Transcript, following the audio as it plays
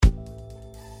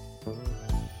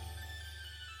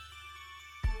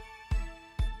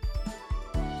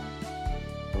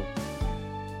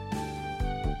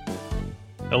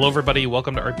Hello, everybody.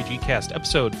 Welcome to RPG Cast,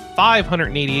 episode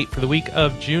 588 for the week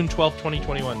of June 12th,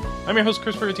 2021. I'm your host,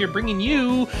 Chris Privateer, bringing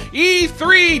you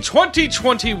E3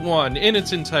 2021 in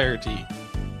its entirety.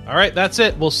 All right, that's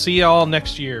it. We'll see you all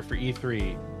next year for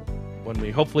E3, when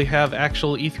we hopefully have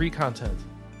actual E3 content.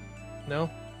 No?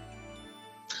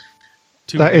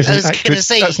 That is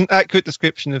that's an accurate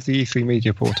description of the E3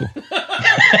 media portal.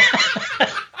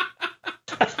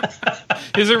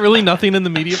 Is there really nothing in the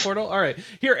media portal? All right.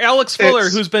 Here, Alex Fuller,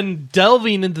 who's been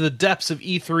delving into the depths of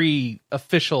E3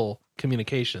 official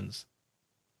communications.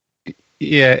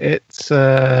 Yeah, it's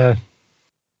utterly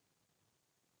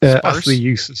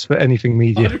useless for anything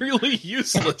media. Utterly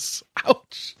useless.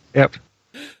 Ouch. Yep.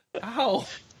 Ow.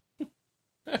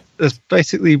 There's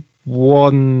basically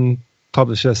one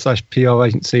publisher / PR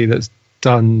agency that's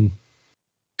been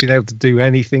able to do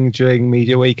anything during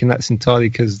Media Week, and that's entirely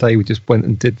because they just went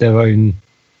and did their own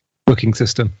booking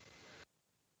system.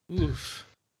 Oof.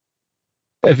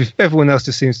 Everyone else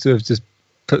just seems to have just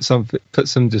put some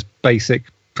just basic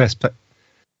press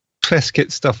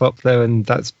kit stuff up there, and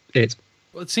that's it.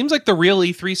 Well, it seems like the real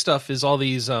E3 stuff is all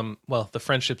these, the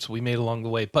friendships we made along the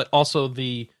way, but also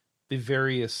the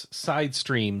various side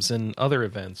streams and other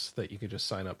events that you could just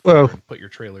sign up for and put your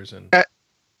trailers in.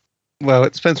 Well,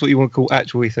 it depends what you want to call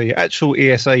actual E3. Actual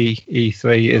ESA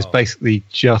E3 is basically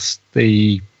just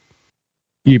the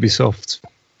Ubisoft,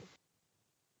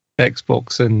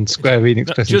 Xbox, and Square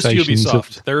Enix presentations. Just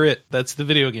Ubisoft. They're it. That's the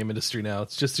video game industry now.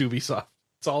 It's just Ubisoft.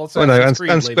 It's all and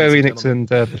Square Enix and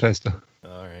Bethesda.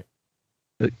 All right.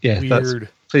 But yeah, Weird.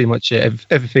 That's pretty much it.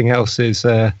 Everything else is,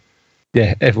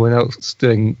 everyone else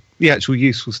doing the actual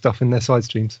useful stuff in their side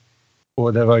streams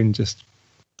or their own just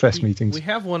press meetings. We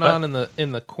have one on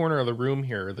in the corner of the room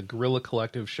here, the Guerrilla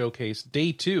Collective Showcase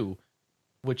Day 2,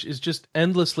 which is just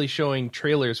endlessly showing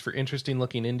trailers for interesting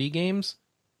looking indie games,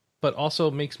 but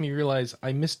also makes me realize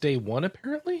I missed Day 1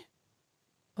 apparently.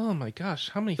 Oh my gosh,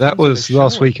 how many? That was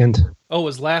last weekend. Oh, it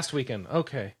was last weekend.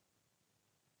 Okay.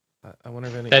 I wonder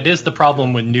if that is the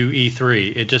problem with new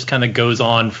E3. It just kind of goes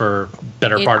on for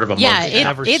better part of a month. Yeah,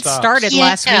 it started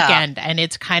last weekend, and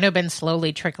it's kind of been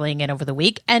slowly trickling in over the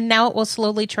week, and now it will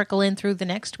slowly trickle in through the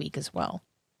next week as well.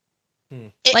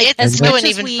 It's going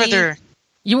even further.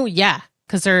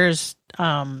 Because there's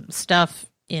stuff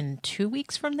in 2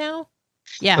 weeks from now.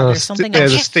 Yeah, there's something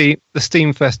else. The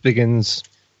Steam Fest begins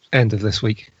end of this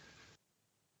week.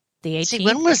 The 18th. See,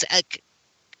 when was...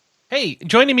 Hey,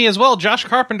 joining me as well, Josh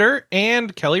Carpenter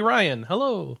and Kelly Ryan.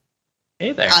 Hello.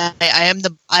 Hey there. I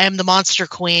am the Monster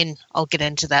Queen. I'll get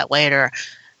into that later.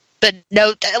 But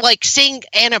no, like seeing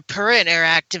Annapurna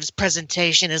Interactive's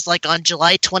presentation is like on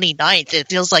July 29th. It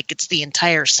feels like it's the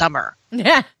entire summer.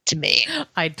 Yeah. To me.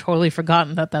 I'd totally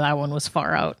forgotten that one was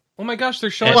far out. Oh my gosh, they're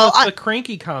showing us the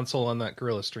Cranky console on that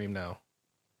Guerrilla stream now.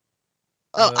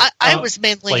 I was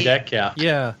mainly... Playdeck, yeah.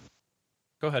 Yeah.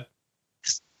 Go ahead.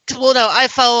 Well, no, I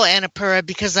follow Annapurna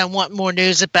because I want more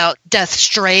news about Death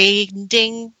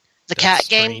Stranding, the cat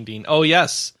game. Oh,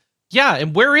 yes. Yeah,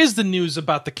 and where is the news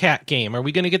about the cat game? Are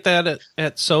we going to get that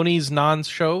at Sony's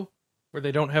non-show? Where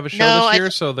they don't have a show this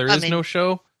year, so there is no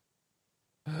show?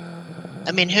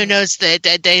 I mean, who knows?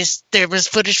 There was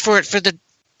footage for it for the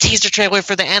teaser trailer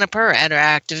for the Annapurna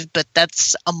Interactive, but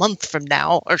that's a month from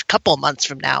now, or a couple of months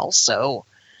from now, so...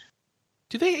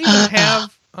 Do they even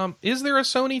have... is there a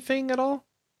Sony thing at all?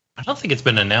 I don't think it's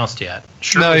been announced yet.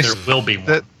 Surely there will be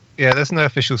one. There's no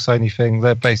official Sony thing.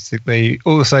 They're basically...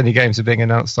 All the Sony games are being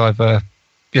announced either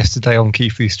yesterday on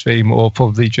Keithley's stream or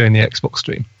probably during the Xbox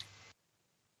stream.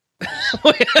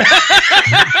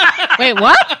 Wait,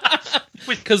 what?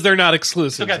 Because they're not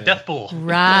exclusive. Still got Deathpool.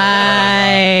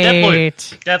 Right.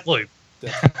 Deathloop.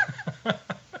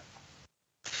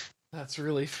 That's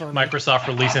really funny. Microsoft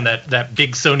releasing that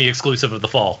big Sony exclusive of the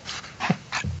fall.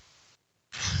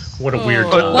 What a weird...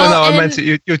 I meant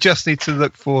it. You just need to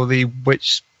look for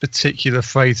which particular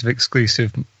phrase of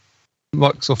exclusive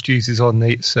Microsoft uses on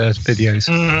its videos.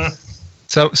 Mm-hmm.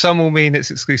 So some will mean it's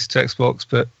exclusive to Xbox,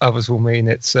 but others will mean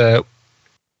it's the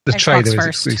Xbox trailer is first.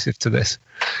 exclusive to this.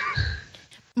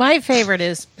 My favorite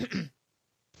is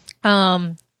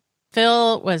Phil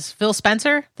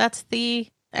Spencer. That's the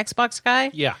Xbox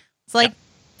guy. Yeah. It's like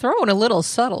throwing a little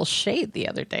subtle shade the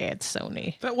other day at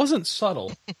Sony. That wasn't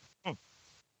subtle.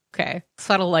 Okay,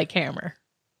 subtle like Hammer.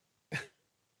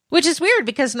 Which is weird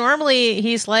because normally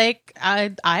he's like,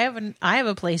 I have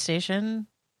a PlayStation.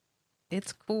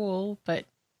 It's cool, but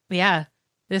yeah,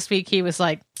 this week he was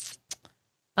like,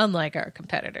 unlike our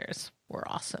competitors, we're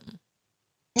awesome.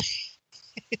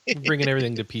 Bringing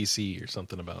everything to PC or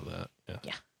something about that.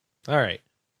 Yeah. All right.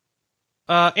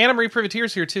 Anna Marie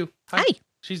Privateer's here too. Hi.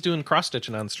 She's doing cross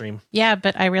stitching on stream. Yeah,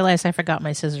 but I realized I forgot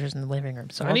my scissors in the living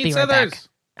room, so I I'll need be right scissors. back.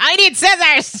 I need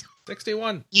scissors!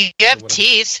 61. You have Whatever.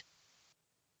 teeth.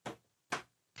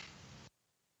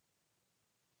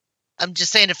 I'm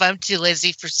just saying, if I'm too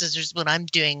lazy for scissors when I'm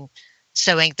doing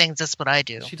sewing things, that's what I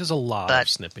do. She does a lot But of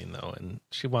snipping, though, and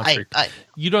she wants her... I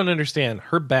You don't understand.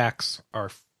 Her backs are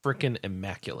freaking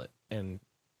immaculate, and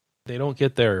they don't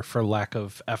get there for lack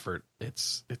of effort.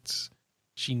 It's.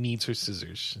 She needs her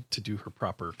scissors to do her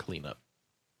proper cleanup.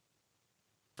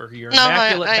 For your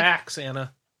immaculate backs,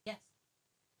 Anna. Yes.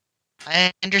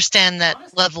 I understand that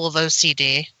Honestly. level of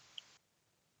OCD.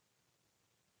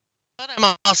 But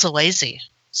I'm also lazy,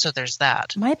 so there's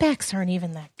that. My backs aren't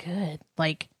even that good.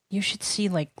 Like, you should see,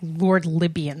 like, Lord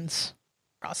Libyan's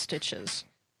cross stitches.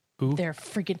 Who? They're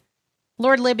freaking...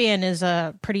 Lord Libyan is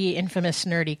a pretty infamous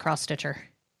nerdy cross stitcher.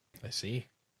 I see.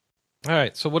 All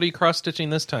right, so what are you cross stitching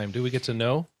this time? Do we get to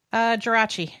know?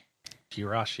 Jirachi.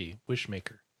 Jirachi,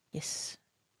 Wishmaker. Yes.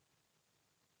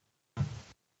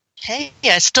 Hey,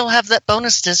 I still have that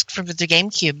bonus disc from the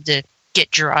GameCube to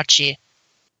get Jirachi.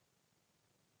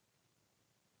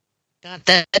 God,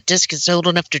 that disc is old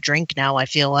enough to drink now, I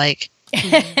feel like.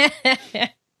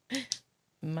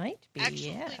 Might be, Actually,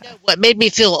 yeah. no, what made me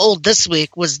feel old this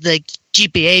week was the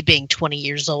GBA being 20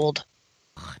 years old.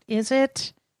 Is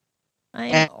it?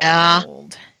 I'm Yeah.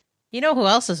 old. You know who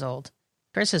else is old?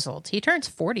 Chris is old. He turns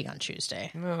 40 on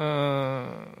Tuesday.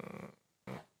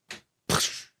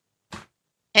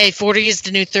 Hey, 40 is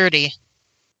the new 30,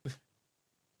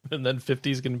 And then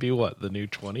 50 is going to be what? The new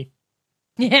 20?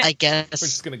 Yeah. I We're guess.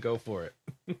 just going to go for it.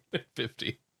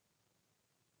 50.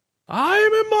 I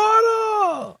am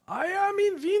immortal! I am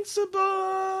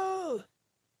invincible!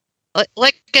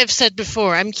 Like I've said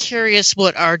before, I'm curious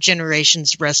what our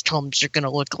generation's rest homes are going to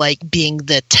look like, being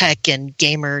the tech and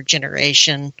gamer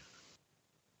generation.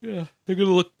 Yeah, they're going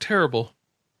to look terrible.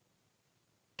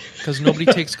 Because nobody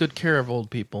takes good care of old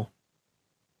people.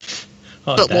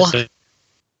 Oh, But that's we'll- a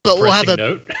But we'll have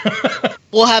depressing note.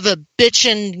 we'll have a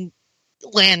bitchin'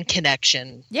 LAN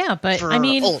connection. Yeah, but For I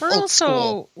mean, old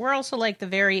school. we're also like the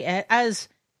very as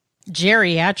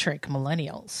geriatric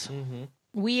millennials. Mm-hmm.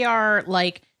 We are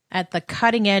like at the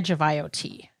cutting edge of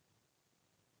IoT.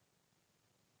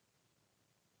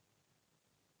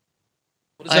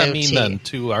 What does that mean IoT. then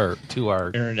to our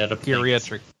Internet of Things.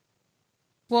 geriatric,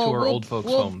 to our old folks'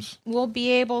 homes? We'll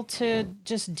be able to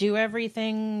just do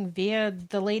everything via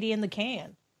the lady in the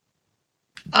can.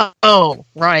 Oh,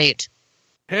 right.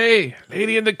 Hey,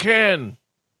 lady in the can.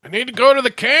 I need to go to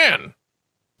the can.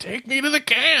 Take me to the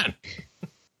can.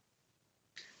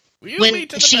 Wheel me When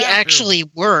to the she bathroom. actually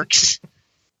works.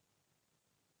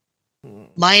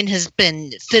 Mine has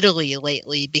been fiddly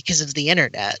lately because of the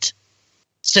internet.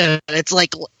 So it's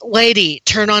like, lady,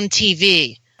 turn on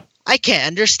TV. I can't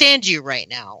understand you right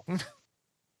now. The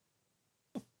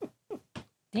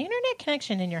internet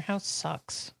connection in your house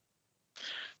sucks.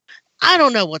 I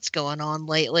don't know what's going on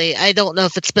lately. I don't know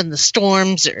if it's been the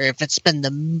storms or if it's been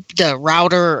the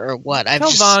router or what. I've Tell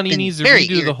just Vaughn he been needs to very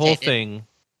redo the whole irritated. thing,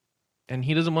 and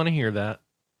he doesn't want to hear that.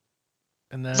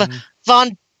 And then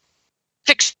Vaughn,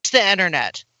 fix the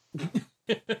internet.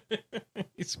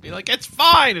 he's be like, "It's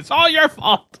fine. It's all your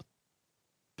fault."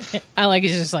 I like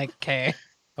it's just like, okay.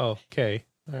 Oh, okay,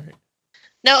 all right.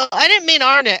 No, I didn't mean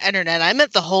our internet. I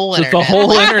meant the whole Just internet. the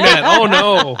whole internet. Oh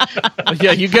no.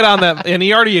 Yeah, you get on that, and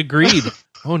he already agreed.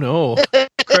 Oh no.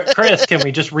 Chris, can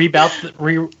we just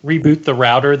reboot the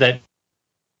router that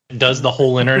does the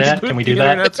whole internet? Reboot Can we the do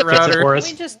that? internet's Fix it router. for Can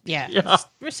us? we just Yeah. just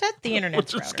reset the internet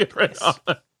We'll just router, get right please. on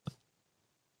it.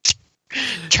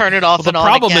 Turn it off Well, and the on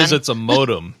problem again. is it's a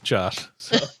modem, Josh.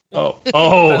 So, Oh,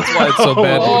 That's why it's so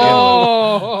bad to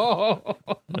Oh.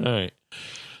 all right.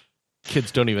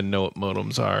 Kids don't even know what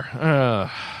modems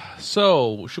are.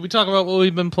 So, should we talk about what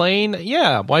we've been playing?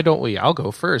 Yeah, why don't we? I'll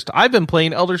go first. I've been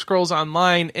playing Elder Scrolls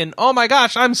Online, and oh my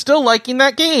gosh, I'm still liking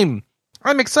that game.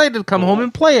 I'm excited to come home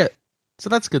and play it. So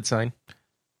that's a good sign.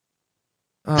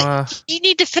 But you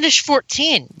need to finish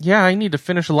 14. Yeah, I need to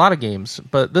finish a lot of games,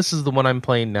 but this is the one I'm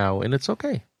playing now, and it's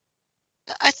okay.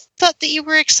 I thought that you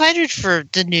were excited for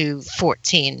the new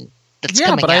 14 that's Yeah,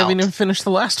 coming but I out. haven't even finished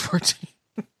the last 14.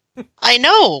 I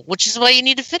know, which is why you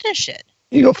need to finish it.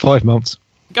 You got 5 months.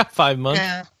 Got 5 months.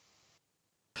 Yeah.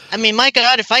 I mean, my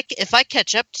God, if I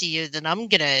catch up to you, then I'm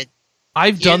gonna.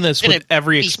 I've You're done this gonna with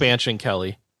every be- expansion,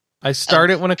 Kelly. I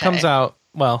start it when it comes Okay. out.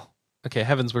 Well, okay,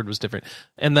 Heaven's Word was different.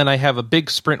 And then I have a big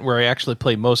sprint where I actually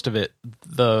play most of it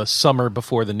the summer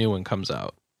before the new one comes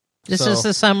out. This So- is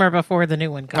the summer before the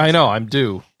new one comes. I know, I'm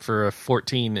due for a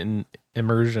 14 in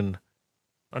immersion.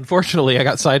 Unfortunately, I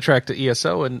got sidetracked to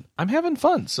ESO, and I'm having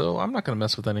fun, so I'm not going to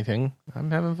mess with anything.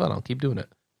 I'm having fun. I'll keep doing it.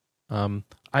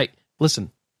 I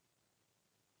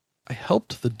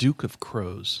helped the Duke of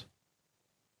Crows.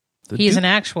 He's an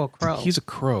actual crow. He's a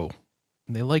crow,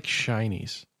 and they like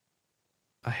shinies.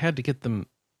 I had to get them.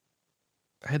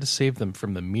 I had to save them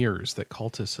from the mirrors that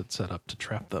cultists had set up to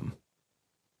trap them.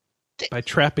 By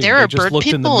trapping, they just looked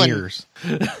in the mirrors.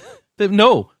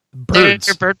 No,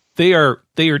 birds. They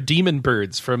are demon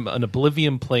birds from an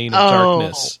oblivion plane of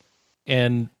darkness,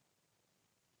 and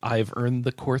I've earned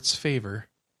the court's favor,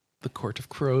 the Court of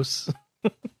Crows.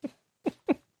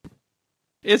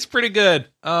 It's pretty good.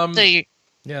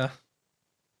 Yeah.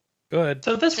 Go ahead.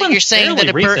 So this one's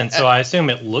fairly recent, so I assume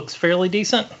it looks fairly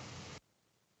decent.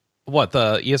 What,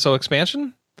 the ESO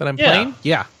expansion that I'm playing?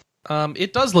 Yeah.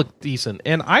 It does look decent,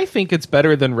 and I think it's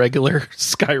better than regular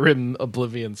Skyrim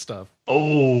Oblivion stuff.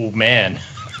 Oh man,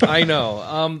 I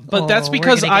know. But that's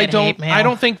because I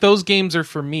don't think those games are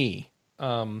for me.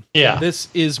 This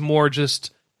is more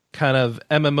just kind of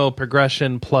MMO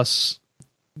progression plus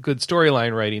good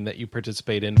storyline writing that you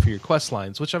participate in for your quest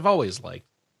lines, which I've always liked.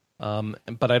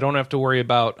 But I don't have to worry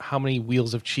about how many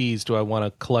wheels of cheese do I want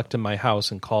to collect in my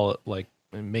house and call it like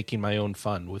making my own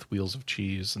fun with wheels of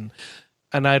cheese.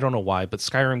 And I don't know why, but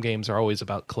Skyrim games are always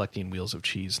about collecting wheels of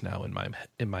cheese now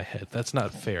in my head. That's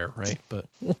not fair, right? But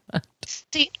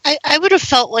see, I would have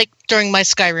felt like during my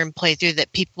Skyrim playthrough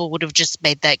that people would have just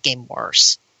made that game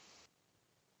worse.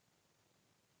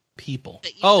 People.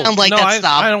 Sound like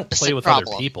I don't play with other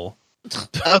people.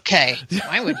 Okay.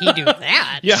 Why would he do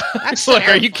that? Yeah. That's like,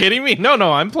 are you kidding me? No,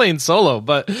 I'm playing solo,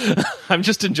 but I'm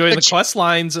just enjoying the quest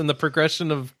lines and the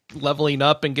progression of leveling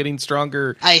up and getting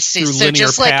stronger. I see. Through so linear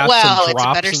just like, paths wow, and it's a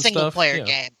better drops and single stuff. player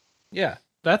game. Yeah.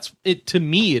 That's it. To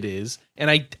me, it is.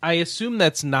 And I assume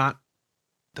that's not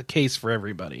the case for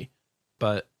everybody.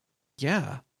 But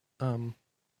yeah.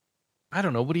 I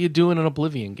don't know. What do you do in an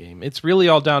Oblivion game? It's really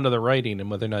all down to the writing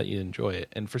and whether or not you enjoy it.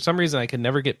 And for some reason, I can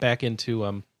never get back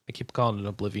into... I keep calling it an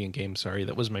Oblivion game. Sorry,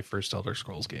 that was my first Elder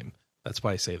Scrolls game. That's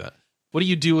why I say that. What do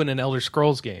you do in an Elder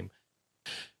Scrolls game?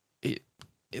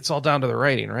 It's all down to the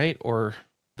writing, right? Or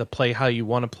the play how you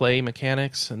want to play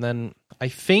mechanics. And then I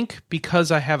think because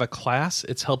I have a class,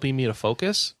 it's helping me to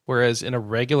focus. Whereas in a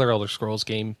regular Elder Scrolls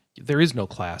game, there is no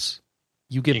class.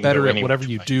 You get better at whatever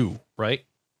you do, right?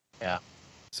 Yeah.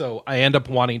 So I end up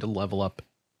wanting to level up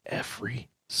every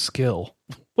skill,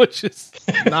 which is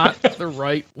not the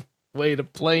right way to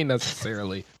play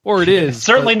necessarily. Or it is. It's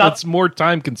certainly not. It's more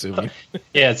time consuming.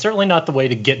 Yeah, it's certainly not the way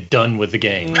to get done with the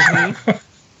game. Mm-hmm. It's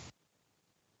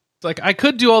like I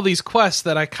could do all these quests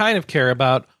that I kind of care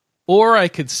about, or I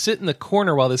could sit in the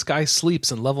corner while this guy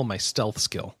sleeps and level my stealth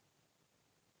skill.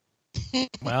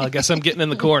 Well, I guess I'm getting in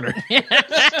the corner.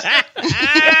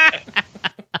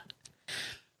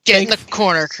 Get in the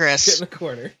corner, Chris. Get in the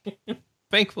corner.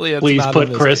 Thankfully, it's please not put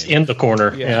in Chris game. in the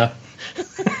corner. Yeah.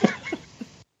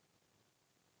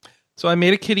 So I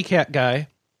made a kitty cat guy,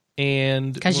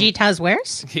 and Khajiit has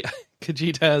wares? Yeah,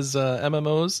 Khajiit has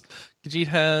MMOs. Khajiit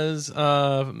has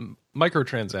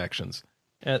microtransactions.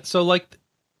 So like,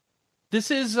 this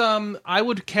is I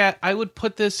would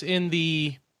put this in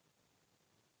the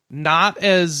not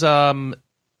as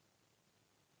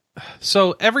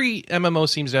so every MMO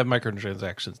seems to have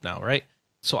microtransactions now, right?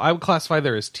 So I would classify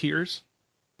there as tiers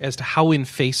as to how in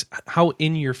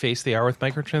your face they are with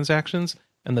microtransactions.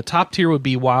 And the top tier would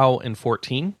be WoW and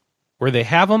 14, where they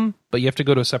have them, but you have to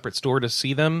go to a separate store to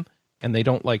see them, and they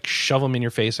don't like shove them in your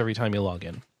face every time you log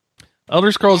in.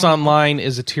 Elder Scrolls Online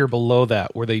is a tier below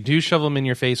that, where they do shove them in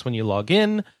your face when you log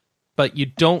in, but you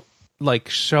don't like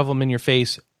shove them in your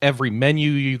face every menu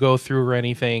you go through or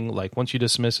anything. Like once you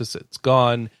dismiss it, it's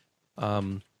gone.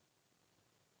 And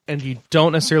you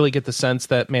don't necessarily get the sense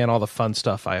that, man, all the fun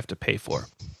stuff I have to pay for.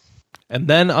 And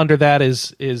then under that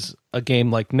is a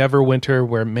game like Neverwinter,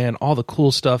 where, man, all the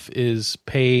cool stuff is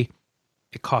pay.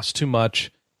 It costs too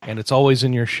much, and it's always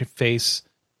in your face,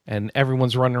 and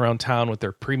everyone's running around town with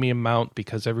their premium mount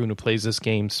because everyone who plays this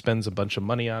game spends a bunch of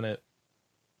money on it.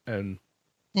 And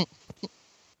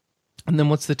then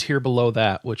what's the tier below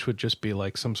that, which would just be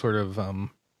like some sort of...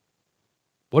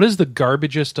 what is the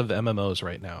garbagest of MMOs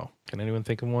right now? Can anyone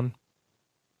think of one?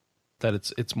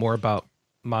 That it's more about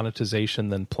monetization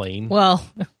than playing? Well,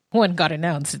 one got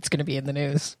announced. It's going to be in the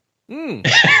news.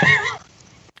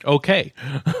 Okay.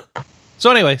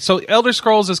 So anyway, so Elder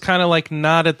Scrolls is kind of like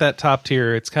not at that top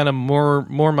tier. It's kind of more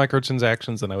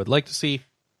microtransactions than I would like to see.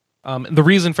 The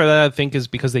reason for that, I think, is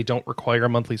because they don't require a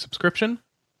monthly subscription.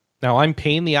 Now, I'm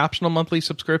paying the optional monthly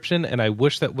subscription, and I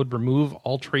wish that would remove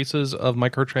all traces of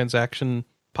microtransaction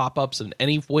pop-ups in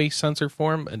any way, sense, or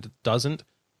form, and it doesn't.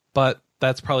 But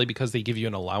that's probably because they give you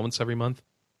an allowance every month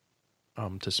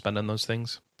to spend on those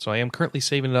things. So I am currently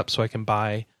saving it up so I can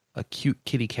buy a cute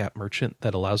kitty cat merchant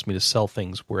that allows me to sell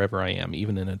things wherever I am,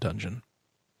 even in a dungeon.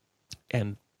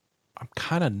 And I'm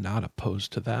kind of not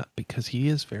opposed to that because he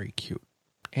is very cute.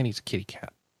 And he's a kitty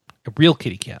cat. A real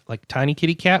kitty cat. Like tiny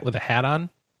kitty cat with a hat on.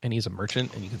 And he's a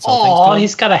merchant and you can sell things to Oh, him.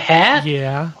 he's got a hat?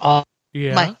 Yeah. Oh,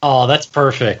 Yeah. that's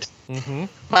perfect. Mm-hmm.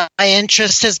 My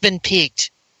interest has been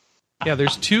piqued. Yeah,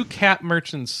 there's 2 cat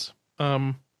merchants.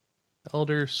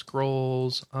 Elder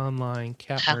Scrolls Online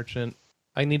cat merchant.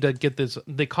 I need to get this.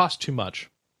 They cost too much.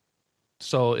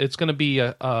 So it's going to be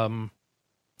a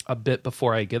bit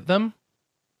before I get them.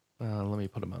 Let me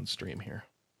put them on stream here.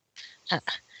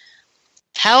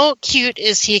 How cute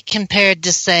is he compared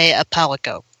to, say, a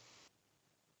Palico?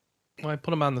 Well, I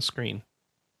put them on the screen.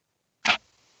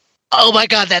 Oh my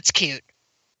god, that's cute.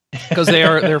 Because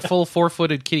they're full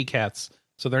 4-footed kitty cats.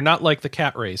 So they're not like the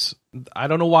cat race. I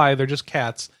don't know why, they're just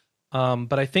cats.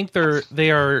 But I think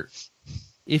they are.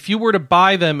 If you were to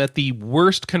buy them at the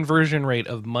worst conversion rate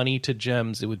of money to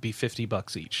gems, it would be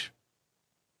 $50 each.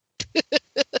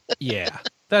 Yeah,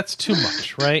 that's too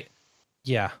much, right?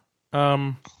 Yeah.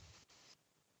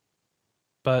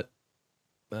 But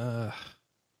yeah,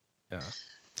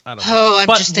 I don't know. Oh, I'm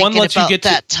But just one thinking lets you about get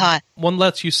that time. One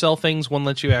lets you sell things. One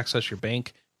lets you access your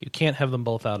bank. You can't have them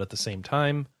both out at the same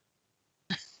time.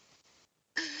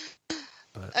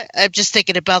 I'm just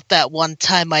thinking about that one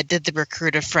time I did the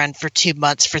recruit a friend for 2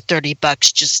 months for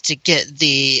 $30 just to get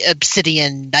the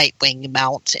Obsidian Nightwing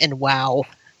mount in WoW,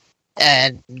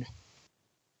 and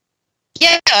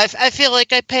yeah, I feel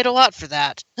like I paid a lot for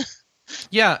that.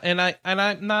 Yeah, and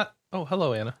I'm not. Oh,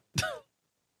 hello, Anna.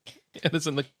 Anna's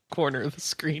in the corner of the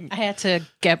screen. I had to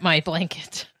get my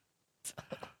blanket.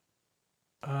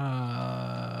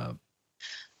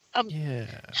 Yeah.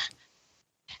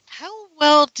 How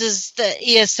well does the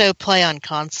ESO play on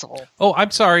console? Oh,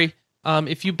 I'm sorry.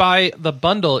 If you buy the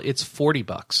bundle, it's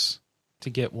 $40 to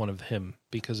get one of him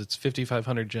because it's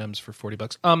 5,500 gems for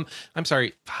 $40. I'm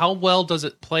sorry. How well does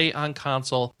it play on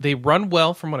console? They run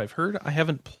well, from what I've heard. I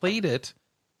haven't played it,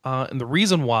 and the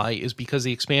reason why is because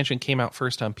the expansion came out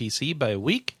first on PC by a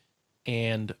week,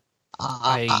 and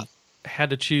I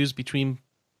had to choose between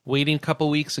waiting a couple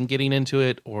weeks and getting into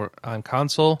it, or on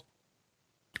console,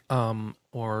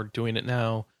 or doing it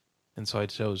now, and so I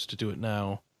chose to do it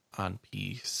now on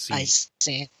PC. I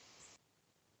see.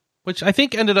 Which I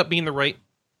think ended up being the right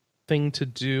thing to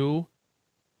do,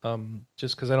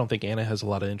 just because I don't think Anna has a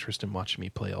lot of interest in watching me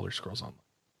play Elder Scrolls Online.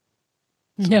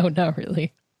 No, not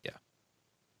really.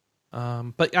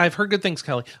 But I've heard good things,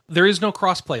 Kelly. There is no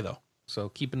crossplay, though, so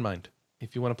keep in mind.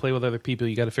 If you want to play with other people,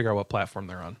 you got to figure out what platform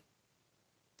they're on.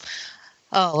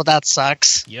 Oh, well, that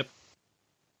sucks. Yep.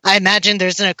 I imagine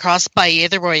there's no cross-buy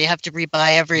either where you have to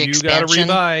rebuy every expansion. You got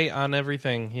to rebuy on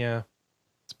everything, yeah.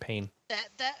 It's a pain.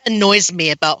 That annoys me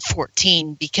about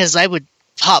 14 because I would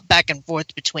hop back and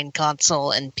forth between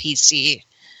console and PC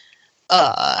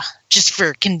just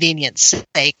for convenience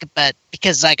sake, but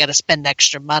because I got to spend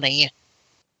extra money,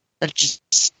 that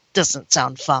just doesn't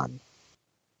sound fun.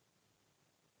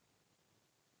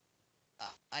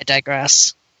 I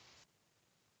digress.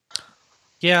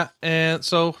 Yeah, and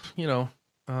so,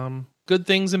 good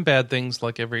things and bad things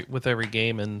like with every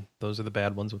game, and those are the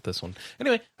bad ones with this one.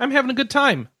 Anyway, I'm having a good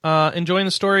time. Enjoying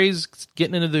the stories,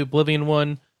 getting into the Oblivion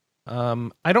one.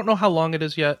 I don't know how long it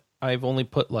is yet. I've only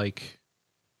put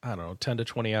 10 to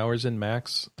 20 hours in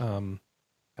max.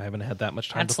 I haven't had that much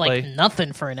time to play. That's like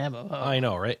nothing for an MMO. I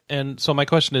know, right? And so my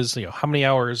question is, how many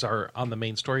hours are on the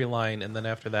main storyline, and then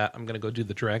after that, I'm going to go do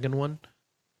the dragon one,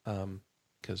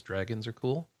 because dragons are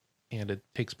cool, and it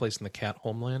takes place in the cat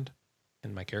homeland,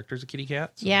 and my character's a kitty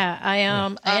cat. So. Yeah, I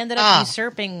ended up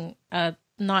usurping a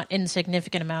not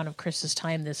insignificant amount of Chris's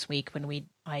time this week when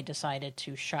I decided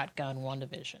to shotgun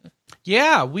WandaVision.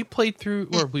 Yeah, we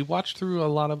watched through a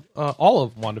lot of all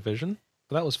of WandaVision.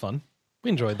 That was fun.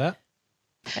 We enjoyed that.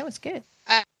 That was good.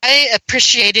 I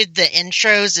appreciated the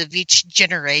intros of each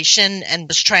generation and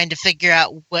was trying to figure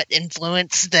out what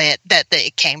influence that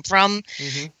they came from.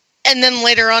 Mm-hmm. And then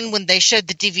later on, when they showed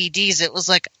the DVDs, it was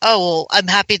like, oh, well, I'm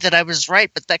happy that I was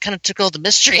right, but that kind of took all the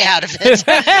mystery out of it.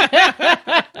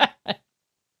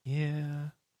 Yeah.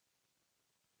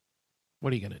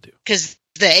 What are you going to do? Because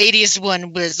the 80s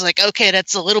one was like, okay,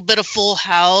 that's a little bit of Full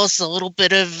House, a little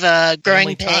bit of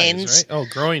Growing Pains. Right? Oh,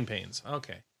 Growing Pains.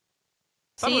 Okay.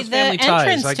 See, the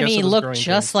entrance to me looked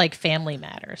just like Family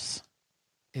Matters.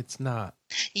 It's not.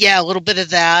 Yeah, a little bit of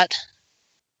that.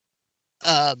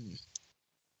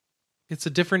 It's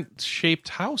a different shaped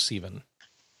house, even.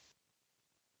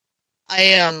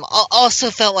 I also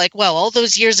felt like, wow, all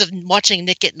those years of watching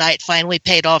Nick at Night finally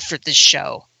paid off for this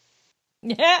show.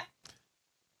 Yeah.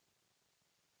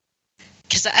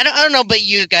 because I don't know about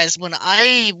you guys. When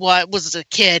I was a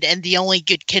kid, and the only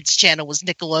good kids channel was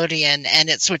Nickelodeon, and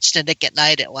it switched to Nick at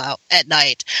Night at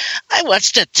night, I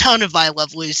watched a ton of I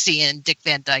Love Lucy and Dick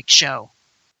Van Dyke Show.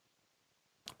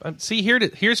 See,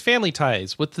 here's Family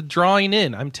Ties with the drawing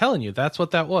in. I'm telling you, that's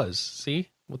what that was. See,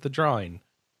 with the drawing.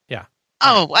 Yeah.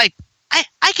 Oh, I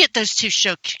get those two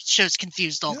shows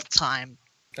confused all the time.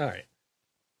 All right.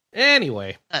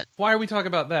 Anyway, why are we talking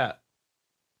about that?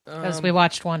 Because we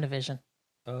watched WandaVision.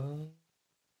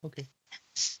 Okay.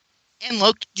 And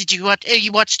Loki, did you watch?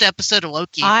 You watched the episode of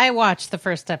Loki? I watched the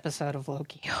first episode of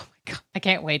Loki. Oh my god, I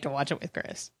can't wait to watch it with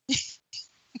Chris.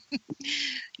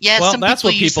 Yeah, well, some that's people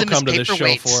what use people them as come to this show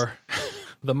paperweights. for.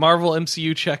 The Marvel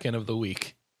MCU check-in of the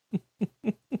week.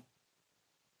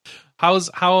 How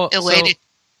Elated.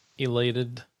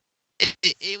 Elated.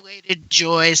 Elated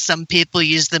joy. Some people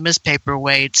use them as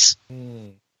paperweights.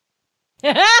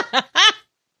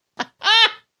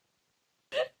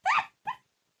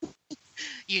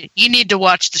 You need to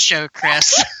watch the show,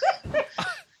 Chris.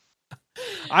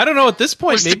 I don't know at this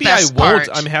point. What's the Maybe I best won't.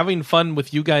 part? I'm having fun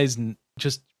with you guys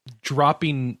just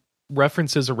dropping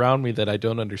references around me that I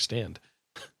don't understand.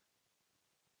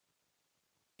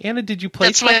 Anna, did you play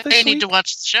That's stuff why this I need week? to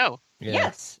watch the show.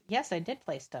 Yeah. Yes, I did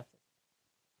play stuff.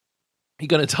 You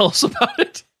gonna tell us about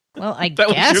it? Well, I That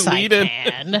was guess your I lead-in.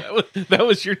 can. That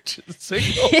was your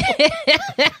signal.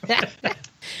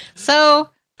 So,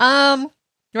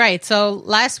 right. So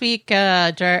last week,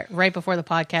 right before the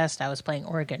podcast, I was playing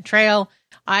Oregon Trail.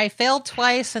 I failed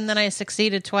twice and then I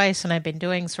succeeded twice, and I've been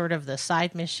doing sort of the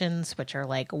side missions, which are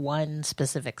like one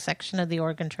specific section of the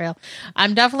Oregon Trail.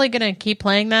 I'm definitely going to keep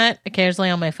playing that occasionally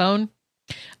on my phone.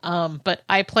 But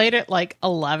I played it like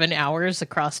 11 hours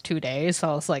across 2 days. So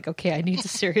I was like, okay, I need to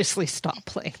seriously stop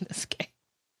playing this game.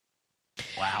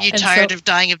 Wow. You And tired so- of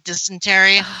dying of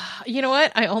dysentery? You know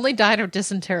what? I only died of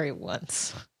dysentery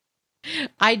once.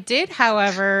 I did,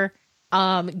 however,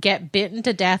 get bitten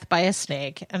to death by a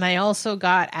snake, and I also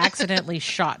got accidentally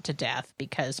shot to death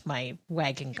because my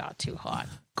wagon got too hot.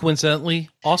 Coincidentally,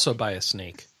 also by a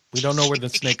snake. We don't know where the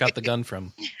snake got the gun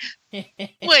from.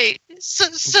 Wait, so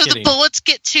the kidding. bullets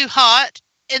get too hot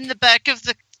in the back of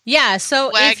the... Yeah, so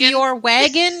if Wagon? your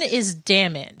wagon is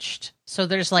damaged, so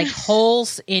there's like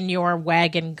holes in your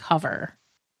wagon cover,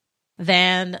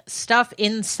 then stuff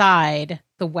inside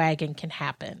the wagon can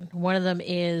happen. One of them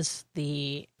is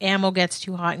the ammo gets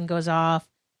too hot and goes off,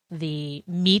 the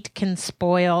meat can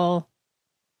spoil,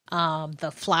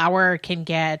 the flour can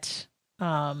get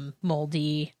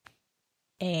moldy,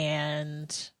 and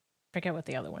I forget what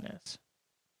the other one is.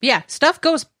 Yeah, stuff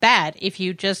goes bad if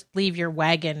you just leave your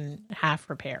wagon half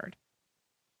repaired.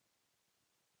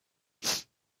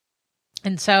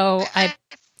 And so I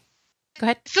go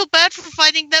ahead. I feel bad for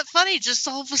finding that funny. Just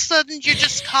all of a sudden, you're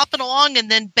just hopping along, and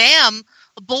then bam,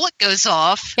 a bullet goes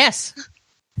off. Yes.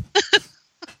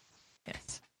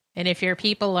 Yes. And if your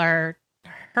people are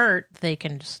hurt, they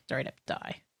can just straight up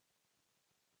die.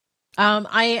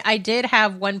 I did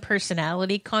have one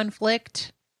personality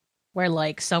conflict where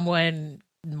like someone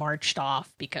marched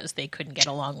off because they couldn't get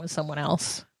along with someone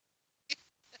else.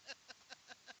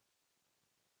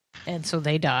 And so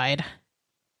they died.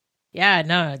 Yeah,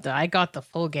 no, I got the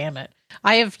full gamut.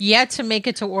 I have yet to make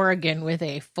it to Oregon with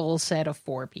a full set of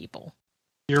 4 people.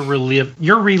 You're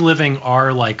reliving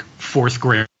our like 4th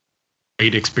grade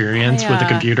experience with the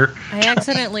computer. I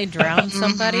accidentally drowned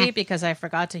somebody because I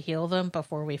forgot to heal them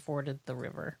before we forded the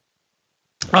river.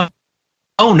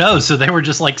 Oh no, so they were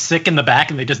just like sick in the back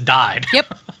and they just died.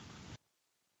 Yep.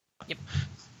 Yep.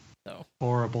 So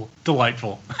Horrible.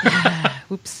 Delightful.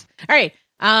 oops. All right.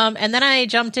 And then I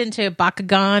jumped into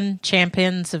Bakugan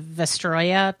Champions of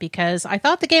Vestroia because I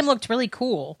thought the game looked really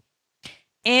cool.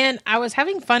 And I was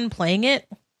having fun playing it,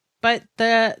 but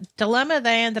the dilemma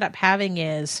that I ended up having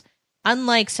is,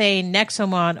 unlike, say,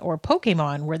 Nexomon or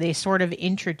Pokemon, where they sort of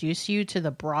introduce you to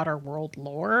the broader world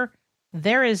lore,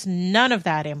 there is none of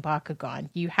that in Bakugan.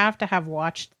 You have to have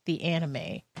watched the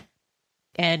anime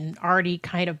and already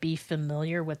kind of be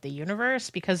familiar with the universe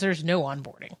because there's no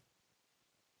onboarding.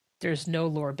 There's no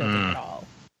lore building at all.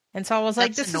 And so I was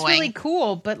like, That's this annoying. is really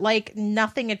cool, but like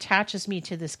nothing attaches me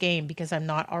to this game because I'm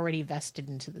not already vested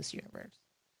into this universe.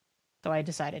 So I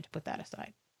decided to put that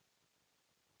aside.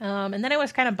 And then I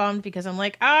was kind of bummed because I'm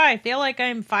like, I feel like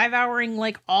I'm 5-houring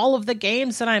like all of the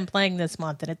games that I'm playing this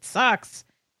month and it sucks.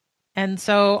 And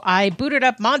so I booted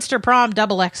up Monster Prom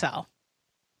Double XL,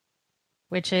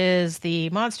 which is the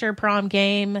Monster Prom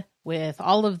game with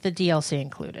all of the DLC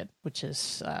included, which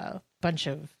is a bunch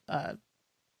of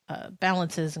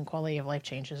balances and quality of life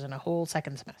changes in a whole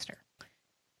second semester.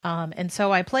 And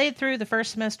so I played through the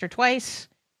first semester twice.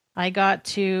 I got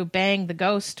to bang the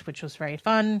ghost, which was very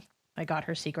fun. I got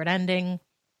her secret ending.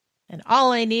 And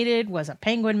all I needed was a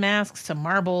penguin mask, some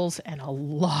marbles, and a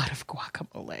lot of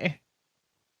guacamole.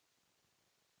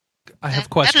 I have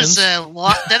questions.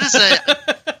 That is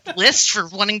a list for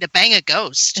wanting to bang a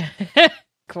ghost.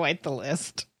 Quite the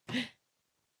list.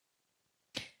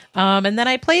 And then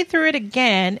I played through it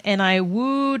again, and I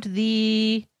wooed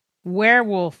the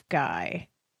werewolf guy.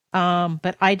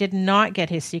 But I did not get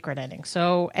his secret ending.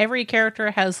 So every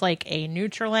character has like a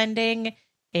neutral ending,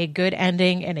 a good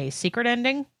ending, and a secret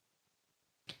ending.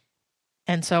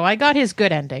 And so I got his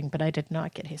good ending, but I did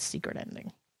not get his secret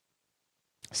ending.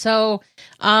 So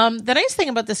the nice thing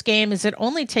about this game is it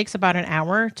only takes about an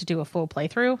hour to do a full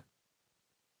playthrough.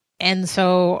 And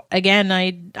so, again,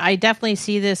 I definitely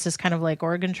see this as kind of like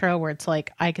Oregon Trail, where it's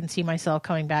like I can see myself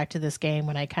coming back to this game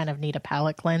when I kind of need a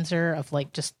palate cleanser of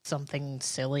like just something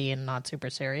silly and not super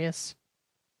serious.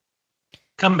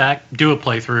 Come back, do a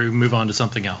playthrough, move on to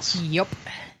something else. Yep.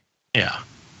 Yeah.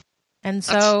 And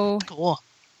so That's cool.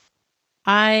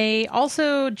 I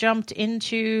also jumped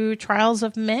into Trials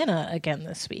of Mana again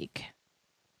this week.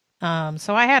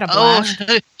 So I had a blast.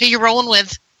 Oh, who you rolling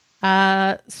with?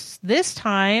 This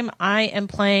time I am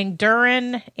playing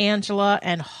Durin, Angela,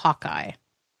 and Hawkeye.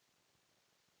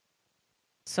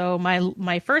 So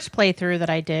my first playthrough that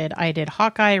I did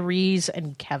Hawkeye, Reese,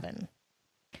 and Kevin.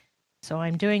 So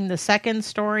I'm doing the second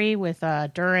story with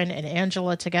Durin and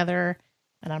Angela together,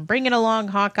 and I'm bringing along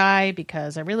Hawkeye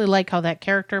because I really like how that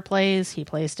character plays. He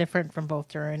plays different from both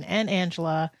Durin and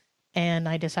Angela, and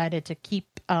I decided to keep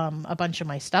a bunch of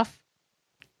my stuff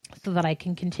so that I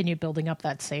can continue building up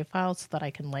that save file so that I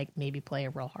can like maybe play a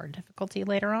real hard difficulty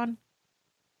later on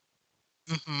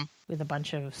with a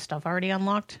bunch of stuff already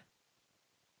unlocked.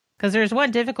 Because there's one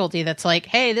difficulty that's like,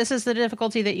 hey, this is the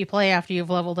difficulty that you play after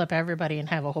you've leveled up everybody and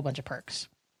have a whole bunch of perks.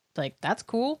 It's like, that's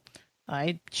cool.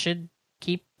 I should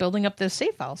keep building up this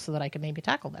save file so that I can maybe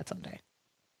tackle that someday.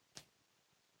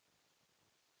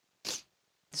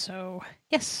 So,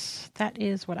 yes, that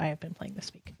is what I have been playing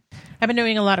this week. I've been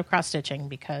doing a lot of cross-stitching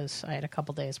because I had a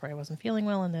couple days where I wasn't feeling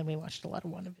well, and then we watched a lot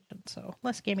of WandaVision, so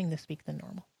less gaming this week than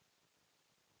normal.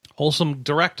 Wholesome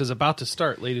Direct is about to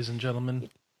start, ladies and gentlemen.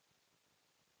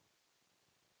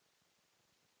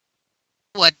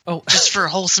 What? Oh, just for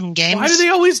wholesome games? Why do they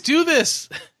always do this?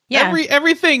 Yeah.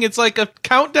 Everything. It's like a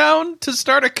countdown to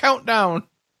start a countdown.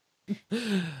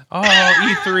 Oh,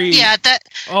 E3. Yeah, that.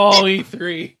 Oh,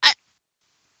 E3.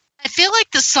 I feel like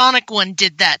the Sonic one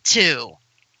did that too.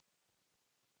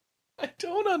 I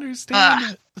don't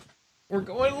understand it. We're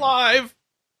going live.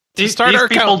 These Start our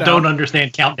people countdown. don't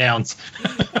understand countdowns.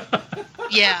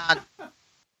 Yeah,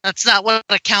 that's not what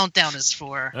a countdown is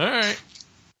for. All right.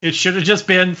 It should have just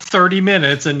been 30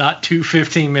 minutes and not two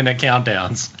 15-minute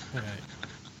countdowns. All right.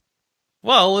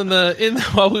 Well,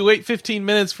 while we wait 15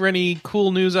 minutes for any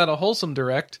cool news out of Wholesome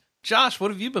Direct, Josh,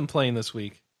 what have you been playing this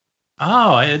week?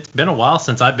 Oh, it's been a while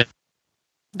since I've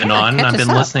been on. I've been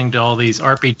listening to all these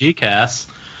RPG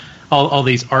casts, all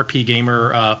these RP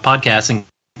Gamer podcasts, and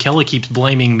Kelly keeps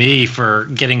blaming me for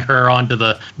getting her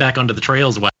back onto the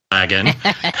Trails wagon.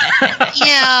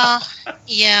 Yeah.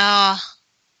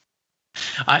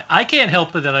 I can't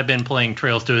help it that I've been playing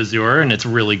Trails to Azure, and it's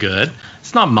really good.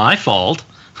 It's not my fault.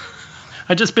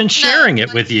 I've just been sharing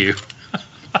it with you.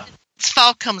 It's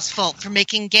Falcom's fault for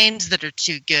making games that are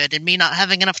too good and me not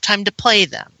having enough time to play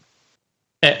them.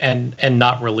 And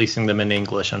not releasing them in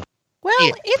English. Well,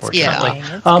 it's coming.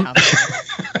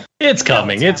 It's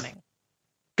coming. It's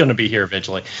going to be here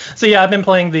eventually. So yeah, I've been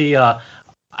playing the...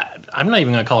 I'm not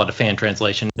even going to call it a fan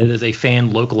translation. It is a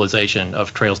fan localization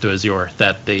of Trails to Azure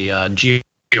that the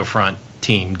Geofront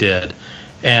team did.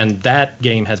 And that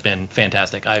game has been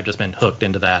fantastic. I've just been hooked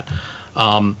into that.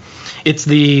 It's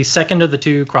the second of the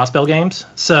two Crossbell games.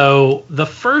 So the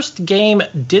first game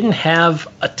didn't have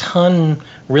a ton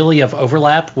really of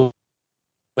overlap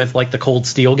with like the Cold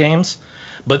Steel games.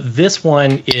 But this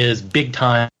one is big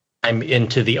time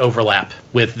into the overlap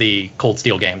with the Cold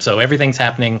Steel game. So everything's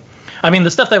happening. I mean,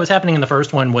 the stuff that was happening in the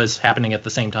first one was happening at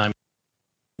the same time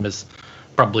as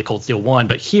probably Cold Steel 1.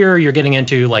 But here you're getting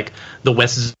into like the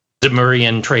West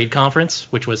Zemurian Trade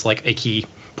Conference, which was like a key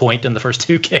point in the first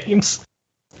two games.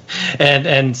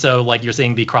 And so like you're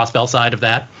seeing the Crossbell side of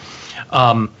that.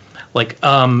 One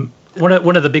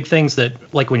of the big things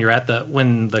that like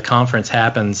when the conference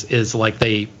happens is like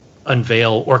they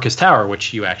unveil Orcus Tower,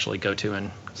 which you actually go to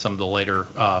in some of the later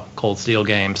Cold Steel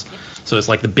games. So it's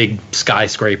like the big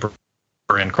skyscraper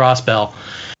in Crossbell,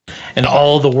 and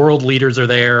all the world leaders are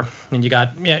there, and you got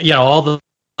all the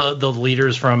the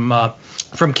leaders from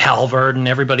Calvert, and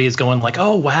everybody is going like,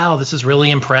 "Oh wow, this is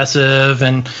really impressive,"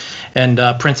 and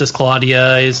Princess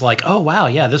Claudia is like, "Oh wow,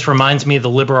 yeah, this reminds me of the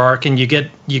Liberarch," and you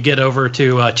get over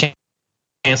to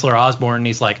Chancellor Osborne, and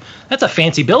he's like, "That's a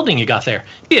fancy building you got there.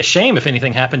 It'd be a shame if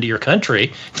anything happened to your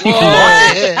country."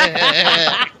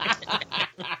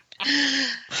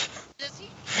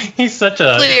 He's such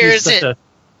a.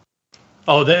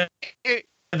 Oh,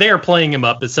 they are playing him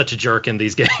up as such a jerk in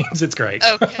these games. It's great.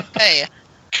 Okay.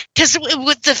 Because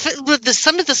with the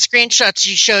some of the screenshots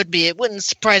you showed me, it wouldn't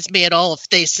surprise me at all if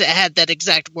they had that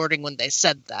exact wording when they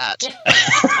said that.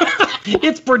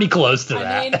 It's pretty close to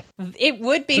that. I mean, it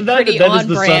would be pretty on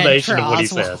brand for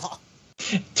Oswald.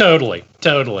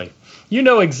 Totally. You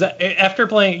know, after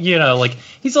playing, like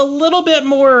he's a little bit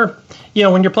more.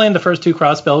 When you're playing the first two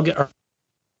Crossbell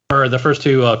or the first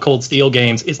two Cold Steel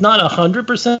games, it's not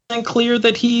 100% clear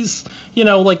that he's,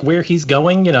 like where he's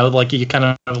going. Like you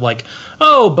kind of like,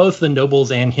 oh, both the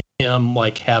nobles and him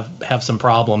like have some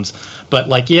problems, but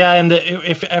like and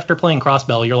if after playing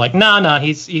Crossbell, you're like, nah,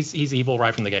 he's evil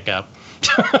right from the get go.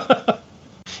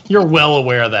 You're well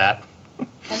aware of that.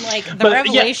 And like the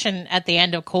revelation at the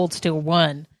end of Cold Steel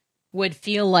 1 would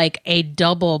feel like a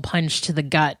double punch to the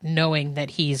gut, knowing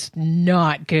that he's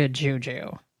not good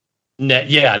juju.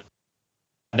 Yeah,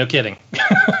 no kidding.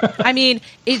 I mean,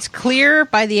 it's clear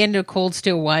by the end of Cold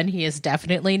Steel 1 he is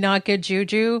definitely not good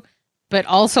juju, but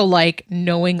also like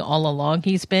knowing all along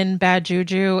he's been bad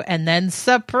juju, and then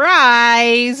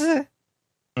surprise.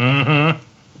 Mm-hmm.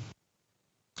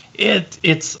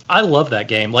 I love that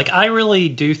game. Like, I really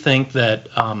do think that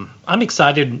I'm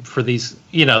excited for these.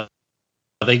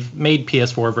 They've made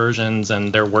PS4 versions,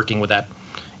 and they're working with that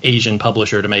Asian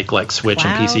publisher to make like Switch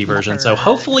and PC versions. So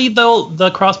hopefully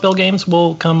the Crossbell games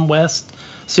will come west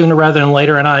sooner rather than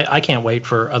later, and I can't wait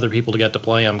for other people to get to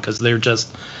play them, because they're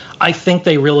just, I think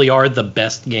they really are the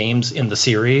best games in the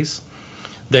series.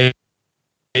 They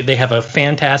have a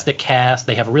fantastic cast.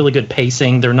 They have really good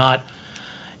pacing. They're not,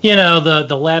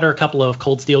 the latter couple of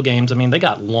Cold Steel games, I mean, they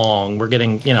got long. We're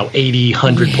getting, 80,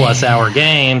 100 plus hour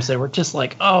games. They were just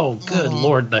like, oh, good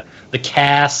Lord. The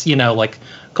cast, like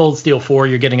Cold Steel 4,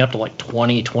 you're getting up to like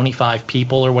 20, 25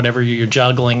 people or whatever you're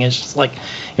juggling. It's just like,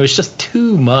 it was just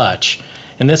too much.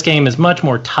 And this game is much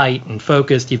more tight and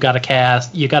focused. You've got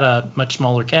a much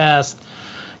smaller cast.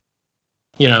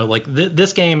 Like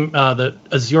this game, the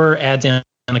Azure adds in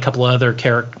a couple of other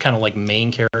kind of like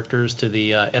main characters to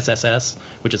the SSS,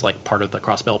 which is like part of the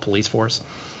Crossbell police force.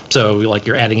 So like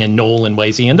you're adding in Noel and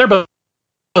Wazy, and they're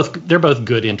both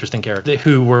good, interesting characters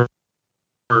who were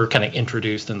kind of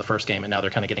introduced in the first game, and now they're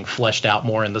kind of getting fleshed out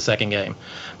more in the second game.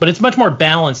 But it's much more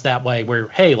balanced that way, where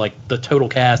hey, like the total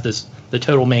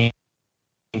main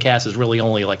cast is really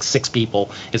only like 6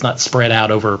 people. It's not spread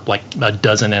out over like a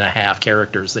dozen and a half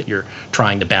characters that you're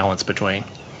trying to balance between.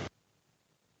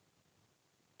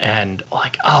 And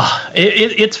like,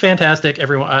 it's fantastic.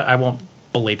 Everyone, I won't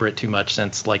belabor it too much,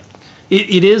 since like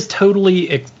it is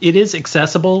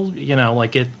accessible.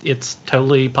 Like it's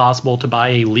totally possible to buy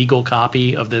a legal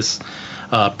copy of this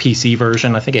PC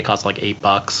version. I think it costs like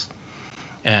 $8,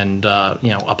 and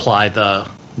apply the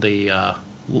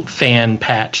fan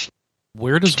patch.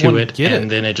 Where does to one it, get and it?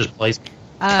 then it just plays.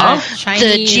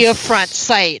 Chinese. The Geofront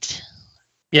site.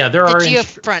 Yeah, there the are.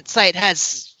 Geofront site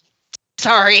has.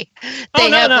 Sorry,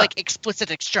 they have like explicit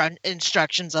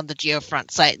instructions on the Geofront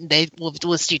site, and they will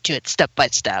list you to it step by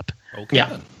step. Okay.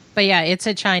 Yeah, but yeah, it's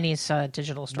a Chinese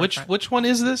digital storefront. Which one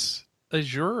is this?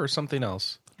 Azure or something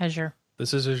else? Azure.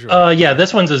 This is Azure. Yeah,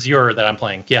 this one's Azure that I'm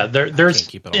playing. Yeah, there's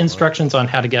instructions on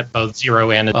how to get both Zero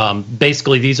and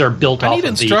basically these are built off. I need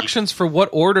instructions for what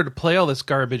order to play all this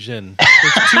garbage in.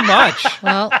 There's too much.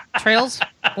 Well, Trails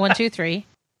 1, 2, 3,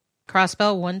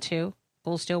 Crossbell 1, 2,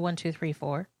 Cold Steel 1, 2, 3,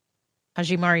 4,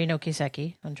 Hajimari no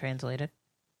Kiseki, untranslated.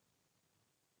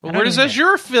 Well, where does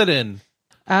Azure fit in?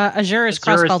 Azure is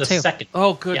Crossbell 2. Second.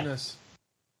 Oh goodness.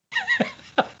 Yeah.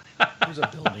 There's a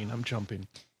building. I'm jumping.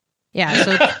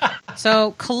 Yeah,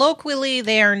 so colloquially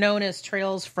they are known as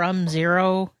Trails from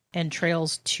Zero and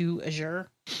Trails to Azure.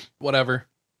 Whatever.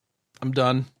 I'm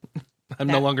done. I'm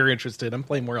no longer interested. I'm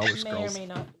playing more Elder Scrolls. May or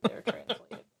may not be there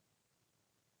translated.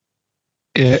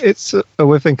 Yeah, it's a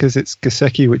weird thing because it's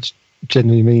Kiseki, which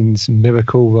generally means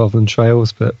miracle rather than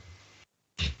trails, but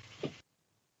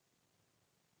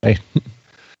hey.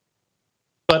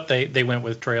 But they went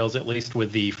with Trails, at least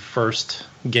with the first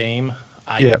game.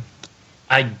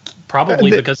 I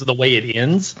probably because of the way it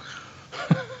ends.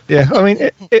 Yeah, I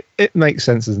mean it makes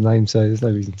sense as a name, so there's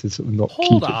no reason to sort of not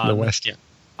keep it from the West. Yeah.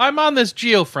 I'm on this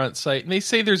Geofront site, and they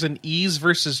say there's an Ease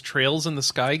versus Trails in the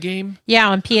Sky game. Yeah,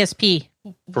 on PSP.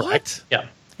 What? Yeah.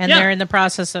 And Yeah. they're in the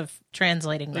process of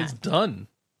translating It's that. done.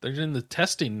 They're in the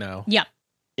testing now. Yep.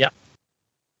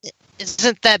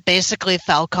 Isn't that basically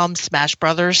Falcom Smash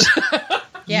Brothers?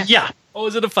 Yeah. Yeah. Oh,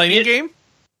 is it a fighting game?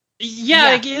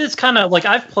 Yeah, it's kind of like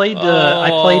I've played.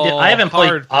 I haven't played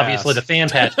hard obviously pass. the fan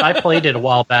patch. I played it a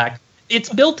while back. It's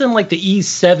built in like the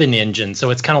E7 engine,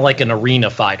 so it's kind of like an arena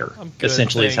fighter. I'm good,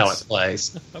 Essentially, is how thanks. it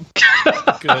plays.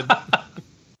 Good.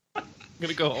 I'm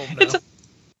gonna go home now.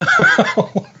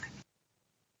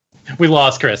 We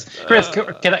lost Chris. Chris,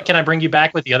 can I bring you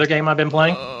back with the other game I've been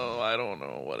playing? Oh, I don't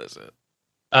know. What is it?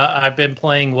 I've been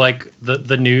playing like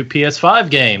the new PS5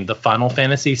 game, the Final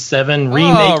Fantasy VII remake.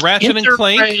 Oh, Ratchet and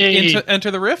Clank Intergrade.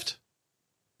 Enter the Rift?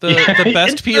 The Yeah,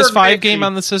 best Intergrade. PS5 game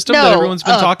on the system that No, everyone's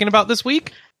been talking about this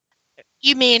week?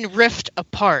 You mean Rift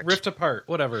Apart? Rift Apart,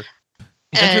 whatever.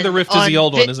 Enter the And Rift is the on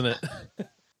old one, isn't it?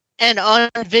 And on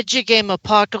Video Game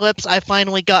Apocalypse, I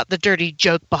finally got the dirty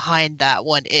joke behind that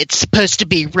one. It's supposed to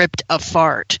be ripped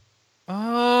apart.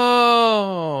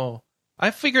 Oh.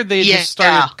 I figured they Yeah. just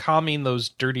started calming those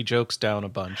dirty jokes down a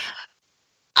bunch.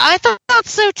 I thought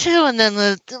so too, and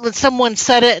then when someone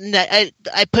said it, and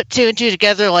I put two and two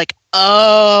together, like,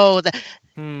 oh,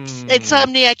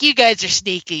 Insomniac, you guys are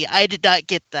sneaky. I did not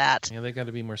get that. Yeah, they got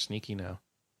to be more sneaky now.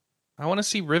 I want to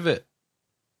see Rivet.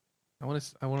 I want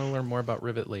to learn more about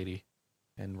Rivet Lady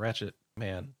and Ratchet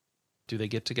Man. Do they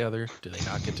get together? Do they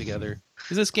not get together?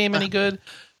 Is this game any good?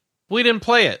 We didn't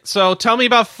play it. So tell me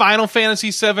about Final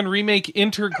Fantasy VII Remake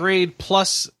Intergrade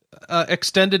Plus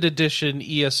Extended Edition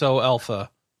ESO Alpha.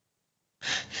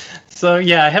 So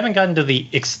yeah, I haven't gotten to the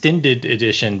extended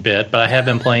edition bit, but I have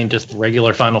been playing just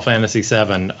regular Final Fantasy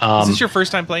VII. Is this your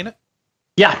first time playing it?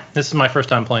 Yeah, this is my first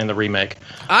time playing the remake.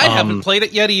 I haven't played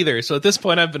it yet either, so at this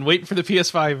point I've been waiting for the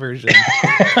PS5 version.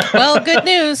 Well, good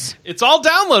news. It's all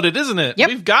downloaded, isn't it? Yep.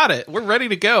 We've got it. We're ready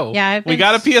to go. Yeah, we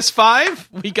got a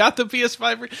PS5. We got the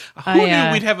PS5. Who knew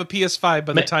I, we'd have a PS5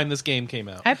 by the time this game came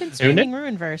out? I've been streaming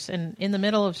RuneVerse, and in the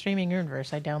middle of streaming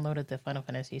RuneVerse, I downloaded the Final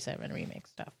Fantasy VII Remake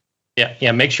stuff.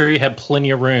 Yeah. Make sure you have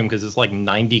plenty of room because it's like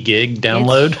 90 gig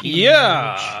download.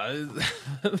 Yeah.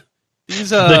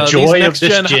 These The joy these of this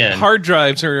next-gen gen. hard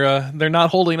drives are they're not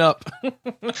holding up.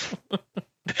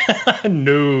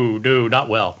 No, not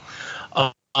well.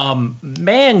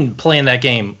 Man, playing that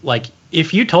game, like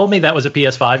if you told me that was a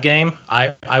PS5 game,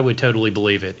 I would totally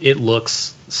believe it. It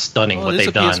looks stunning Well, what it is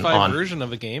they've a done PS5 on. version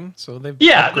of a game, so they've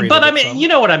Yeah, upgraded but I it mean, some. you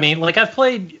know what I mean. Like I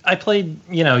played,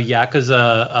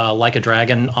 Yakuza Like a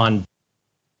Dragon on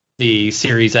the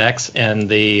Series X and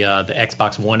the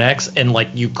Xbox One X, and like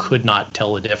you could not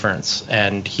tell the difference.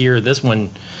 And here, this one,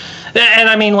 and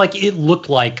I mean, like it looked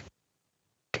like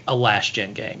a last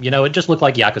gen game. You know, it just looked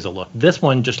like Yakuza looked. This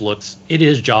one just looks. It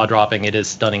is jaw dropping. It is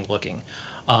stunning looking.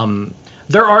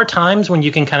 There are times when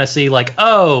you can kind of see like,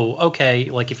 oh, okay,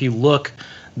 like if you look,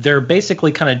 they're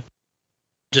basically kind of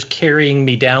just carrying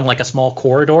me down like a small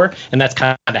corridor, and that's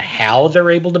kind of how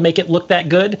they're able to make it look that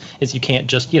good. Is you can't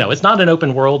just, it's not an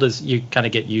open world as you kind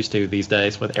of get used to these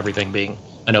days with everything being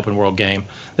an open world game.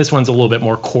 This one's a little bit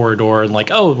more corridor and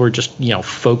like, oh, we're just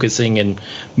focusing and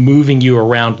moving you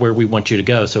around where we want you to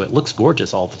go, so it looks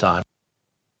gorgeous all the time.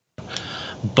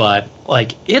 But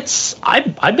like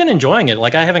I've been enjoying it.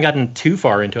 Like I haven't gotten too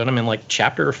far into it. I'm in like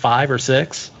chapter 5 or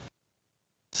 6.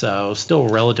 So still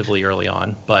relatively early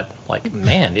on, but like,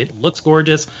 man, it looks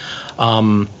gorgeous.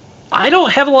 I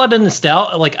don't have a lot of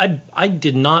nostalgia. Like I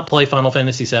did not play Final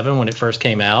Fantasy VII when it first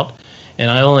came out,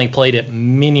 and I only played it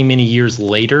many, many years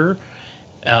later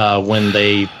when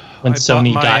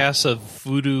Sony bought my got ass a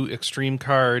Voodoo Extreme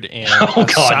card and Oh, a God,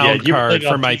 yeah, sound you card played it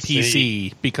for on my PC.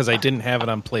 PC because I didn't have it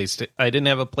on PlayStation. I didn't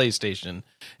have a PlayStation,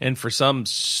 and for some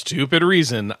stupid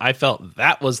reason, I felt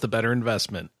that was the better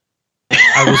investment.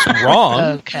 I was wrong,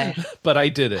 Okay. but I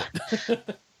did it.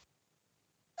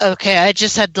 Okay, I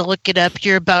just had to look it up.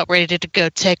 You're about ready to go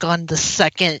take on the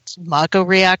second Mako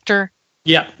reactor.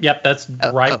 Yep, that's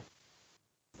Oh, right oh.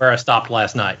 where I stopped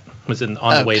last night. Was on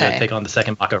the way to Okay. take on the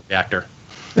second Mako reactor.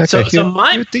 Okay, So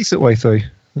you're a decent way through.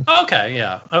 Okay,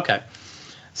 yeah, okay.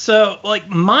 So, like,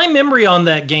 my memory on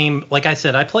that game, like I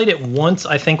said, I played it once.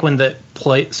 I think when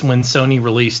Sony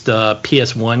released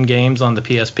PS1 games on the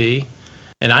PSP,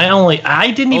 and I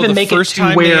didn't even make it first to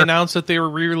time where. they announced that they were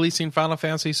re-releasing Final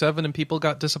Fantasy VII and people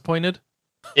got disappointed,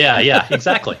 Yeah,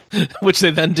 exactly. which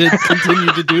they then did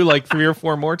continue to do like 3 or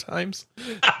 4 more times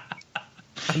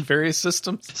on various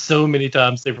systems. So many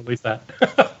times they released that.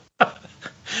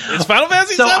 It's Final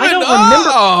Fantasy So VII. I don't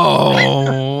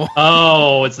Oh,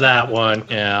 Oh, it's that one.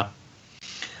 Yeah.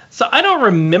 So I don't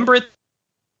remember it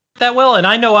that well, and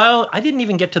I know I didn't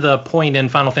even get to the point in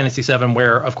Final Fantasy VII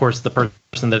where, of course, the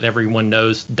person that everyone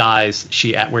knows dies.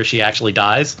 Where she actually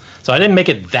dies. So I didn't make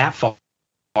it that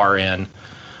far in.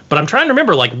 But I'm trying to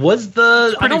remember, like, I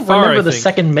don't remember the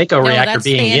second Mako reactor that's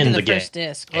being the end in of the game. First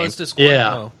disc. Oh, it's disc 1.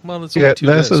 Yeah. Oh, well, that's only Yeah, 2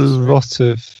 there's discs, a right? lot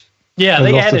of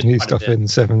They lot added of new quite a stuff bit. in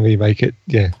 7 Remake. It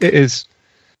is.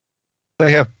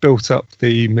 They have built up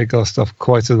the Midgar stuff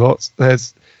quite a lot.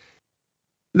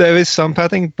 There is some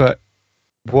padding, but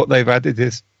what they've added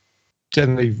is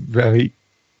generally very,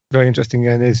 very interesting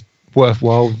and is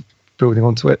worthwhile building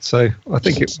onto it. So I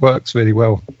think it works really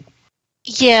well.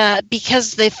 Yeah,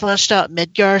 because they fleshed out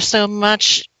Midgar so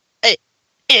much,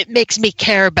 it makes me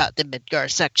care about the Midgar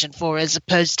section 4 as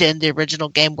opposed to in the original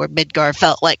game where Midgar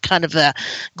felt like kind of a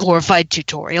glorified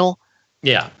tutorial.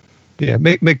 Yeah. Yeah,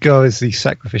 Midgar is the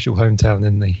sacrificial hometown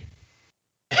in the.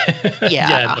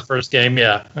 Yeah. In the first game,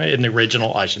 yeah. In the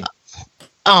original, I should.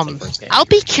 First game. I'll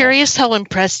be curious how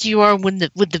impressed you are with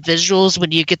the visuals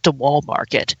when you get to Wall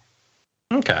Market.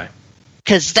 Okay.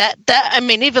 Because I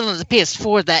mean, even on the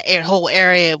PS4, that whole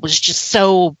area was just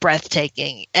so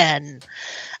breathtaking, and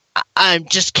I'm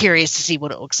just curious to see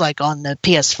what it looks like on the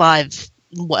PS5,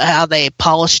 how they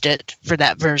polished it for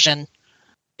that version.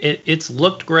 It's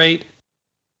looked great,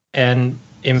 and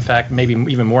in fact, maybe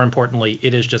even more importantly,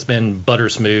 it has just been butter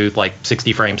smooth, like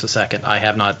 60 frames a second. I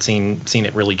have not seen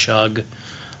it really chug.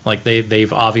 Like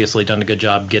they've obviously done a good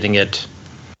job getting it.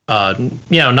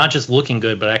 Not just looking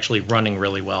good, but actually running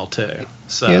really well too.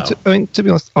 So, yeah, to be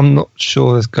honest, I'm not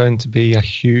sure there's going to be a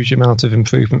huge amount of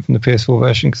improvement from the PS4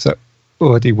 version because that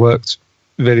already worked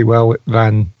really well. It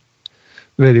ran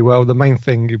really well. The main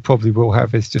thing you probably will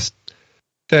have is just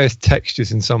there's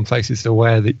textures in some places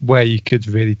where you could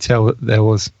really tell that there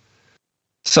was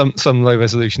some low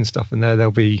resolution stuff in there.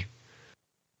 There'll be,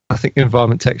 I think,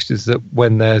 environment textures that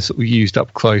when they're sort of used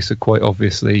up close are quite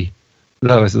obviously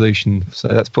low resolution, so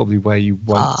that's probably where you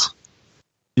won't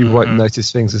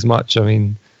notice things as much. I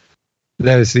mean,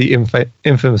 there's the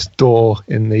infamous door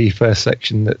in the first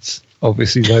section that's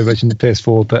obviously low res in the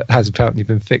PS4, but has apparently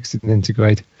been fixed in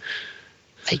Intergrade.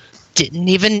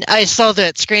 I saw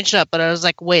that screenshot, but I was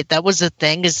like, wait, that was a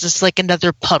thing? Is this like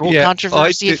another puddle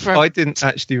controversy? I didn't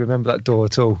actually remember that door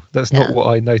at all. That's not what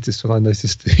I noticed when I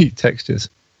noticed the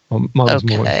textures. Mine was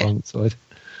more on the environment side.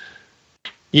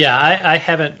 Yeah, I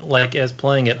haven't, like, as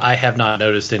playing it, I have not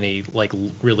noticed any, like,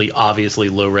 really obviously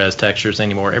low-res textures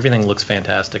anymore. Everything looks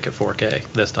fantastic at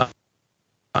 4K this time.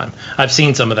 I've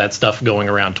seen some of that stuff going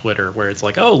around Twitter where it's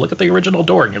like, oh, look at the original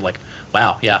door, and you're like,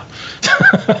 wow, yeah.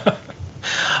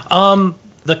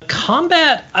 The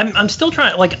combat, I'm still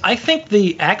trying, like, I think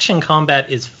the action combat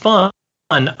is fun.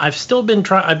 I've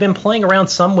been playing around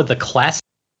some with the classic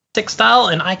style,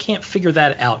 and I can't figure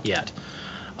that out yet.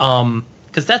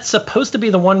 Because that's supposed to be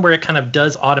the one where it kind of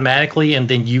does automatically, and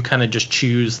then you kind of just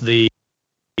choose the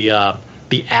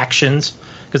actions.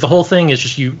 Because the whole thing is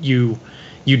just you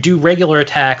do regular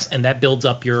attacks, and that builds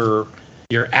up your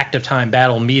active time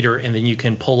battle meter, and then you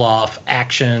can pull off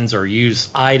actions or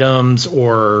use items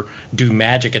or do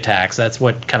magic attacks. That's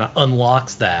what kind of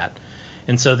unlocks that.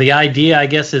 And so the idea, I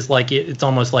guess, is like it's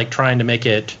almost like trying to make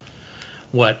it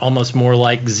almost more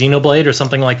like Xenoblade or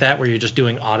something like that, where you're just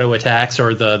doing auto attacks,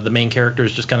 or the main character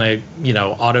is just kind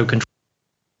of, auto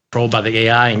controlled by the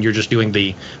AI, and you're just doing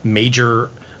the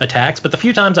major attacks. But the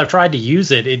few times I've tried to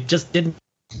use it, it just didn't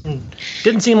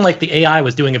seem like the AI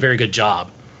was doing a very good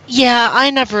job. Yeah,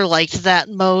 I never liked that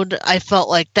mode. I felt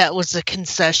like that was a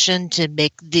concession to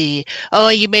make you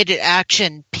made it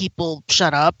action, people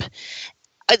shut up.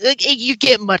 You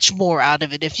get much more out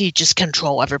of it if you just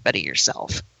control everybody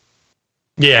yourself.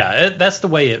 Yeah, that's the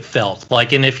way it felt.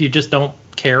 Like, and if you just don't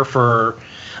care for,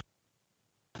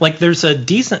 like,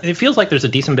 it feels like there's a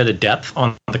decent bit of depth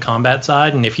on the combat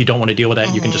side, and if you don't want to deal with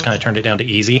that, you can just kind of turn it down to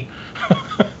easy.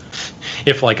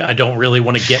 If, like, I don't really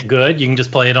want to get good, you can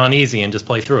just play it on easy and just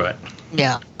play through it.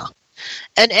 Yeah.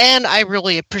 And I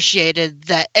really appreciated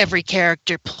that every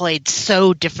character played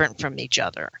so different from each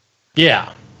other.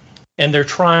 Yeah. And they're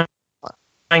trying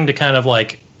to kind of,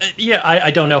 like,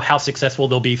 I don't know how successful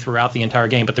they'll be throughout the entire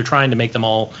game, but they're trying to make them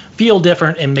all feel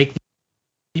different and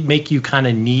make you kind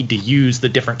of need to use the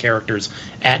different characters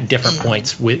at different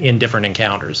points in different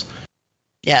encounters.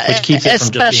 Yeah, which keeps it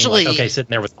from just being like, okay, sitting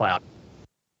there with Cloud.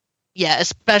 Yeah,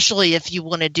 especially if you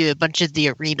want to do a bunch of the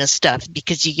arena stuff,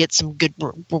 because you get some good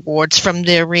rewards from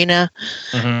the arena.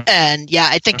 Mm-hmm. And yeah,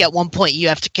 I think at one point you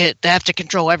have to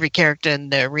control every character in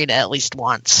the arena at least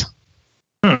once.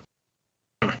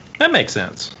 That makes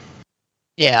sense.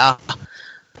 Yeah.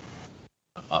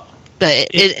 But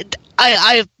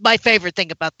my favorite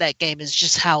thing about that game is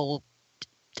just how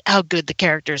good the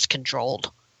character is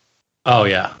controlled. Oh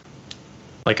yeah,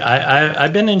 like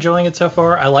I've been enjoying it so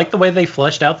far. I like the way they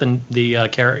fleshed out the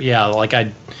character. Yeah, like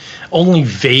I only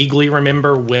vaguely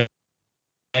remember Wedge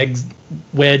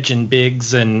and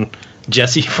Biggs and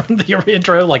Jesse from the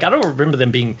intro. Like I don't remember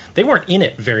them being. They weren't in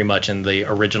it very much in the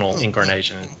original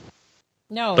incarnation.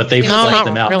 No, but they fleshed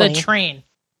them out. The train.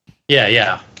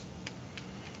 Yeah.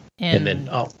 And then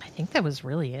I think that was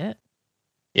really it.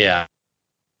 Yeah,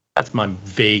 that's my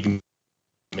vague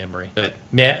memory. But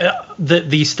man,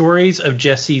 the stories of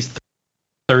Jesse's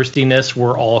thirstiness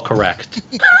were all correct.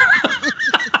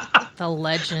 The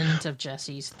legend of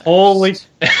Jesse's thirst. Holy.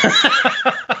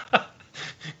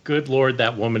 Good Lord,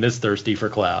 that woman is thirsty for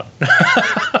Cloud.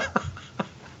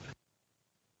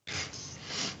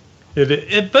 But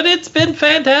it's been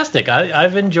fantastic.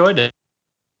 I've enjoyed it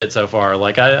so far.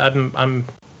 Like I'm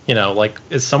like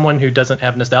as someone who doesn't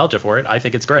have nostalgia for it, I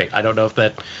think it's great. I don't know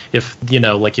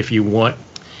if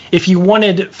you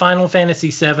wanted Final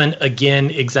Fantasy VII again,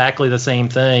 exactly the same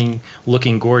thing,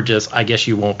 looking gorgeous, I guess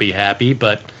you won't be happy.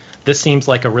 But this seems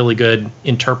like a really good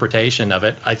interpretation of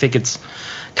it. I think it's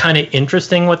kind of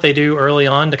interesting what they do early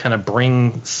on to kind of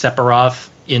bring Sephiroth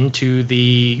into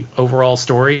the overall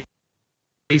story,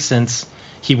 since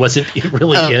he wasn't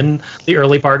really in the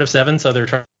early part of 7, so they're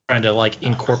trying to like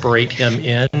incorporate him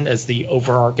in as the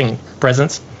overarching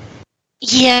presence.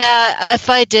 Yeah,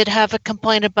 if I did have a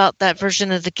complaint about that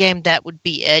version of the game, that would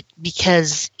be it.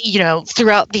 Because,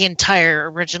 throughout the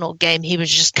entire original game, he was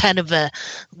just kind of a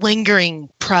lingering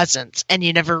presence, and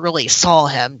you never really saw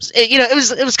him.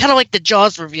 It was kind of like the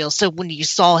Jaws reveal. So when you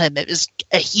saw him, it was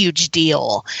a huge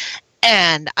deal.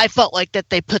 And I felt like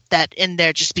that they put that in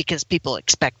there just because people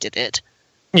expected it.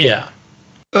 Yeah.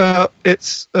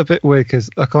 It's a bit weird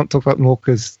because I can't talk about more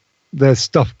because there's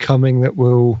stuff coming that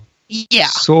will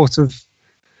sort of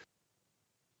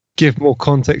give more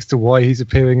context to why he's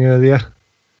appearing earlier.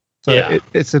 So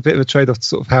it's a bit of a trade-off to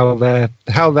sort of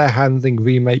how they're handling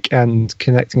remake and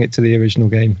connecting it to the original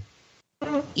game.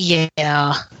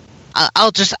 Yeah,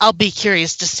 I'll be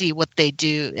curious to see what they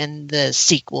do in the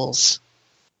sequels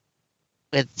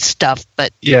with stuff.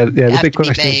 But the big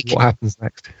question is what happens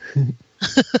next.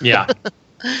 Yeah,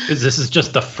 because this is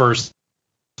just the first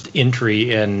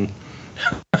entry in.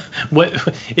 What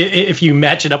if you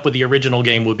match it up with the original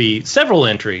game? Would be several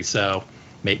entries, so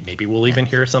maybe we'll even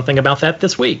hear something about that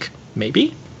this week.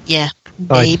 Maybe. Yeah,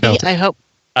 maybe. I hope.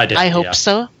 I hope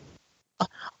so.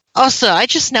 Also, I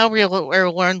just now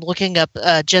learned looking up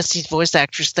Jesse's voice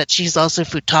actress that she's also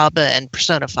Futaba in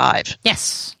Persona 5.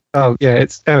 Yes. Oh yeah,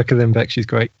 it's Erica Limbeck. She's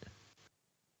great.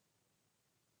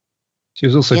 She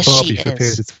was also Barbie for a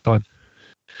period of time.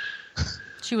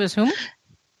 She was whom?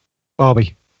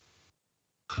 Barbie.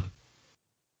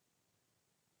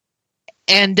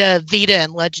 And Vita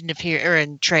and Legend of Hero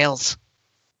Trails,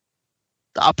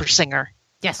 the opera singer.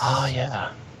 Yes. Oh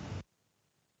yeah.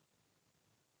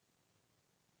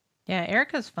 Yeah,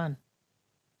 Erica's fun.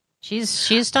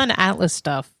 She's done Atlas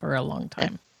stuff for a long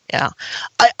time. Yeah.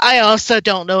 I also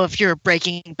don't know if you're a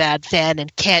Breaking Bad fan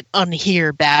and can't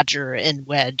unhear Badger and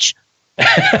Wedge.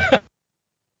 Yeah,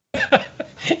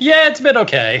 it's been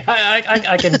okay.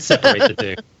 I can separate the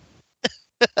two.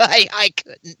 I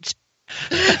couldn't.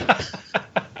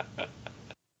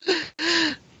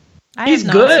 He's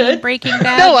good. Seen Breaking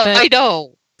Bad. No, I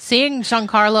know. Seeing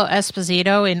Giancarlo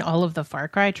Esposito in all of the Far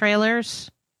Cry trailers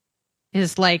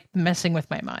is like messing with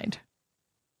my mind.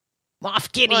 Moff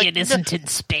Gideon isn't in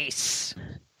space.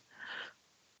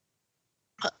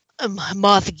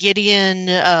 Moff Gideon,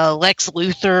 Lex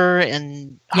Luthor,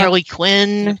 and Harley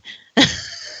Quinn.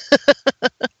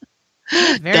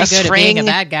 Very good at being a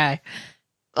bad guy.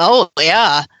 Oh,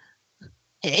 yeah.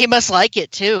 He must like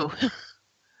it, too.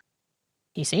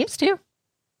 He seems to. All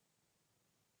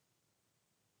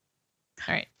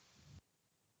right.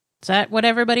 Is that what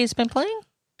everybody's been playing?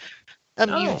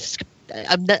 I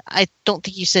don't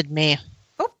think you said me.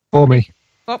 Or me.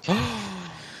 Oh.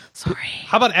 Sorry.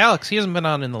 How about Alex? He hasn't been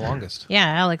on in the longest. Yeah,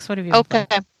 Alex, what have you been playing?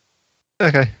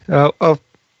 Okay. I'll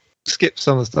skip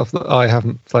some of the stuff that I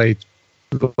haven't played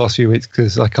the last few weeks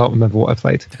because I can't remember what I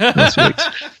played last few weeks.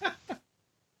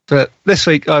 But this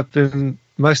week I've been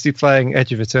mostly playing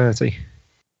Edge of Eternity.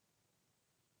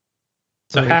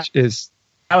 So how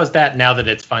is that now that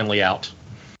it's finally out?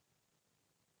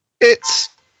 It's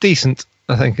decent,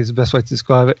 I think, is the best way to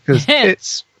describe it,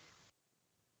 because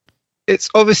it's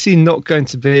obviously not going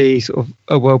to be sort of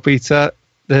a world beater.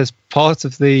 There's part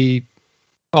of the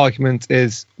argument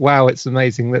is, wow, it's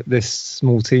amazing that this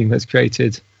small team has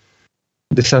created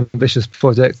this ambitious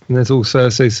project, and there's also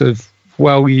a sort of,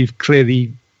 well, you've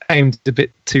clearly aimed a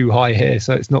bit too high here,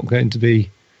 so it's not going to be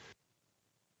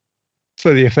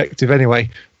fully effective anyway.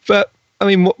 But I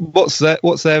mean, what's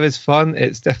there is fun.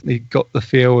 It's definitely got the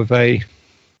feel of a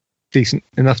decent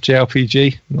enough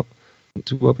JRPG, not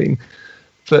too well being.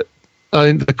 But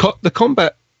the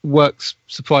combat works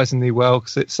surprisingly well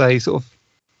because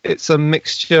it's a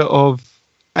mixture of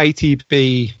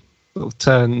ATB sort of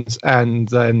turns and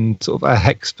then sort of a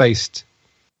hex-based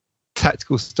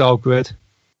tactical style grid.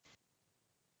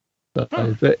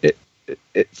 But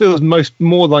it feels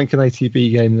more like an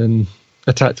ATB game than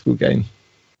a tactical game.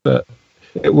 But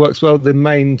it works well. The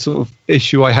main sort of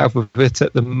issue I have with it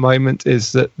at the moment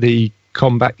is that the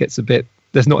combat gets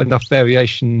there's not enough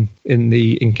variation in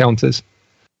the encounters.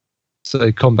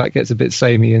 So combat gets a bit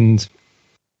samey, and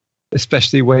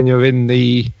especially when you're in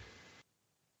the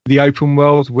open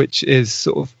world, which is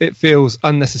sort of, it feels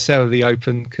unnecessarily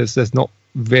open because there's not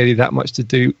really that much to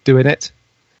do in it.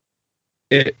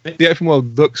 The open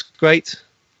world looks great.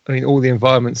 I mean, all the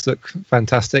environments look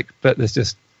fantastic, but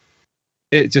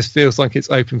it just feels like it's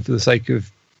open for the sake of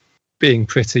being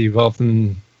pretty rather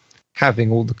than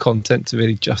having all the content to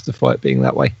really justify it being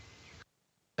that way.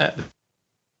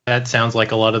 That sounds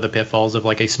like a lot of the pitfalls of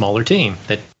like a smaller team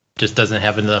that just doesn't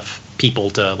have enough people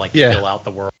to fill out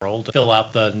the world, fill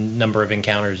out the number of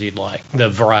encounters you'd like, the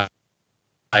variety.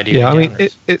 Yeah, I mean,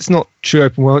 it's not true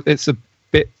open world. It's a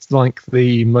bit like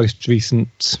the most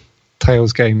recent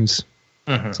Tales games,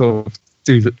 sort of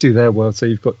do their world. So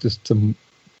you've got just some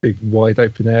big wide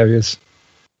open areas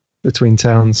between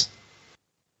towns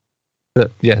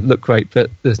that look great, but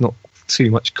there's not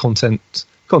too much content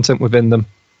within them.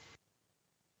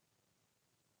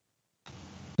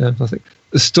 I think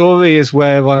the story is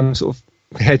where I'm sort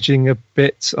of hedging a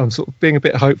bit. I'm sort of being a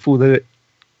bit hopeful that it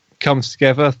comes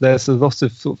together. There's a lot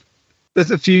of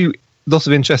lots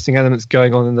of interesting elements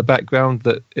going on in the background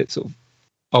that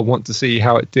I want to see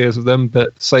how it deals with them.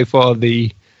 But so far,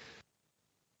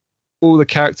 all the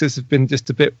characters have been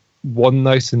just a bit one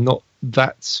note and not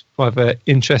that either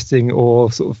interesting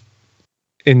or sort of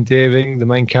endearing. The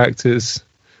main characters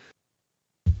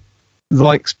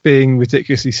likes being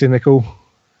ridiculously cynical,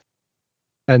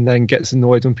 and then gets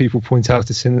annoyed when people point out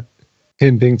to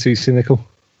him being too cynical.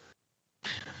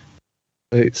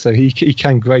 So he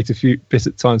can grate a few bits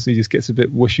at times, so he just gets a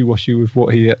bit wishy-washy with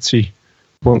what he actually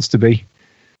wants to be.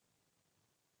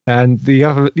 And the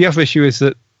other issue is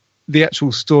that the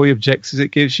actual story objectives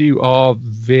it gives you are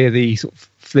really sort of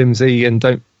flimsy and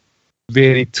don't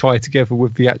really tie together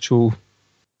with the actual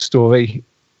story.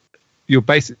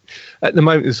 At the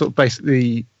moment, it's sort of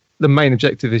basically the main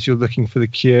objective is you're looking for the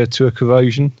cure to a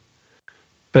corrosion.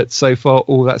 But so far,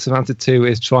 all that's amounted to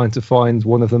is trying to find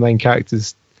one of the main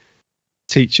characters'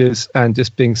 teachers and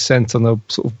just being sent on a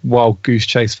sort of wild goose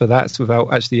chase for that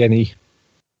without actually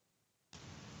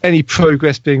any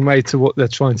progress being made to what they're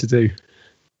trying to do.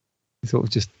 Sort of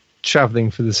just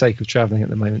travelling for the sake of travelling at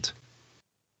the moment.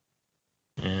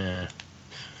 Yeah.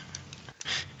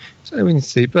 So we need to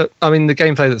see. But I mean, the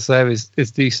gameplay that's there is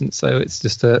decent, so it's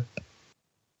just a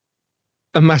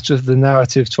matter of the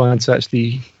narrative trying to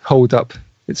actually hold up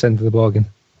its end of the bargain,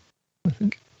 I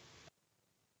think.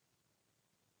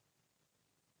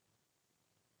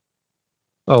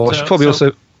 I should probably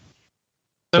also...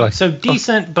 So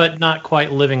decent, but not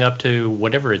quite living up to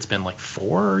whatever it's been, like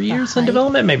 4 years in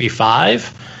development, maybe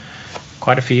 5.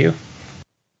 Quite a few.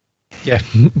 Yeah.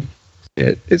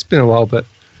 It's been a while, but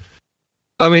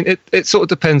I mean, it sort of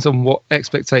depends on what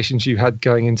expectations you had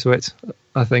going into it,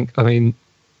 I think. I mean,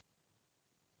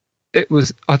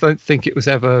 I don't think it was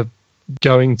ever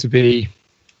going to be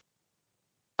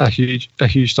a huge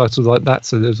title like that,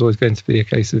 so there's always going to be a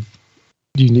case of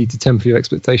you need to temper your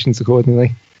expectations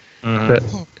accordingly. But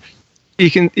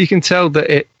you can tell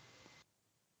that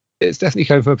it's definitely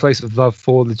coming from a place of love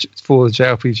for the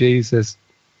JRPGs. There's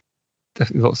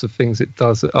definitely lots of things it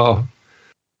does that are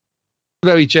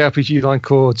very JRPG like,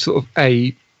 or sort of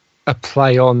a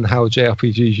play on how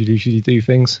JRPGs usually do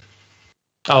things.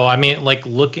 Oh, I mean, like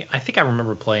I think I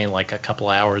remember playing like a couple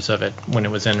hours of it when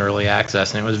it was in early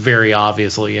access, and it was very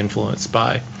obviously influenced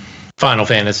by Final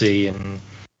Fantasy and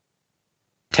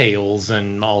Tales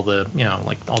and all the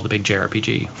all the big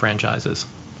JRPG franchises.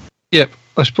 Yep,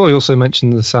 I should probably also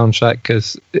mention the soundtrack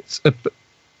because the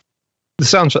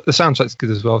soundtrack's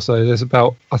good as well. So there's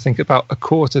about a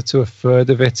quarter to a third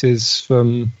of it is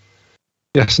from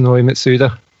Yasunori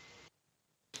Mitsuda.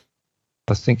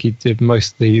 I think he did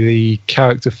mostly the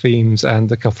character themes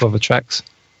and a couple other tracks,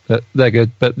 but they're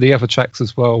good. But the other tracks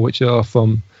as well, which are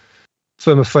from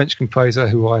a French composer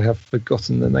who I have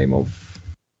forgotten the name of.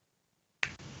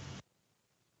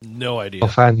 No idea.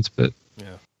 Offhand, but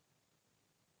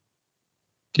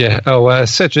yeah.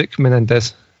 Cedric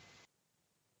Menendez.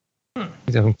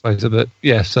 He's a composer, but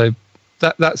yeah. So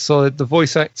that's solid. The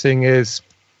voice acting is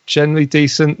generally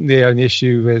decent. The only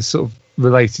issue is sort of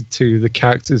related to the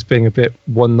characters being a bit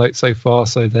one note so far,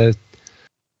 so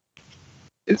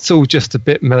it's all just a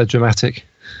bit melodramatic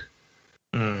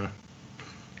on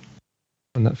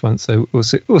that front. So we'll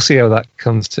see how that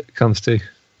comes to.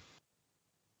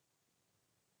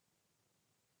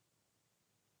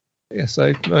 Yeah,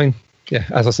 so I mean, yeah,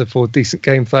 as I said before, decent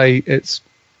gameplay. It's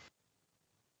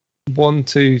one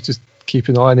to just keep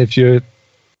an eye on if you're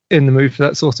in the mood for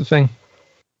that sort of thing,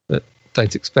 but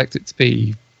don't expect it to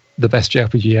be the best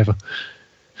JRPG ever.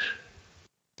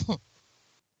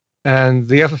 And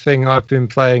the other thing I've been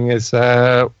playing is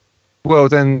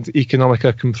World End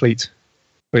Economica Complete,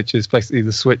 which is basically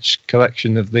the Switch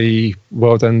collection of the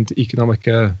World End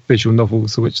Economica visual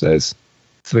novels, of which there's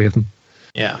 3 of them.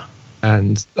 Yeah.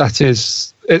 And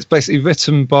it's basically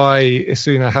written by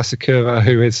Isuna Hasakura,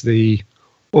 who is the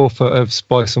author of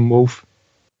Spice and Wolf.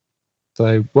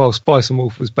 So, while Spice and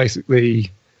Wolf was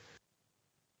basically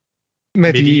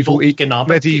medieval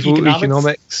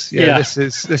economics. Yeah,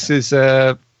 this is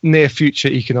near future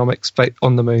economics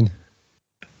on the moon.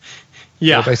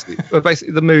 Yeah,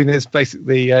 basically, the moon is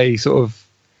basically a sort of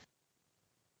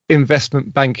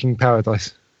investment banking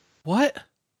paradise. What?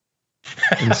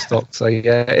 In stock. So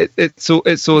yeah, it's all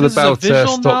this about is a visual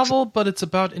stocks. novel, but it's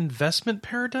about investment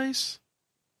paradise.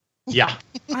 Yeah,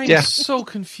 I'm so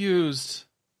confused.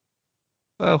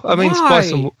 Well, I mean,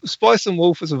 Spice and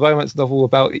Wolf is a romance novel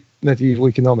about medieval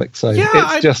economics. So yeah,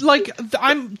 it's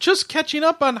I'm just catching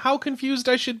up on how confused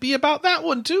I should be about that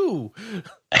one too.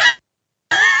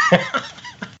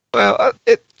 Well,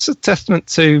 it's a testament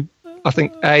to, I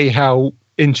think, how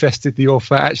interested the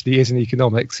author actually is in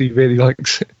economics. He really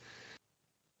likes it,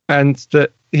 and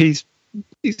that he's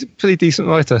a pretty decent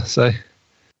writer. So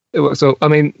it works. So I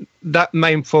mean, that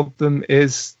main problem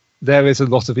is there is a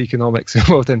lot of economics in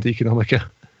World End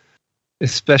Economica,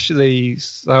 especially.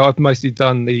 So I've mostly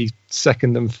done the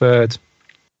second and third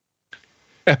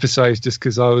episodes just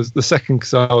because I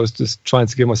was just trying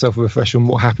to give myself a refresher on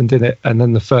what happened in it, and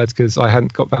then the third because I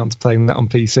hadn't got round to playing that on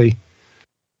PC.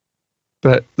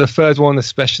 But the third one,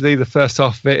 especially the first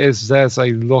half of it, there's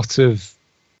a lot of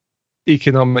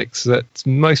economics that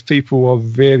most people are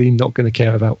really not going to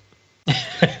care about.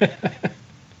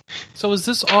 So is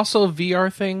this also a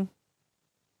VR thing,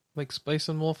 like Spice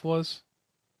and Wolf was?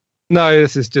 No,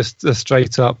 this is just a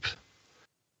straight up.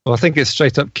 Well, I think it's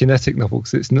straight up kinetic novel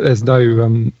because there's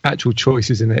no actual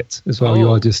choices in it as well.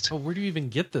 You are just. Oh, where do you even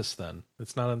get this then?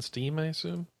 It's not on Steam, I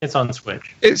assume. it's on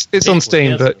Switch. It's on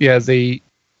Steam, but yeah,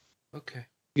 Okay.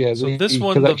 yeah. So the this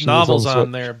one, the collection is novel's Switch.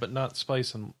 on there, but not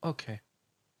Spice and. Okay.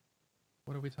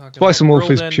 What are we talking Spice about? and Wolf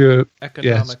World is End pure. Economica.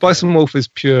 Yeah, Spice and Wolf is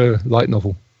pure light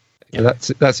novel. Yeah,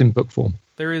 that's in book form.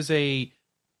 There is a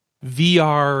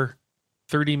VR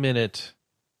 30-minute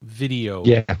video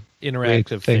Yeah,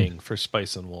 interactive thing. thing for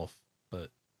Spice and Wolf, but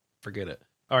forget it.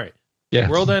 All right. yeah.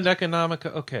 World End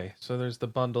Economica. Okay, so there's the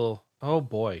bundle. Oh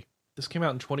boy, this came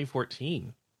out in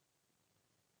 2014.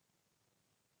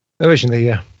 Originally,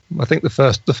 yeah. I think the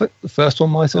first one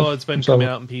might have. Oh, it's been So- coming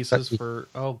out in pieces for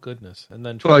goodness, and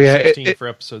then Well, yeah, 2016 for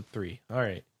episode 3. All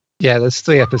right, Yeah, there's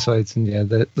 3 episodes, and yeah,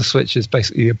 the Switch is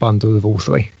basically a bundle of all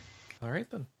 3. all right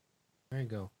then. There you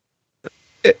go.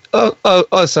 I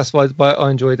was satisfied by it.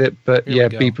 I enjoyed it, but Here we yeah,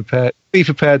 go. be prepared. Be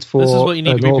prepared for. This is what you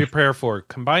need to be an prepared for.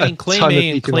 Combining a Claim ton of A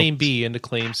and Claim economics. B into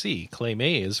Claim C. Claim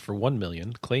A is for 1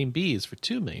 million. Claim B is for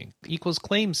 2 million. Equals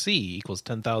Claim C equals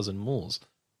 10,000 moles.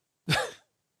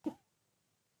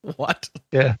 What?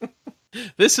 Yeah.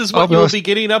 This is I'll what be you'll honest- be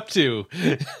getting up to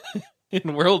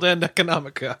in World End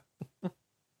Economica.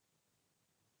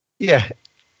 Yeah,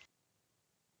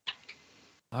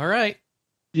 All right.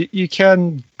 you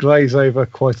can glaze over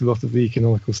quite a lot of the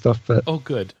economical stuff, but Oh,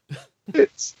 good.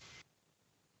 it's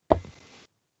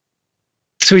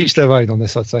to each their own on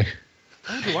this, I'd say.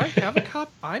 Oh, do I have a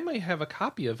copy? I might have a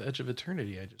copy of Edge of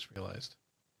Eternity. I just realized.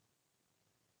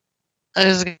 I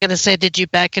was going to say, did you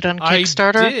back it on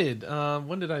Kickstarter? I did.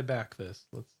 When did I back this?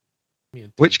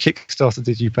 Which Kickstarter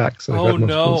did you back? So Oh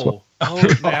no! Oh,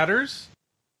 it matters.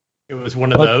 It was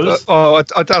one of those.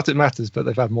 I doubt it matters, but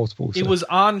they've had multiple. So. It was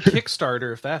on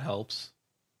Kickstarter. If that helps.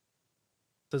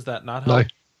 Does that not help?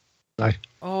 No.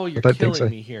 Oh, you're don't think killing so.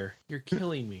 me here. You're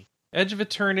killing me. Edge of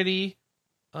Eternity.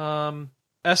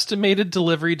 Estimated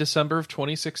delivery December of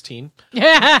 2016.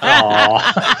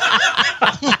 Aw.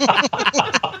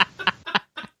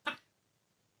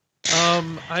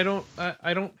 I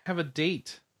don't have a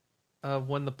date of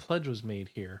when the pledge was made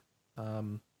here.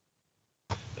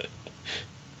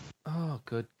 Oh,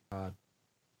 good God.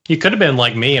 You could have been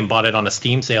like me and bought it on a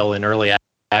Steam sale in early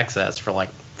access for like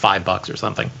 $5 or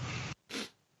something.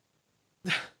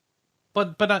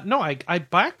 But no, I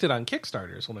backed it on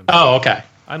Kickstarter. Is what I'm. Oh, okay.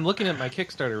 I'm looking at my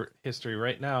Kickstarter history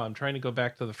right now. I'm trying to go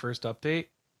back to the first update.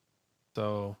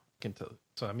 So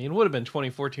I mean, it would have been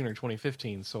 2014 or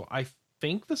 2015. So I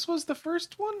think this was the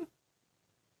first one.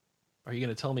 Are you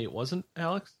going to tell me it wasn't,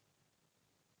 Alex?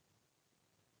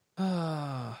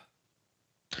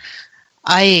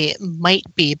 I might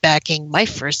be backing my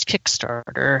first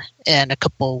Kickstarter in a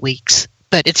couple of weeks,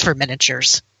 but it's for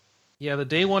miniatures. Yeah, the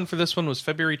day one for this one was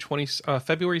February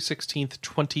 16th,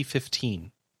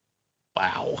 2015.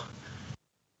 Wow.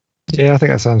 Yeah, I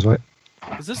think that sounds right.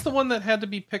 Is this the one that had to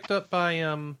be picked up by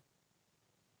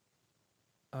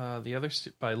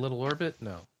by Little Orbit?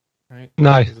 No, right?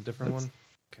 No. It's a different one.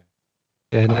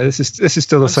 Yeah, no, this is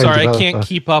still the same. Sorry, I developer. can't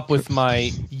keep up with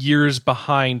my years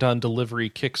behind on delivery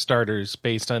Kickstarters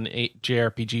based on 8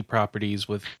 JRPG properties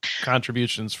with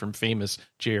contributions from famous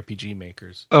JRPG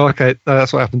makers. Oh, okay. No,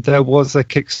 that's what happened. There was a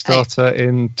Kickstarter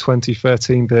in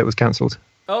 2013, but it was cancelled.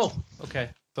 Oh, okay.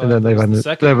 So And then they ran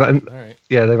second they ran, one. All right.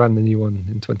 yeah, they ran the new one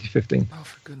in 2015. Oh,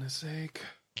 for goodness sake.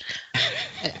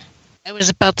 I was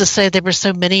about to say there were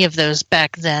so many of those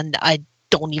back then, I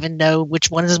don't even know which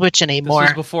one is which anymore. This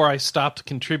was before I stopped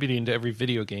contributing to every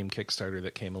video game Kickstarter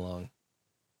that came along.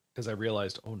 Because I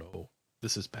realized, oh no,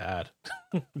 this is bad.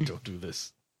 Don't do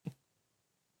this.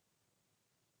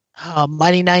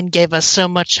 Mighty Nine gave us so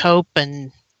much hope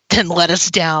and then let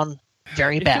us down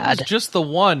very If bad. it was just the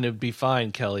one, it'd be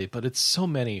fine, Kelly, but it's so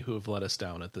many who have let us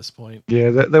down at this point. Yeah,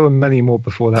 there were many more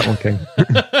before that one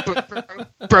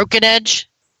came. Broken Edge?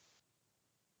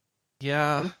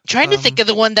 Yeah. Trying to think of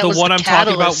the one that was the one I'm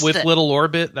talking about catalyst with that- Little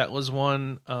Orbit, that was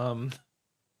one.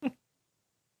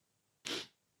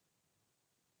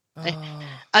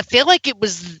 I feel like it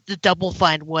was the Double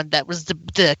Fine one that was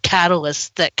the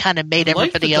catalyst that kind of made I like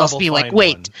everybody the else Double be like, Fine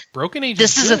wait, one. Broken Age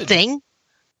this is a good. thing?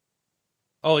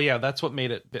 Oh yeah, that's what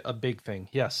made it a big thing.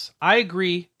 Yes, I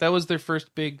agree. That was their first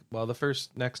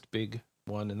next big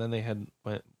one, and then they had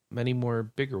many more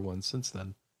bigger ones since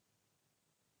then.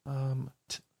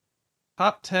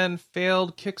 Top 10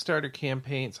 failed Kickstarter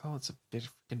campaigns. Oh, it's a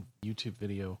freaking YouTube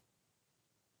video.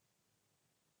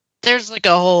 There's like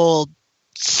a whole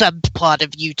subplot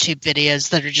of YouTube videos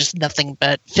that are just nothing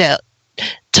but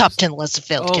top 10 lists of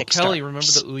failed Oh, Kickstarters. Kelly, remember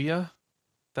the Ouya?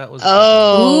 That was.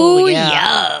 Oh, Ooh, yeah.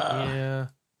 Yeah.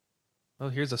 Oh,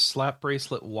 here's a slap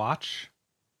bracelet watch.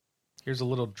 Here's a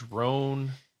little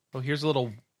drone. Oh, here's a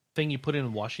little thing you put in a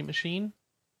washing machine.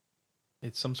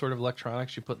 It's some sort of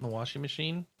electronics you put in the washing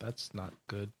machine. That's not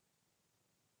good.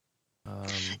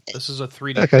 This is a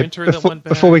 3D Okay, printer that went bad.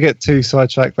 before we get too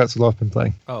sidetracked, that's all I've been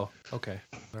playing. Oh, okay.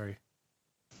 Sorry.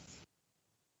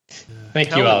 Thank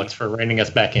you, Kelly. Alex, for reining us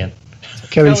back in.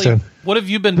 Kelly's Kelly, turn. what have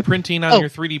you been printing on Oh. your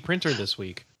 3D printer this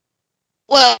week?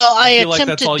 Well, I feel like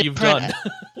attempted that's all to you've print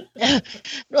done.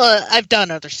 Well, I've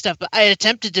done other stuff, but I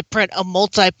attempted to print a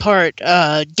multi-part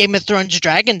Game of Thrones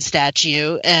dragon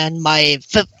statue, and my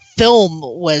film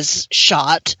was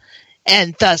shot,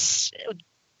 and thus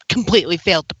completely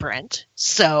failed to print.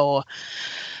 So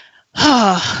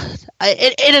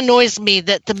it annoys me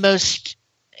that the most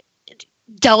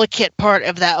delicate part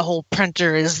of that whole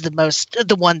printer is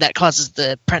the one that causes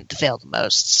the print to fail the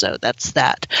most. So that's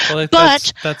that. Well,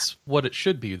 But- that's what it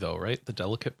should be, though, right? The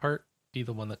delicate part be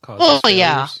the one that causes. Well,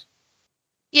 yeah. failures.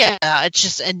 Yeah, it's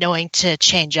just annoying to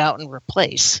change out and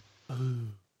replace Ooh.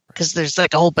 because there's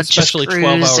like a whole bunch Especially of screws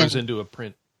 12 hours and, into a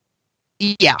print.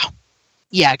 yeah,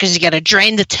 because you got to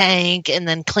drain the tank and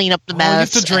then clean up the Oh,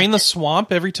 mess. you have to drain and- the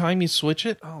swamp every time you switch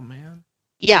it? Oh, man.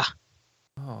 Yeah,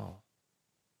 Oh.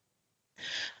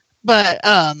 but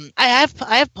I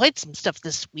have played some stuff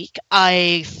this week.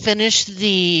 I finished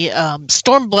the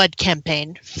Stormblood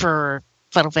campaign for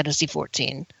Final Fantasy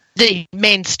XIV. The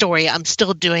main story, I'm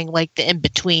still doing like the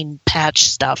in-between patch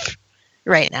stuff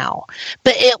right now.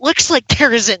 But it looks like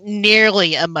there isn't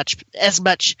nearly as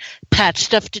much patch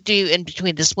stuff to do in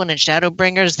between this one and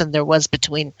Shadowbringers than there was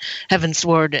between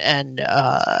Heavensward and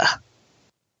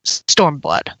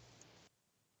Stormblood.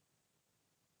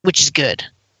 Which is good,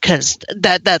 because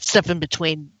that stuff in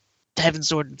between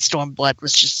Heavensward and Stormblood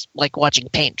was just like watching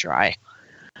paint dry.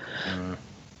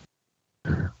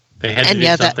 They had to And do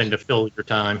yeah, something to fill your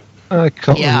time. I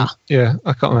can't. Yeah.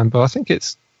 I can't remember. I think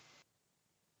it's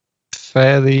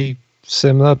fairly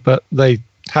similar, but they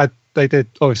did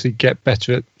obviously get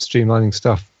better at streamlining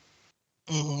stuff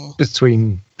Mhm.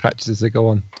 between patches as they go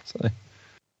on. So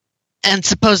And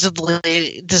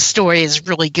supposedly the story is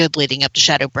really good leading up to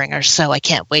Shadowbringers, so I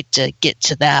can't wait to get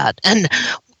to that. And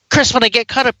Chris, when I get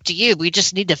caught up to you, we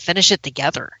just need to finish it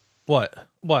together. What?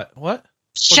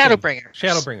 Shadowbringers.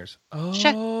 Shadowbringers.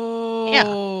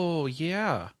 Oh,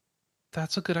 yeah.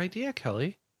 That's a good idea,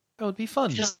 Kelly. That would be fun.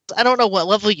 Just, I don't know what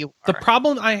level you are. The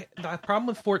problem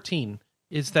with 14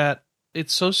 is that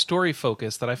it's so story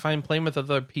focused that I find playing with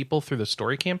other people through the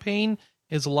story campaign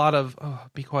is a lot of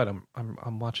be quiet.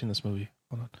 I'm watching this movie.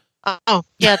 Hold on. Oh,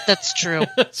 yeah, that's true.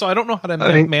 So I don't know how to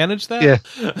manage that. Yeah,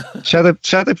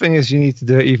 shadow thing is you need to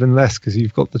do it even less because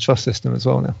you've got the trust system as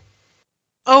well now.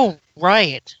 Oh,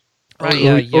 right. Right.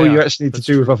 Yeah, All you actually need to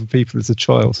do true. with other people is the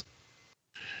trials.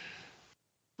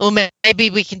 Well, maybe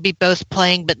we can be both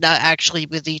playing, but not actually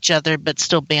with each other, but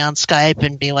still be on Skype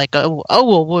and be like, well,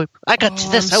 I got to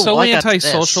this. I'm so I got to this.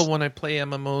 antisocial when I play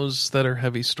MMOs that are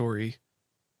heavy story.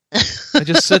 I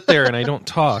just sit there and I don't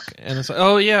talk, and it's like,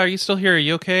 oh yeah, are you still here? Are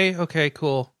you okay? Okay,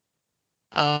 cool.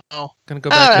 Oh, Gonna go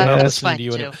back and that's listen fine to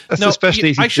you. too. That's especially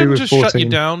easy I to do shouldn't with just 14. shut you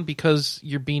down because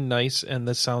you're being nice, and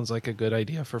this sounds like a good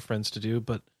idea for friends to do,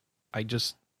 but I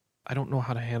don't know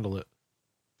how to handle it.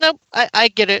 Nope, I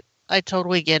get it. I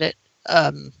totally get it.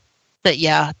 But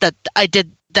yeah, that I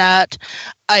did that.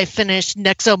 I finished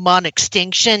Nexomon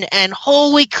Extinction, and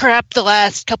holy crap, the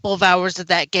last couple of hours of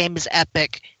that game is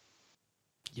epic.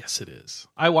 Yes, it is.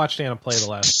 I watched Anna play the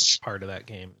last part of that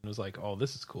game and was like, oh,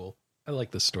 this is cool. I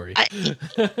like this story.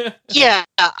 Yeah,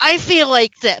 I feel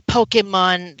like that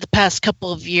Pokemon the past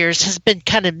couple of years has been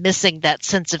kind of missing that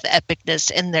sense of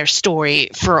epicness in their story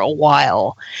for a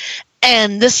while.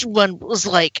 And this one was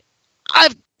like,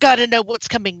 I've got to know what's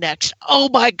coming next. Oh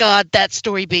my god, that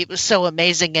story beat was so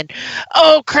amazing. And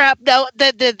oh crap, now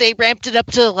that they ramped it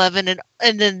up to 11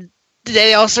 and then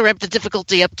they also ramped the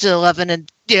difficulty up to 11,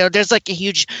 and there's like a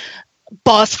huge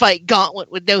boss fight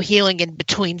gauntlet with no healing in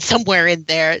between somewhere in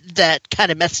there that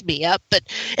kind of messed me up. But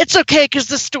it's okay because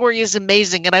the story is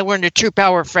amazing and I learned a true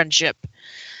power of friendship.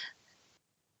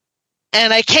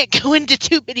 And I can't go into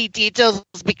too many details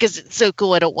because it's so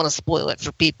cool. I don't want to spoil it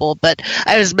for people. But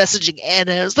I was messaging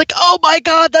Anna. I was like, oh my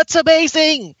god, that's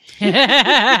amazing.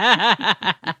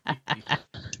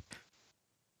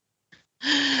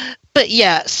 But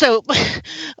yeah, so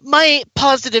my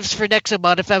positives for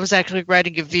Nexomon, if I was actually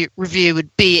writing a review,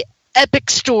 would be epic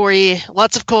story,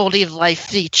 lots of quality of life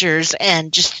features,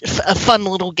 and just a fun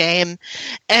little game.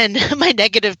 And my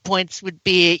negative points would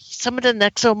be some of the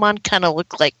Nexomon kind of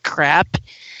look like crap.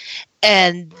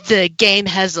 And the game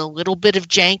has a little bit of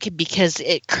jank because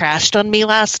it crashed on me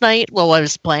last night while I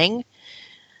was playing.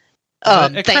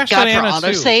 It Thank crashed on God for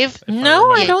Anna, too, autosave.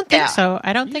 No, I Yeah. don't think so.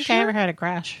 I don't You think sure? I ever had a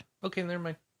crash. Okay, never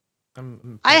mind.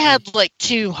 I'm I had like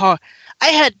two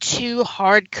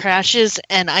hard crashes,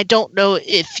 and I don't know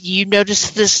if you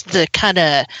noticed this, the kind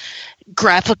of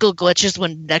graphical glitches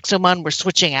when Nexomon were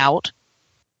switching out.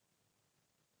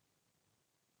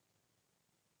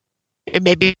 Or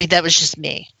maybe that was just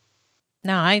me.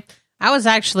 No, I was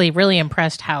actually really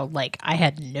impressed how I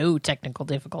had no technical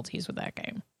difficulties with that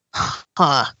game.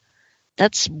 Huh.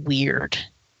 That's weird.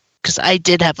 Because I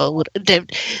did have a little...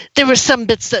 There were some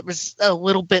bits that was a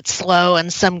little bit slow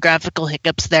and some graphical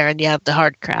hiccups there, and yeah, the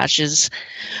hard crashes.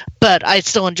 But I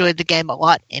still enjoyed the game a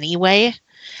lot anyway.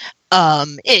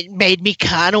 It made me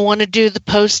kind of want to do the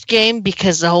post-game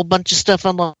because a whole bunch of stuff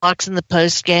unlocks in the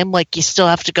post-game. Like, you still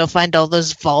have to go find all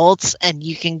those vaults, and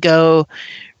you can go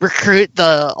recruit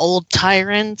the old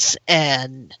tyrants,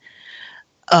 and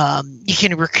you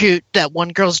can recruit that one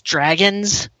girl's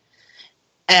dragons.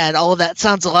 And all of that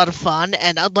sounds a lot of fun.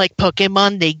 And unlike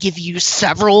Pokemon, they give you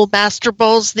several Master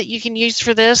Balls that you can use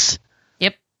for this.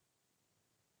 Yep.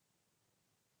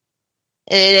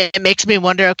 It makes me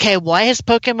wonder, okay, why has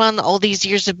Pokemon all these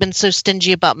years have been so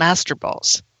stingy about Master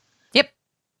Balls? Yep.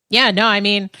 Yeah, no, I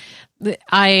mean,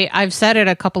 I've said it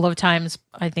a couple of times,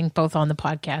 I think both on the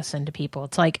podcast and to people.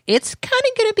 It's like, it's kind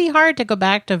of going to be hard to go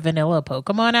back to vanilla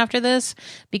Pokemon after this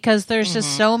because there's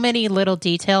just so many little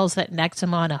details that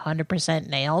Nexomon 100%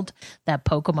 nailed that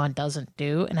Pokemon doesn't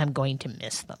do, and I'm going to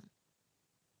miss them.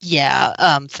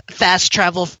 Yeah, fast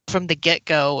travel from the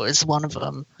get-go is one of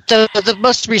them. The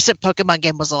most recent Pokemon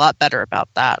game was a lot better about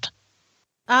that.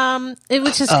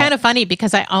 Which is kind of funny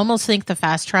because I almost think the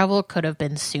fast travel could have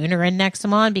been sooner in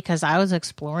Nexomon because I was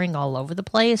exploring all over the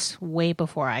place way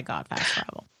before I got fast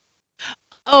travel.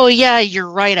 Oh yeah, you're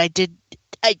right.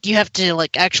 You have to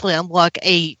actually unlock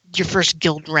your first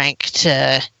guild rank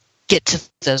to get to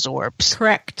those orbs.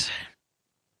 Correct.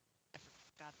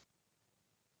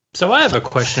 So I have a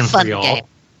question Fun for y'all. game.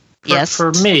 Yes.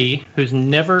 For me, who's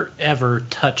never ever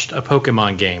touched a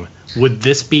Pokemon game, would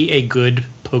this be a good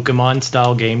Pokemon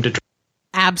style game to try?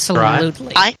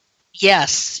 Absolutely.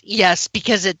 Yes,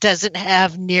 because it doesn't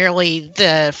have nearly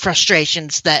the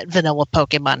frustrations that vanilla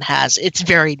Pokemon has. It's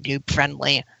very noob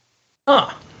friendly.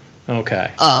 Huh.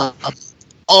 Okay.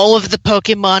 all of the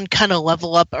Pokemon kind of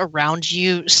level up around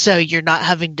you, so you're not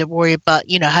having to worry about,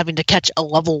 having to catch a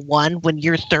level 1 when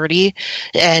you're 30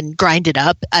 and grind it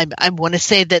up. I want to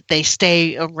say that they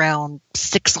stay around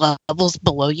 6 levels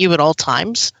below you at all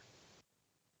times,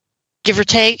 give or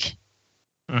take.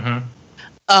 Mm-hmm.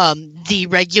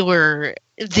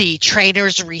 The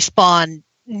trainers respawn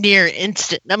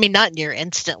not near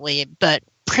instantly, but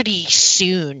pretty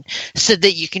soon, so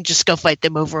that you can just go fight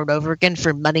them over and over again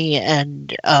for money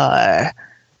and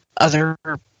other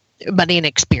money and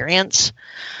experience.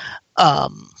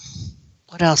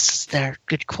 What else is there?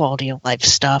 Good quality of life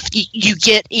stuff. You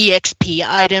get EXP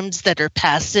items that are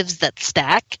passives that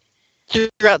stack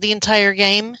throughout the entire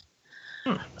game.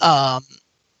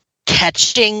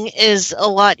 Catching is a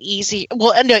lot easier.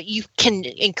 Well, no, you can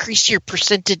increase your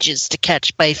percentages to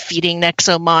catch by feeding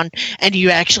Nexomon, and you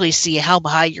actually see how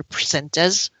high your percent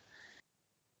is.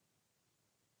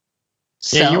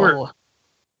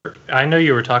 I know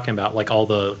you were talking about like all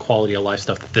the quality of life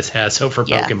stuff that this has for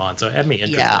Pokemon, so it had me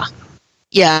interested.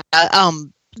 Yeah.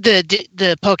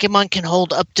 The Pokemon can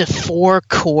hold up to 4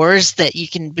 cores that you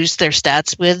can boost their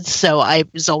stats with, so I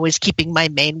was always keeping my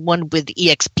main one with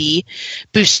EXP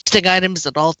boosting items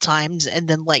at all times, and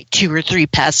then like 2 or 3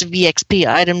 passive EXP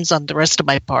items on the rest of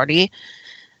my party.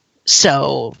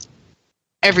 So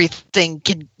everything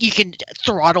you can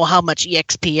throttle how much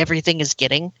EXP everything is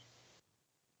getting.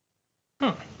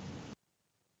 So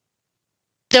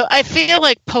I feel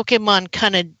like Pokemon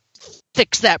kind of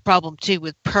fix that problem too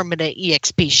with permanent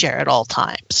EXP share at all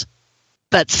times.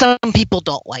 But some people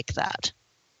don't like that.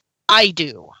 I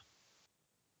do.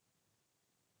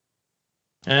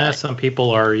 Some people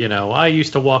are, I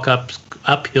used to walk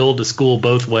uphill to school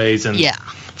both ways and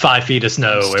 5 feet of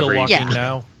snow Still walking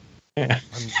now. Yeah.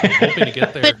 I'm hoping to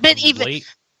get there.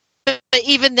 But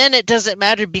even then, it doesn't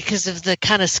matter because of the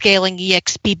kind of scaling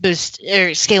EXP boost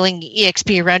or scaling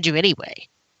EXP around you anyway.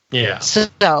 Yeah. So,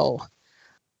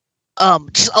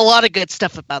 just a lot of good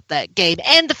stuff about that game,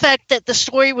 and the fact that the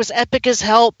story was epic as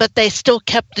hell, but they still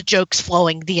kept the jokes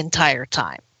flowing the entire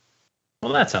time.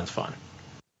 Well, that sounds fun.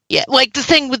 Yeah, like the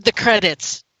thing with the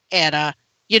credits, Anna.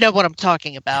 You know what I'm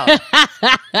talking about.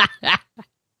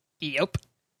 Yep.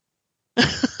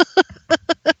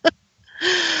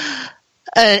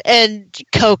 And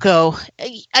Coco,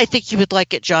 I think you would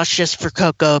like it, Josh, just for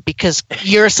Coco, because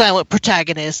you're a silent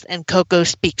protagonist, and Coco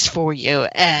speaks for you,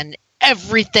 and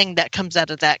everything that comes out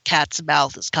of that cat's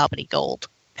mouth is comedy gold.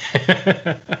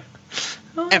 I'll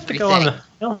have to go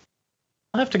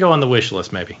on the wish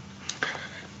list, maybe.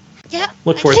 Yeah,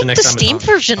 look for it the next time Steam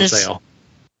version is on sale.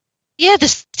 Yeah, the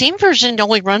Steam version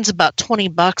only runs about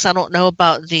 $20. I don't know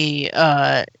about the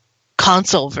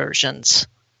console versions.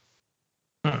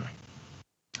 I'll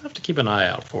have to keep an eye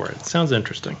out for it. Sounds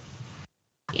interesting.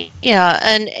 Yeah,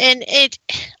 and it.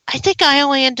 I think I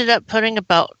only ended up putting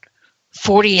about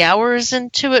 40 hours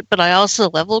into it, but I also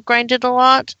level grinded a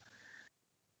lot.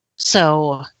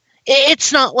 So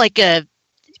it's not like a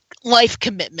life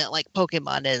commitment like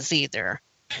Pokemon is either.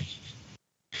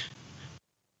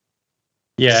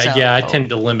 Yeah, I tend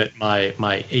to limit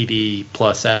my 80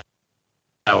 plus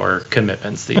hour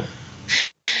commitments.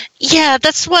 Yeah,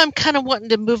 that's why I'm kind of wanting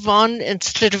to move on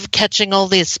instead of catching all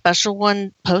these special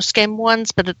post-game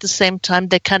ones, but at the same time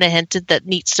they kind of hinted that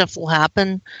neat stuff will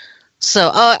happen.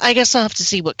 So I guess I'll have to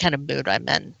see what kind of mood I'm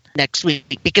in next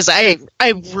week, because I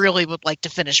really would like to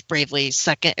finish Bravely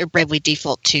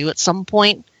Default 2 at some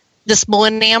point this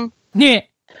millennium. Yeah.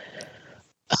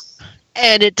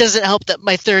 And it doesn't help that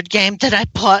my third game that I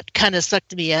bought kind of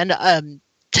sucked me in.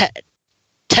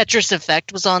 Tetris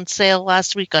Effect was on sale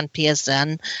last week on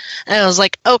PSN. And I was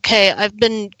like, okay, I've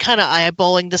been kind of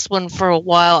eyeballing this one for a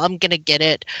while. I'm going to get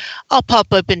it. I'll pop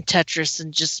open Tetris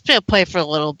and just play for a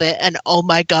little bit. And oh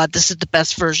my God, this is the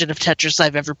best version of Tetris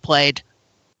I've ever played.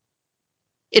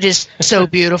 It is so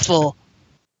beautiful.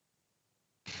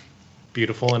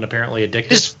 Beautiful and apparently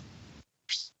addictive.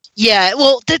 Yeah,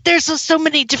 well, there's so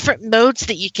many different modes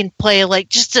that you can play, like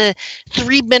just a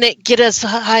 3-minute get as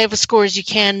high of a score as you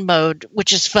can mode,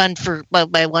 which is fun for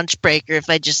my lunch break or if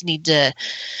I just need to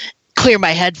clear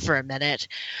my head for a minute.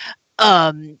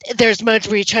 There's modes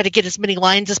where you try to get as many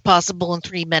lines as possible in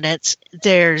 3 minutes.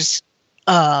 There's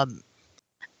a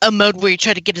mode where you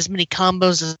try to get as many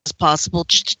combos as possible.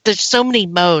 There's so many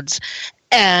modes,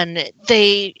 and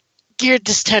they geared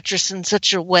this Tetris in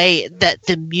such a way that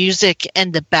the music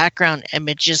and the background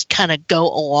images kind of go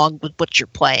along with what you're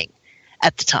playing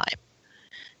at the time.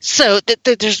 So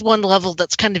there's one level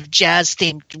that's kind of jazz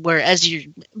themed, where as you're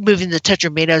moving the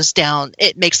Tetramatos down,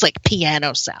 it makes like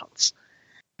piano sounds,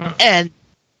 and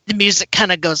the music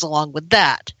kind of goes along with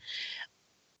that.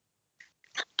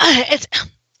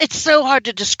 it's so hard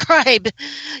to describe.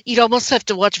 You'd almost have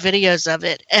to watch videos of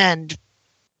it. And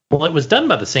Well, it was done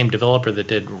by the same developer that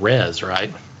did Rez,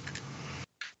 right?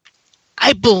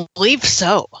 I believe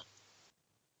so.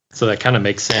 So that kind of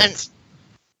makes sense.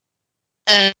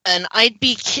 And I'd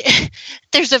be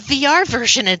there's a VR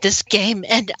version of this game,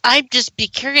 and I'd just be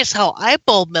curious how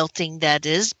eyeball melting that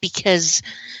is, because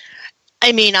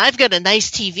I mean, I've got a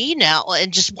nice TV now,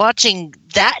 and just watching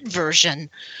that version,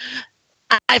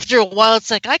 after a while,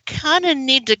 it's like I kind of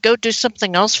need to go do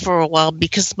something else for a while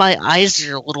because my eyes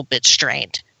are a little bit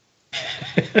strained.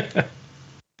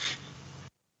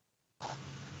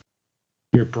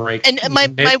 Your break. And my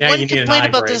Now one you need an complaint eye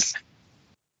about break. this.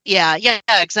 Yeah,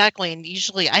 exactly. And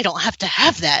usually I don't have to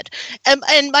have that.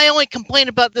 And my only complaint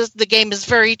about the game is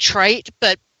very trite,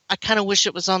 but I kind of wish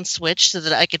it was on Switch so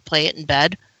that I could play it in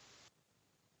bed.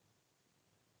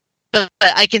 But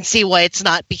I can see why it's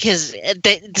not, because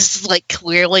this is like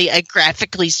clearly a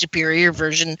graphically superior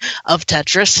version of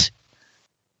Tetris.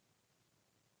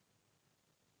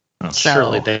 Well, So-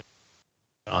 surely they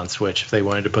on Switch if they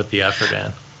wanted to put the effort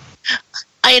in.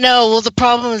 I know. Well, the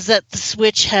problem is that the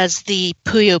Switch has the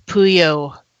Puyo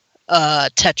Puyo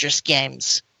Tetris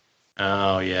games.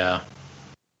 Oh yeah.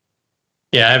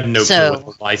 Yeah, I have no So- clue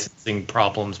what the licensing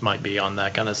problems might be on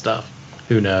that kind of stuff.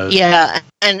 Who knows? Yeah,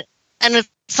 and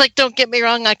it's like, don't get me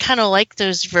wrong, I kind of like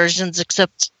those versions,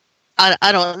 except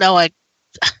I don't know,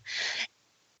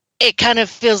 it kind of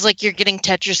feels like you're getting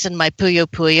Tetris in my Puyo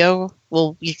Puyo.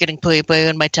 Well, you're getting Puyo Puyo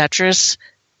in my Tetris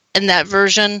in that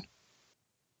version.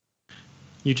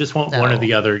 You just want one or No.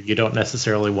 the other. You don't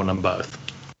necessarily want them both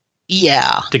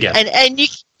Yeah, together. and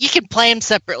you can play them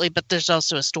separately, but there's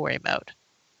also a story mode.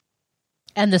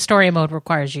 And the story mode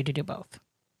requires you to do both.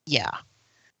 Yeah.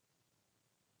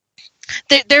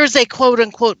 There's a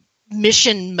quote-unquote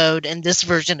mission mode in this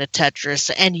version of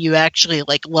Tetris, and you actually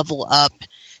like level up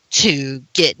to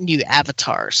get new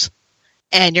avatars.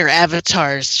 And your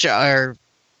avatars are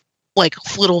like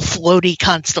little floaty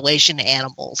constellation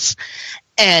animals.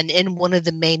 And in one of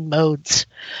the main modes,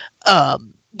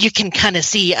 you can kind of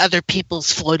see other people's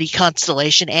floaty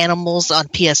constellation animals on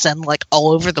PSN like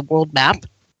all over the world map.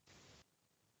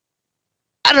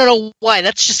 I don't know why,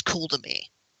 that's just cool to me.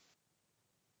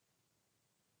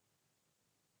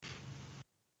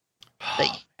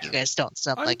 But you guys don't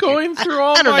sound I'm like going you're- through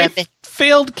all I don't my know, man.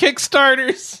 failed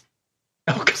Kickstarters.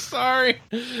 Oh, Sorry.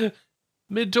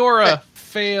 Midora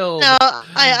failed. No,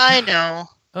 I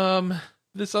know.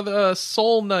 This other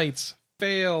Soul Knights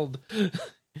failed.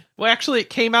 Well, actually, it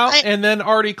came out I- and then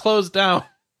already closed down,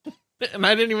 and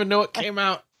I didn't even know it came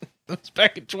out. It was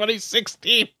back in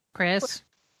 2016. Chris?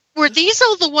 Were these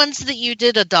all the ones that you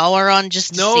did $1 on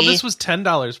just to No, see? this was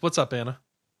 $10. What's up, Anna?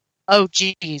 Oh,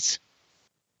 jeez.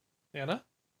 Anna,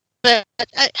 But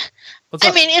what's I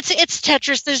up? mean, it's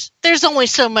Tetris. There's only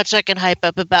so much I can hype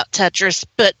up about Tetris,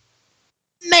 but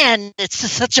man, it's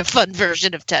such a fun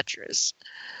version of Tetris.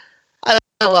 I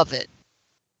love it.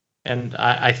 and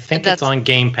I think And that's- it's on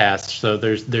Game Pass, so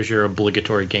there's your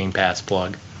obligatory Game Pass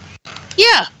plug.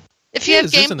 Yeah, if you It have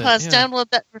is, Game isn't it? Pass, Yeah. download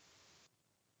that.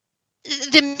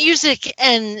 The music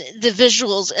and the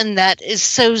visuals in that is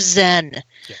so zen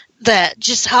Yeah. that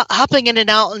just hopping in and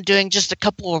out and doing just a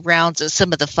couple of rounds is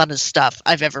some of the funnest stuff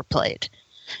I've ever played.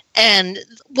 And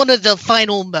one of the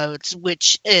final modes,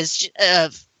 which is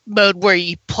a mode where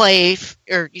you play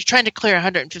or you're trying to clear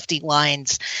 150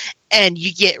 lines and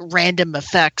you get random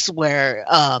effects where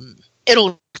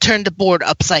it'll turn the board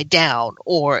upside down,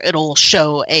 or it'll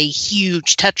show a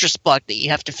huge Tetris block that you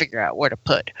have to figure out where to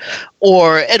put,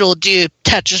 or it'll do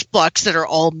Tetris blocks that are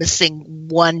all missing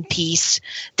one piece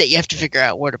that you have to figure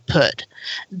out where to put.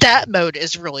 That mode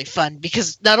is really fun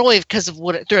because not only because of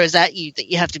what it throws at you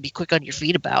that you have to be quick on your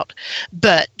feet about,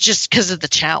 but just because of the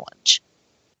challenge.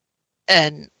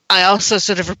 And I also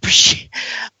sort of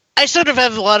I sort of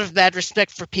have a lot of bad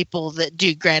respect for people that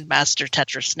do Grandmaster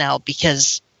Tetris now,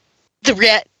 because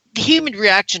the human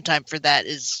reaction time for that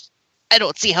is I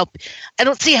don't see how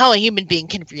a human being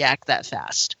can react that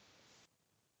fast.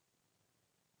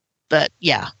 But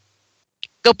yeah,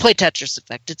 go play Tetris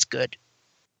Effect. It's good.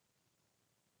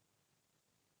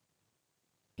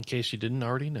 In case you didn't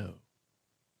already know.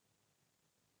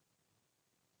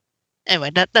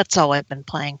 Anyway, that's all I've been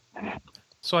playing.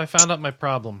 So I found out my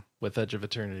problem with Edge of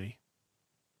Eternity.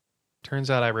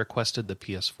 Turns out I requested the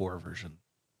PS4 version.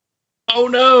 Oh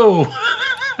no!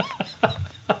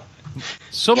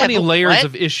 So Yeah, many but layers what?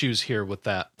 of issues here with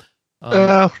that.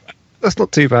 That's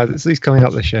not too bad. It's at least coming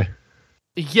up this year.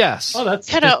 Yes. Oh, that's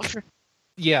Cut out for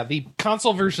Yeah, the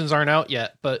console versions aren't out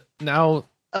yet, but now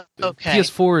okay.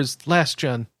 PS4 is last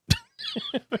gen.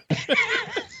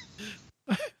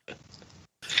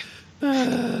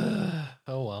 Oh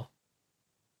well.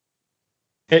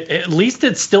 At least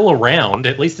it's still around.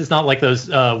 At least it's not like those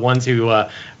ones who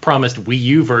promised Wii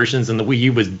U versions and the Wii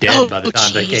U was dead by the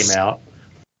time they came out.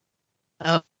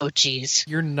 Oh, jeez.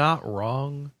 You're not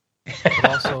wrong. But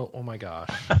also, oh my gosh.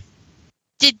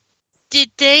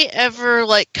 Did they ever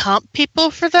comp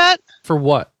people for that? For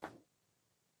what?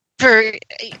 For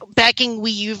backing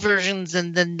Wii U versions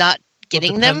and then not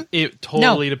getting them? It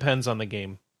totally depends on the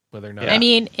game, whether or not. I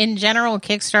mean, in general,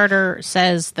 Kickstarter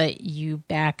says that you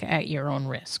back at your own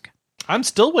risk. I'm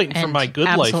still waiting for my good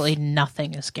life. Absolutely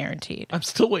nothing is guaranteed. I'm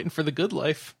still waiting for the good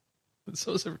life. And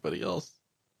so is everybody else.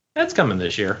 That's coming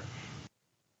this year.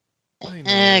 I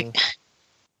know.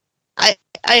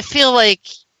 I feel like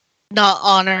not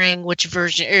honoring which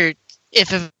version, or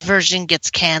if a version gets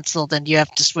canceled and you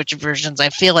have to switch versions, I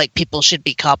feel like people should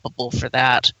be culpable for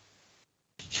that.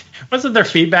 Wasn't there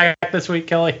feedback this week,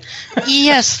 Kelly?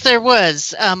 Yes, there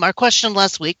was. Our question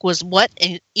last week was, what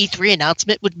E3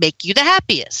 announcement would make you the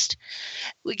happiest?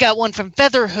 We got one from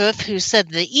Featherhoof, who said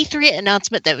the E3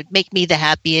 announcement that would make me the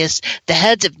happiest: the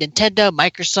heads of Nintendo,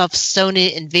 Microsoft,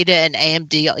 Sony, Nvidia, and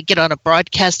AMD get on a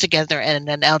broadcast together and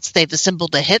announce they've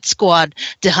assembled a hit squad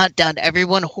to hunt down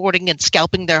everyone hoarding and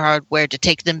scalping their hardware to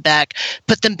take them back,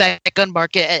 put them back on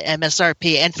market at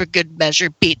MSRP, and for good measure,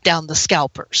 beat down the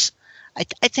scalpers.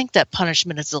 I think that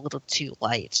punishment is a little too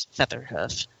light,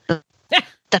 Featherhoof.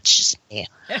 That's just me.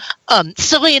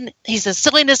 He says,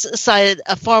 silliness aside,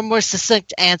 a far more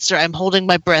succinct answer. I'm holding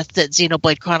my breath that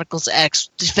Xenoblade Chronicles X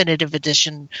Definitive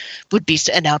Edition would be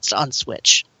announced on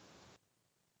Switch.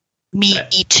 Me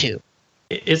too.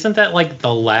 Isn't that like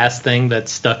the last thing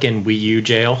that's stuck in Wii U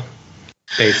jail,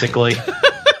 basically?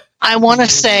 I want to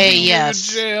say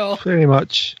yes. Jail. Pretty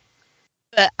much.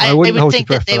 I wouldn't would hold your think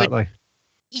breath that they for that, would. though.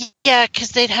 Yeah, because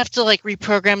they'd have to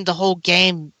reprogram the whole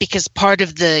game, because part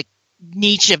of the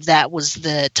niche of that was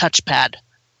the touchpad.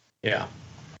 Yeah,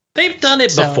 they've done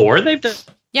it before. They've done.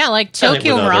 Yeah, like done it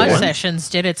Tokyo with other Mirage ones. Sessions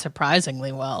did it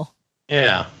surprisingly well.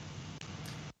 Yeah.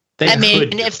 I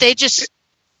mean, if they just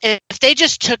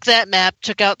took that map,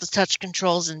 took out the touch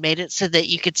controls, and made it so that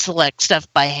you could select stuff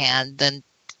by hand, then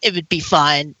it would be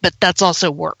fine. But that's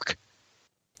also work.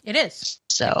 It is.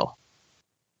 So.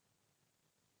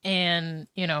 And,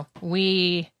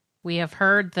 we have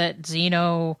heard that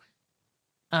Xeno,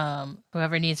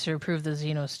 whoever needs to approve the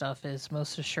Xeno stuff is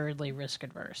most assuredly risk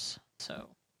adverse. So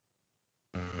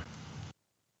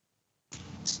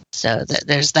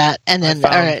There's that. And then,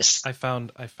 I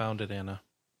found it, Anna.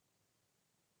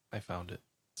 I found it.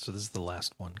 So this is the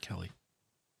last one, Kelly.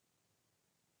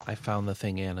 I found the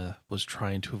thing Anna was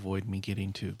trying to avoid me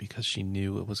getting to because she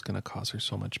knew it was going to cause her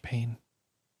so much pain.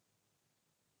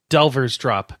 Delver's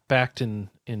Drop, backed in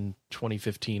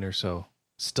 2015 or so.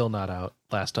 Still not out.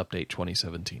 Last update,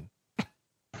 2017.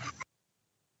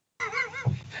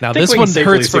 Now, this one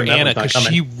hurts for Anna because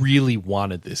she really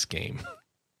wanted this game.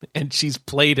 And she's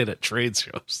played it at trade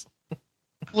shows.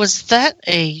 Was that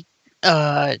a...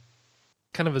 kind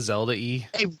of a Zelda-y.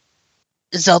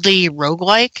 Zelda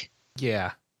roguelike?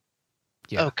 Yeah.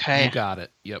 Okay. You got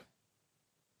it. Yep.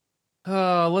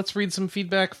 Let's read some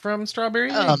feedback from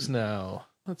Strawberry Leaves now.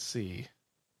 Let's see.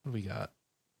 What do we got?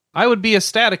 I would be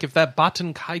ecstatic if that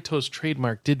Baten Kaito's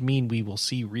trademark did mean we will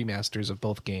see remasters of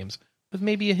both games, with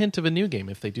maybe a hint of a new game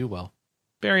if they do well.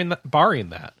 Barring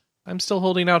that, I'm still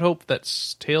holding out hope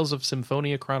that Tales of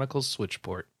Symphonia Chronicles Switch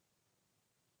port.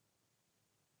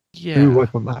 Yeah. Who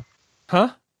would want that?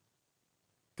 Huh?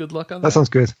 Good luck on that. That sounds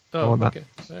good. I Oh, want that. okay.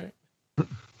 All right.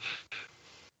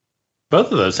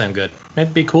 Both of those sound good.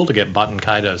 It'd be cool to get Baten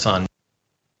Kaidos on,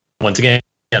 once again,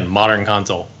 modern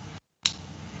console.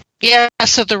 Yeah,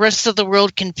 so the rest of the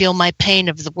world can feel my pain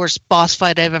of the worst boss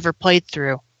fight I've ever played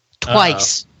through.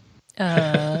 Twice.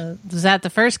 Was that the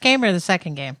first game or the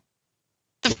second game?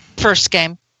 The first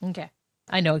game. Okay.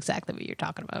 I know exactly what you're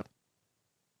talking about.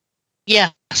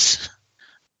 Yes.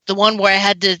 The one where I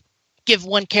had to give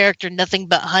one character nothing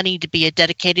but honey to be a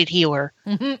dedicated healer.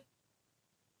 Mm-hmm.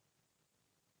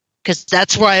 Because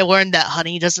that's where I learned that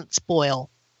honey doesn't spoil.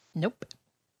 Nope.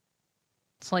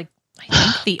 It's I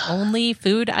think the only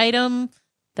food item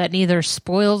that neither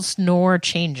spoils nor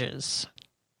changes.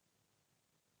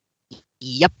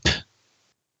 Yep.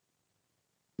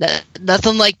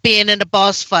 Nothing like being in a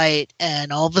boss fight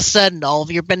and all of a sudden all of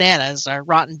your bananas are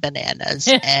rotten bananas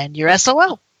and you're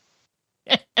SOL.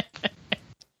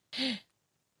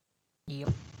 Yep.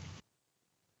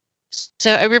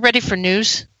 So are we ready for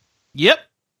news? Yep.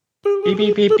 Beep,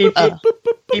 beep, beep, beep, beep,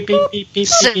 beep, beep, beep,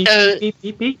 beep, beep,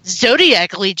 beep, beep.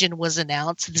 Zodiac Legion was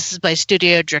announced. This is by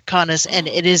Studio Draconis, and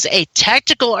it is a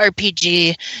tactical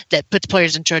RPG that puts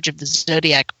players in charge of the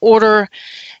Zodiac Order.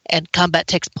 and combat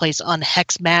takes place on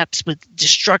hex maps with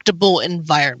destructible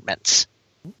environments.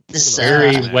 This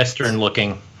Very Western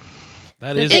looking.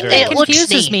 That is It- very it What looks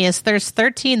confuses neat. me is there's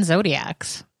 13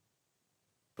 Zodiacs.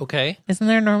 okay. Isn't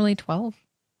there normally 12?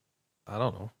 I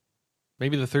don't know.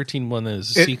 Maybe the 13 one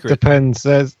is It secret. depends.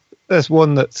 There's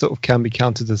one that sort of can be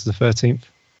counted as the 13th.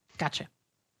 Gotcha.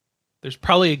 There's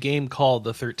probably a game called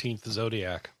the 13th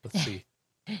Zodiac. Let's see.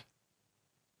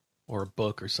 Or a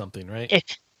book or something, right?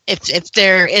 If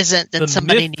there isn't, then The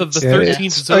somebody myth of needs the to.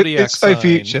 13th Zodiac it's sign.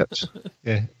 Ophiuchus.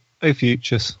 Yeah,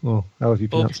 Ophiuchus, or however you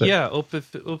pronounce it. Yeah,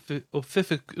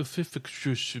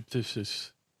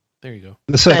 there you go.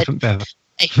 The serpent bearer.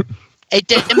 A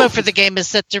demo for the game is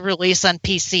set to release on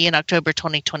PC in October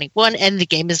 2021, and the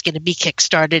game is going to be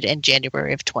kickstarted in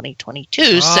January of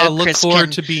 2022. So Look Chris forward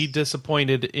can, to be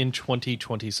disappointed in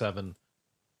 2027.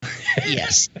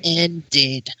 yes,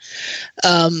 indeed.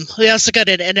 We also got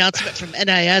an announcement from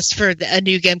NIS for a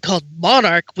new game called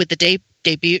Monarch with the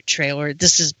debut trailer.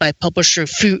 This is by publisher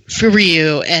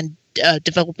Furyu and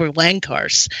developer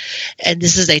Lancars, and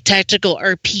this is a tactical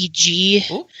RPG.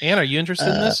 Oh, Anne, are you interested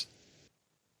in this?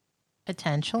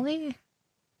 Potentially.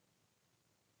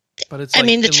 But it's I like,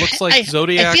 mean, it looks like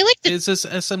Zodiac. I feel like is this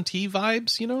SMT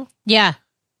vibes, you know? Yeah.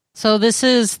 So this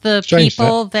is the Strange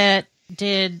people that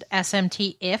did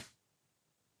SMT If.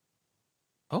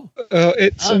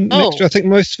 It's a Oh. mixture. I think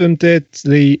most of them did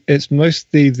it's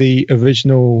mostly the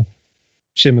original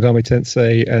Shin Megami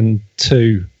Tensei and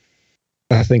 2.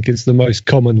 I think is the most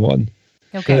common one.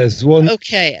 Okay. There's one,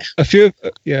 okay. a few,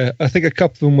 I think a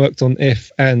couple of them worked on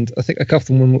If, and I think a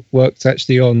couple of them worked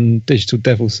actually on Digital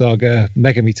Devil Saga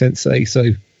Megami Tensei.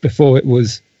 So before it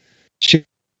was Shin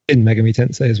Megami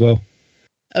Tensei as well.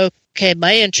 Okay,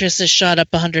 my interest has shot up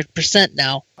 100%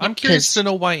 now. I'm curious 'Cause- to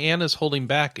know why Anne is holding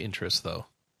back interest, though.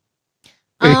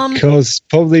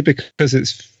 Probably because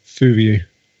it's Furyu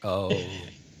Oh.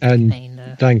 and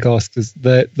Kinda. Dancast, because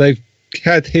they've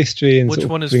had history in Which sort of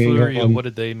one is bringing Furyu? on- What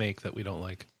did they make that we don't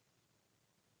like?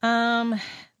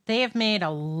 They have made a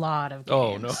lot of games.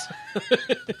 Oh, no.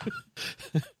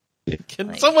 Can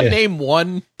Like- someone Yeah. name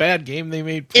one bad game they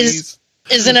made, please?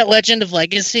 Isn't it Legend of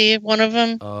Legacy one of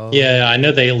them? Oh. Yeah, I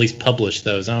know they at least published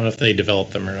those. I don't know if they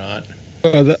developed them or not.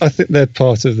 Well, I think they're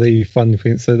part of the funding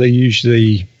thing, so they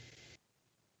usually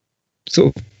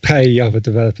sort of pay other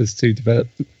developers to develop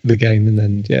the game, and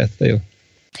then they'll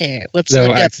Here, let's they'll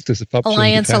look up. act as a publisher. in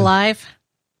Alliance Japan. Alive.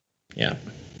 Yeah.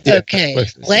 Yeah, Okay, both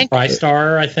of them. Lanc-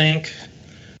 TriStar, I think,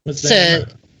 was there.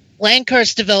 So,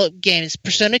 Lancars developed games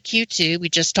Persona Q2, we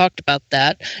just talked about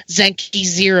that. Zenki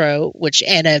Zero, which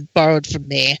Anna borrowed from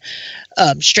me.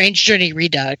 Strange Journey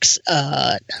Redux.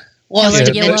 Lost Yeah,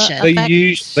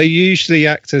 Dimension. They usually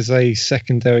act as a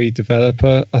secondary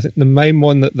developer. I think the main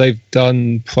one that they've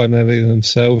done primarily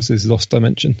themselves is Lost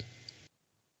Dimension.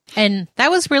 And that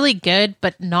was really good,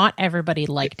 but not everybody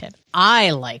liked it.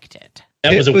 I liked it.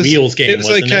 That was a Wheels game, It was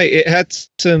wasn't okay. it? It had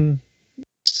some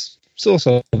sort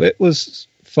of. It was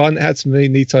fun. It had some really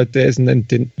neat ideas, and then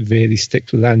didn't really stick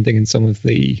to landing in some of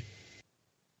the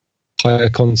higher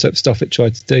concept stuff it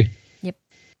tried to do.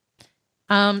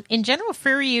 In general,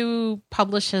 Furyu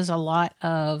publishes a lot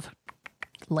of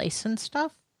licensed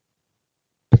stuff.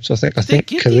 So I Did they think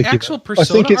get Caligula. the actual I Persona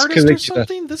think it's artist or Caligula.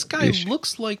 something? This guy Ish.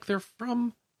 looks like they're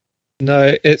from...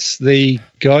 No, it's the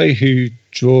guy who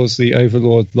draws the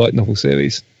Overlord light novel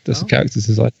series. That's Oh. the characters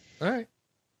design. All right.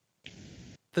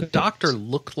 The Doctor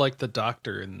looked like the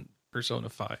Doctor in Persona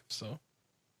 5, so...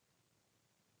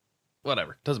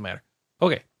 Whatever. Doesn't matter.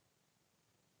 Okay.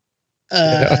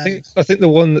 I think the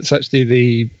one that's actually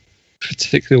the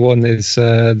particular one is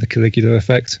the Caligula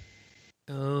effect.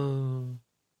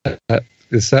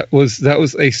 Because that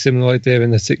was a similar idea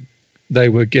in that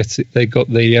they got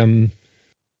the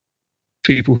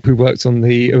people who worked on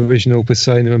the original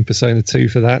Persona and Persona 2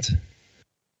 for that.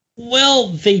 Well,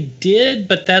 they did,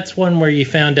 but that's one where you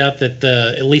found out that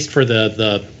at least for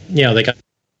the they got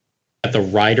the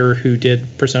writer who did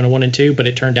Persona 1 and 2, but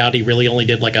it turned out he really only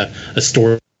did like a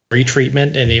story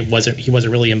treatment, and he wasn't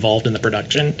really involved in the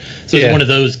production. So it's one of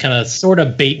those kind of sort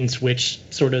of bait and switch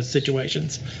sort of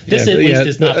situations. This at least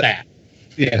is not that.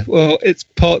 Yeah, well, it's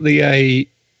partly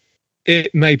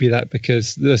it may be that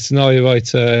because the scenario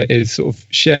writer is sort of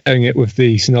sharing it with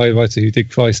the scenario writer who did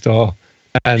TriStar,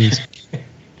 and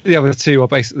the other two are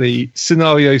basically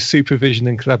scenario supervision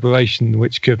and collaboration,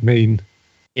 which could mean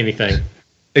Anything.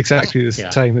 exactly the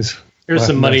same as. Here's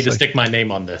some money to so. stick my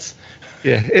name on this.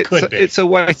 Yeah, it's a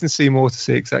wait and see more to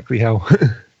see exactly how.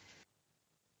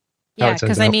 Yeah, it turns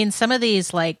because I out. mean, some of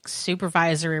these like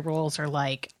supervisory roles are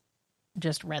like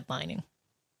just redlining.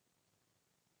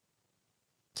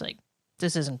 It's like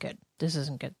isn't good. This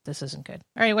isn't good. This isn't good.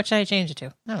 All right, what should I change it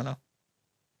to? I don't know.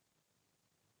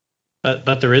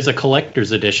 But there is a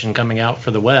collector's edition coming out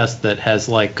for the West that has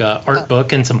like art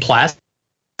book and some plastic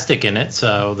in it,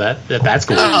 so that's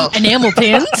cool. Oh. Enamel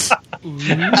pins?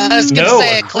 I was going to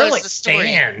say it closed the story.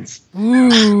 Stands.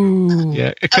 Ooh.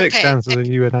 Yeah, acrylic Okay. stands with a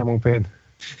new enamel pin.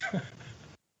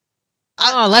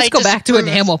 Oh, let's go back to disapprove-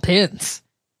 enamel pins.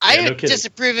 I Yeah, no kidding.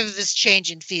 disapprove of this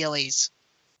change in feelies.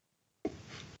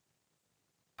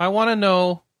 I want to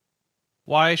know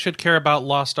why I should care about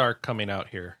Lost Ark coming out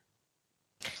here.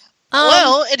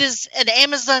 Well, it is an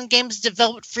Amazon Games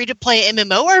developed free-to-play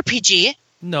MMORPG.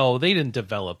 No, they didn't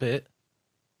develop it.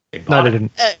 No, they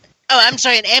didn't. I'm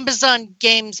sorry, an Amazon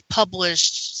Games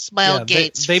published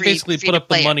Smilegate's they free- basically put up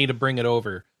the free-to-play. money to bring it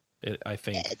over. I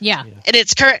think. yeah. And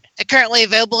it's currently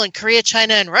available in Korea,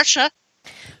 China, and Russia.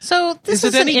 So this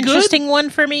Is is it an any good? interesting one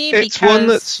for me It's because one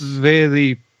that's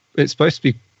really. It's supposed to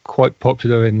be quite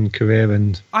popular in Korea,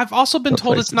 and I've also been Not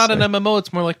told place it's to not an say. MMO.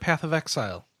 It's more like Path of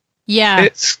Exile. yeah,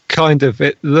 it's kind of.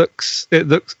 It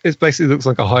basically looks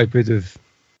like a hybrid of,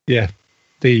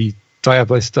 the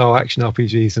Diablo style action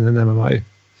RPGs and an MMO.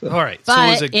 All right. So but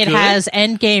is it it good? has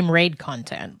end game raid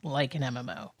content like an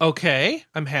MMO. Okay,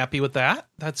 I'm happy with that.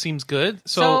 That seems good.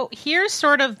 So here's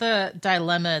sort of the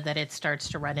dilemma that it starts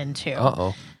to run into.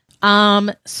 oh.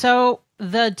 So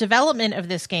the development of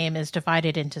this game is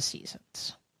divided into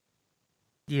seasons.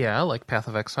 Yeah, like Path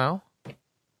of Exile.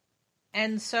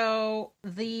 And so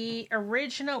when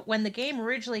the game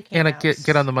originally came Anna, out,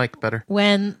 get on the mic better.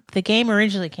 when the game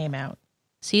originally came out,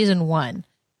 season 1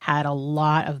 had a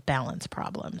lot of balance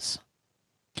problems.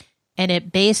 And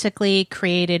it basically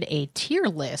created a tier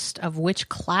list of which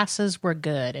classes were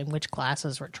good and which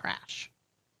classes were trash.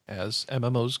 As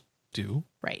MMOs do.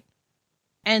 Right.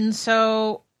 And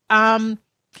so,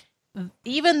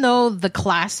 even though the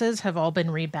classes have all been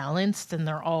rebalanced and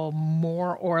they're all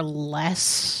more or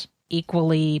less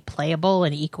equally playable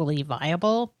and equally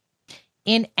viable,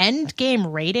 in end game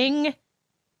rating,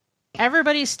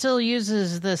 everybody still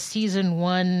uses the season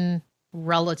 1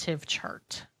 relative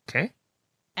chart. Okay.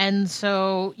 And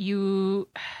so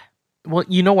Well,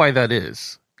 you know why that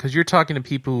is. Because you're talking to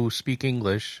people who speak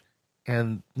English,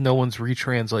 and no one's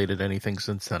retranslated anything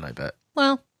since then, I bet.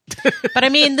 well, but I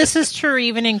mean, this is true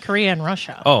even in Korea and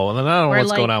Russia. Oh, well, then I don't know Where, what's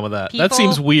like, going on with that. That people-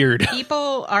 seems weird.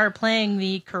 People are playing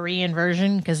the Korean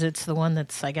version because it's the one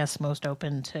that's, I guess, most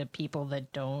open to people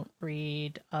that don't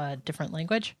read a different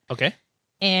language. Okay.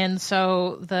 And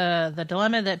so the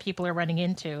dilemma that people are running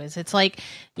into is it's like,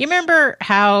 you remember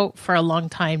how for a long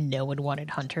time no one wanted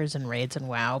hunters and raids and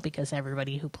WoW because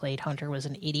everybody who played hunter was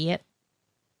an idiot?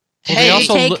 Well,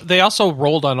 Hey, they also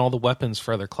rolled on all the weapons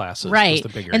for other classes. was Right. the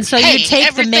bigger And so issue. you take the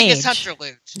everything is mage. Hunter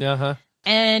loot. Uh-huh.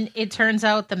 And it turns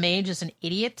out the mage is an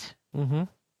idiot. Mm-hmm.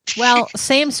 Well,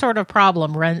 same sort of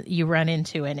problem you run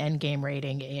into in endgame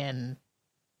rating in.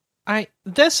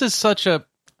 This is such a,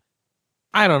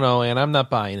 I don't know, and I'm not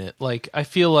buying it. Like, I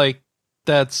feel like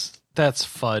that's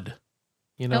FUD,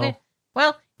 you know? Okay.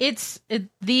 Well,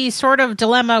 the sort of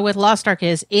dilemma with Lost Ark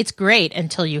is it's great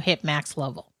until you hit max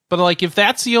level. But like, if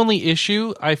that's the only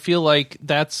issue, I feel like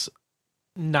that's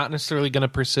not necessarily going to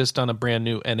persist on a brand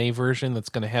new NA version that's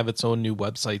going to have its own new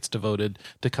websites devoted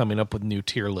to coming up with new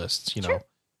tier lists, you know? Sure.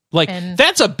 Like, And-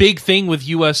 that's a big thing with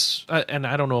US, and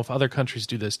I don't know if other countries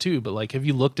do this too, but like, have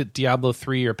you looked at Diablo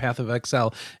 3 or Path of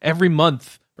Exile? Every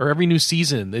month or every new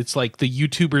season, it's like the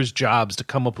YouTubers' jobs to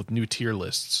come up with new tier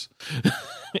lists.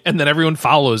 And then everyone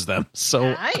follows them.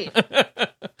 So Right.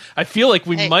 I feel like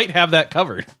we Hey. might have that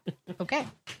covered. Okay.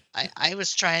 I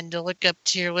was trying to look up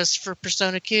tier lists for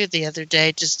Persona Q the other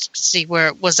day just to see where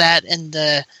it was at in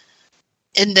the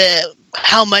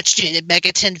how much do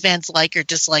Megaton fans like or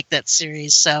dislike that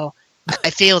series. So I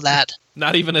feel that.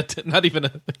 Not even a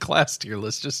class tier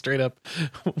list, just straight up.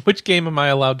 Which game am I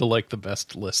allowed to like the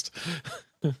best list?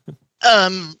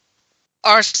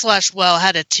 r/well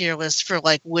had a tier list for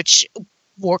like which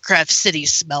Warcraft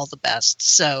cities smell the best.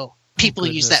 So people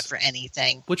use that goodness. for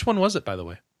anything. Which one was it, by the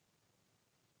way?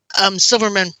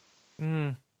 Silvermoon.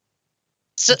 Mm,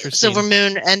 Interesting.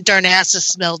 Silvermoon and Darnassus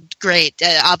smelled great.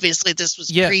 Obviously, this was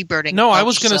Yeah. pre-birding. no, I Punch,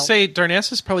 was going to so- say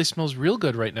Darnassus probably smells real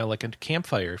good right now, like a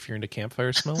campfire. If you're into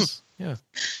campfire smells, yeah.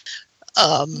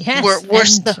 Yes.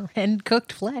 we're and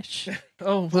cooked flesh.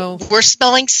 Oh well, we're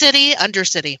smelling city,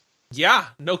 Undercity. yeah,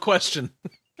 no question.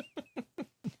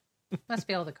 Must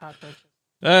be all the cockroaches.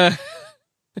 Uh,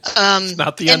 It's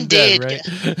not the indeed.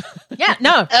 undead, right? Yeah,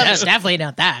 no, it's definitely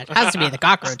not that. It has to be the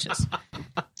cockroaches.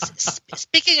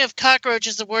 Speaking of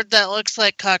cockroaches, a word that looks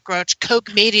like cockroach,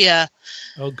 Koch Media,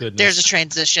 Oh, goodness. there's a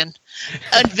transition,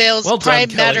 unveils Well done, Prime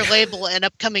Kelly. Matter label and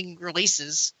upcoming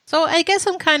releases. So I guess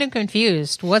I'm kind of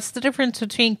confused. What's the difference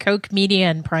between Koch Media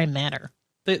and Prime Matter?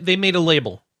 They made a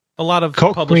label. A lot of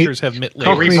Koch publishers have labels.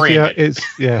 Koch Media rebranded.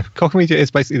 Koch Media is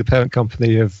basically the parent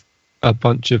company of a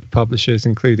bunch of publishers,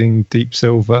 including Deep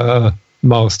Silver,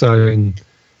 Milestone,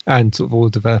 and sort of all the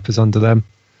developers under them.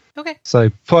 Okay. So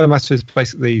Prime Matter is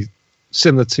basically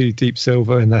similar to Deep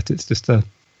Silver in that it's just a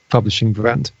publishing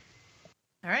brand.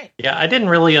 All right. Yeah, I didn't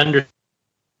really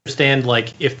understand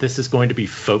like if this is going to be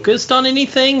focused on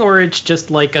anything or it's just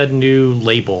like a new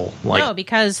label. Like, No,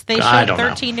 because they I showed don't know.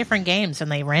 13 different games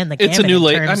and they ran the It's a gamut new in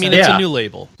label. I terms mean, of it's Yeah. a new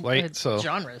label, right? So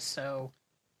genres. So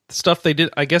stuff they did.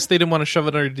 I guess they didn't want to shove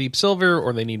it under Deep Silver,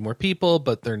 or they need more people.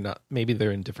 But they're not. Maybe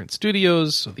they're in different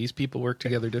studios, so these people work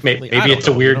together differently. I maybe don't it's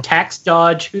a know, weird you know? tax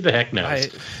dodge. Who the heck knows?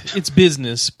 It's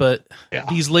business, but Yeah.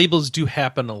 these labels do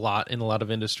happen a lot in a lot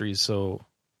of industries. So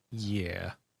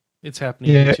yeah, it's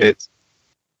happening. Yeah, here too. it's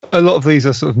a lot of these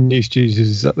are sort of new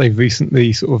studios that they've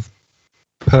recently sort of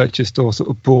purchased or sort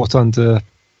of brought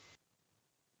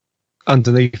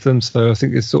underneath them. So I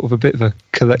think it's sort of a bit of a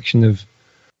collection of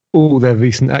all their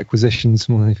recent acquisitions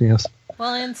more than anything else.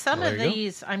 well, and some There of you go.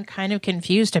 these I'm kind of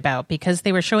confused about because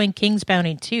they were showing King's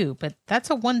Bounty 2, but that's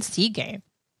a 1C game.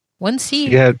 1C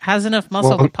Yeah, has enough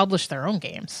muscle well- to publish their own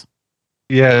games.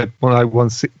 Yeah,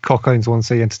 Koch owns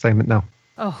 1C Entertainment now,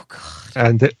 Oh god.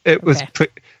 and it was Okay.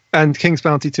 and King's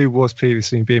Bounty 2 was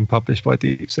previously being published by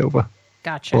Deep Silver,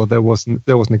 Gotcha. or there was an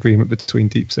agreement between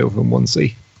Deep Silver and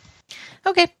 1C.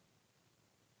 Okay.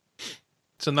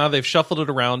 So now they've shuffled it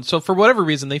around. So for whatever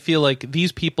reason, they feel like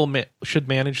these people should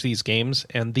manage these games,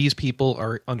 and these people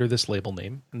are under this label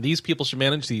name, and these people should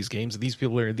manage these games, and these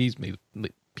people are these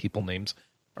people names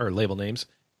or label names.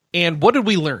 And what did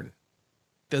we learn?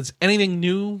 Does anything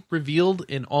new revealed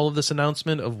in all of this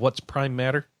announcement of what's Prime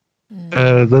Matter?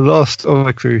 The Last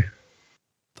Oricru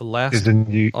The last is a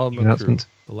new Oricru. announcement.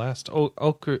 The last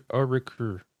Oricru.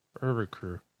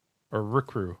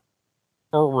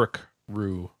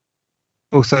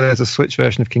 Also, there's a Switch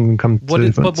version of Kingdom Come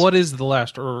Deliverance. But what is the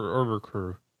last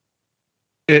Oricru?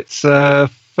 It's a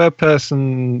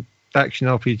third-person action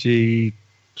RPG,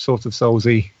 sort of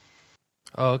Soulsy.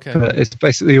 Oh, okay. But it's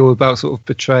basically all about sort of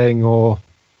betraying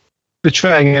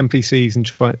NPCs and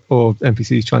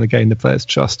NPCs trying to gain the player's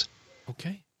trust.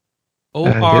 Okay.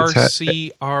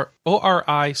 ORICRU.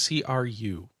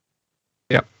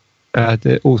 Yep.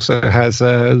 It also has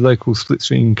a local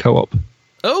split-screen co-op.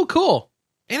 Oh, cool.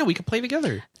 Anna, we can play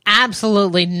together.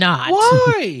 Absolutely not.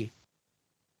 Why?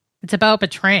 It's about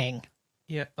betraying.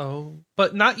 Yeah. Oh,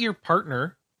 but not your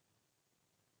partner.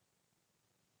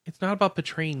 It's not about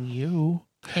betraying you.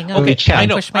 Hang on. Okay, Okay, I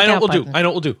know. Push my I know what doubt we'll do. button. I know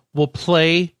what we'll do. We'll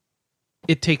play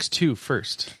It Takes Two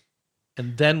first,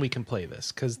 and then we can play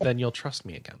this, because then you'll trust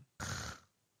me again.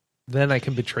 Then I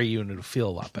can betray you, and it'll feel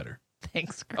a lot better.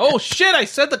 Thanks. Chris. Oh shit! I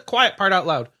said the quiet part out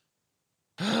loud.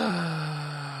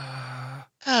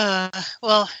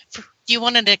 Well, do you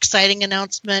want an exciting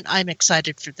announcement? I'm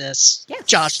excited for this. Yes.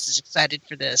 Josh is excited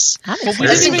for this. I'm Well, we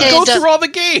excited. didn't even Okay, go the- through all the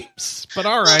games, but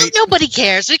all Well, right. nobody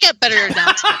cares. We got better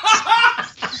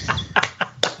announcements.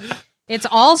 It's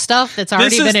all stuff that's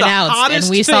already is been the announced, and hottest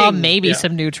we saw thing. maybe Yeah.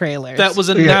 some new trailers. That was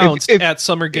Yeah, announced if- at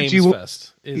Summer Games you-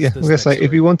 Fest. is Yeah, this I'm gonna next say if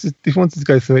story. you wanted to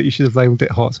go through it, you should have labeled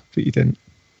it hot, but you didn't.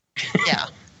 Yeah.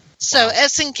 So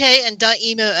SNK and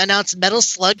 .emo announced Metal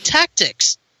Slug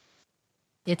Tactics.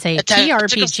 It's a a tactical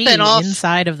TRPG spin-off.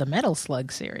 inside of the Metal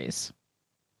Slug series.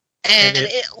 And And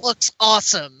it looks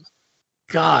awesome.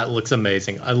 God, it looks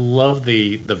amazing. I love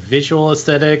the visual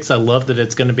aesthetics. I love that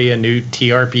it's going to be a new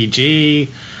TRPG.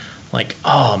 Like,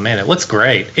 oh man, it looks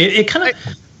great. It kind of.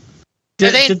 Are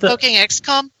they invoking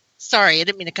XCOM? Sorry, I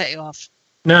didn't mean to cut you off.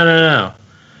 No.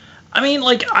 I mean,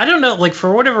 like, I don't know. Like,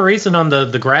 for whatever reason, on the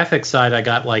graphics side, I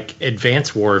got like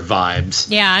Advance War vibes.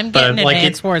 Yeah, I'm But, getting like,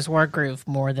 Advance Wars Wargroove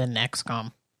more than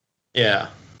XCOM. Yeah.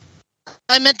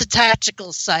 I meant the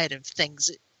tactical side of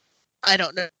things. I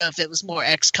don't know if it was more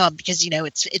XCOM because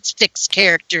it's fixed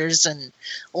characters and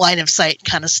line of sight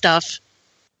kind of stuff.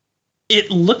 It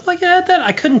looked like it had that.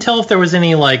 I couldn't tell if there was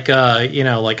any like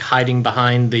like hiding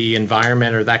behind the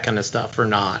environment or that kind of stuff or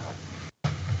not.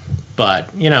 But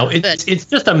it's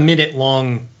just a minute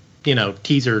long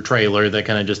teaser trailer that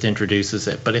kind of just introduces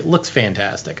it. But it looks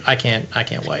fantastic. I can't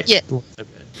wait. Yeah. It looks so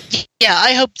good. Yeah,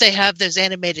 I hope they have those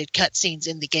animated cutscenes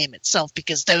in the game itself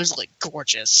because those look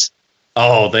gorgeous.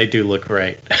 Oh, they do look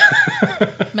great.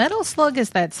 Metal Slug is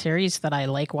that series that I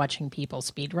like watching people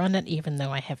speedrun it, even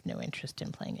though I have no interest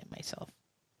in playing it myself.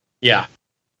 Yeah.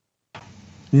 I've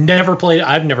never played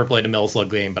a Metal Slug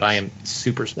game, but I am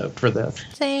super stoked for this.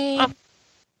 Same.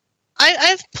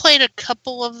 I've played a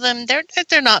couple of them.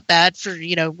 They're not bad for,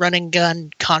 run and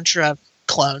gun Contra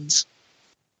clones.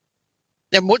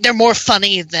 They're more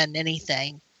funny than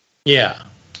anything. Yeah.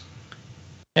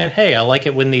 And hey, I like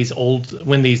it when these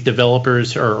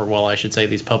developers, or well, I should say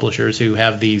these publishers who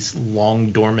have these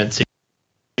long dormant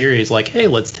series, like, hey,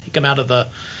 let's take them out of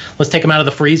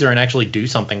the freezer and actually do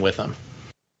something with them.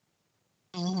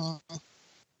 Mm-hmm.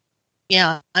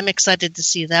 Yeah, I'm excited to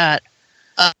see that.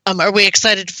 Are we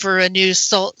excited for a new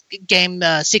game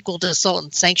sequel to Salt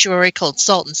and Sanctuary called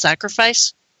Salt and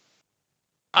Sacrifice?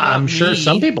 I'm sure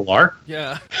some people are.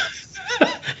 Yeah.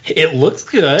 It looks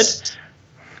good.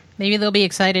 Maybe they'll be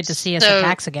excited to see us at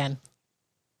PAX again.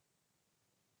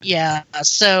 Yeah,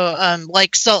 so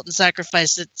like Salt and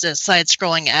Sacrifice, it's a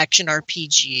side-scrolling action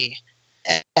RPG,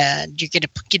 and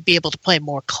you'd be able to play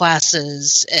more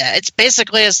classes. It's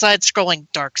basically a side-scrolling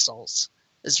Dark Souls,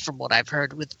 is from what I've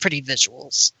heard, with pretty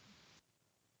visuals.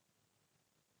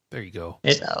 There you go.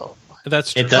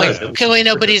 That's true. It does. Clearly,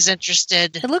 nobody's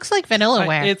interested. It looks like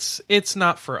Vanillaware. It's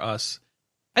not for us.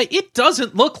 It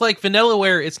doesn't look like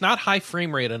Vanillaware. It's not high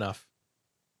frame rate enough.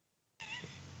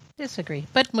 Disagree,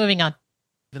 but moving on.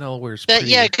 Vanilleware's But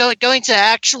pretty... yeah, going to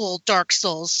actual Dark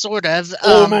Souls, sort of.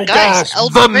 Oh my gosh!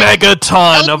 The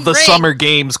Megaton of the Summer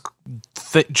Games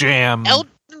Jam. Elden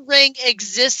Ring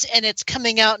exists, and it's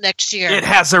coming out next year. It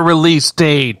has a release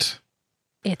date.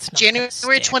 It's not January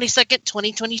 22nd,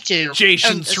 2022.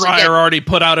 Jason Schreier already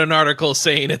put out an article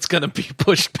saying it's going to be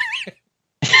pushed back.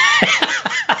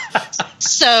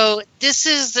 So this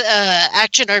is an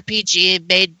action RPG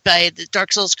made by the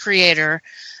Dark Souls creator,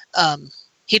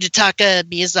 Hidetaka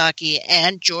Miyazaki,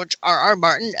 and George R.R.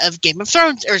 Martin of Game of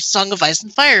Thrones or Song of Ice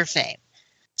and Fire fame.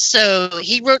 So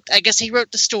he wrote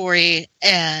the story,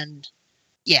 and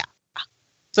yeah.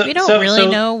 We don't really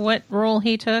know what role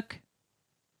he took.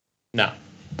 No,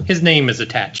 his name is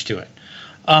attached to it.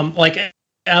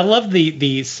 I love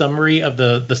the summary of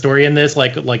the story in this.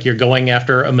 Like you're going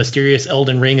after a mysterious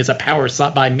Elden Ring as a power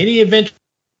sought by many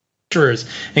adventurers,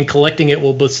 and collecting it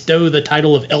will bestow the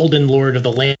title of Elden Lord of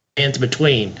the Lands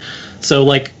Between. So,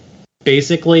 like,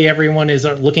 basically everyone is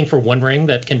looking for one ring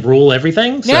that can rule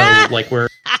everything. So, we're...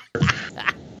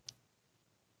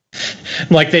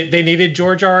 like, they needed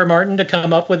George R.R. Martin to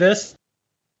come up with this,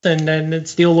 and then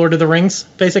steal Lord of the Rings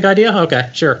basic idea? Okay,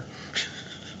 sure.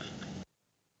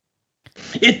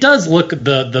 It does look,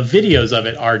 the videos of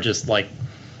it are just, like,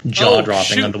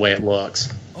 jaw-dropping on the way it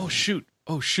looks. Oh, shoot.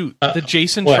 The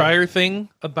Jason Schreier thing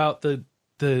about the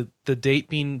date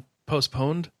being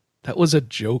postponed, that was a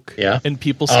joke. Yeah. And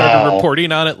people started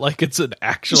reporting on it like it's an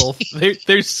actual...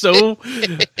 they're so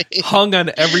hung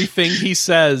on everything he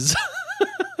says.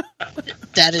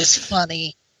 That is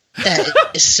funny.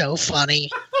 That is so funny.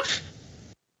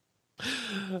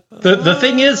 The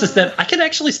thing is that I can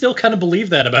actually still kind of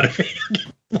believe that about it.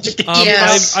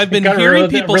 Yes. I've been hearing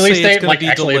people say it's going to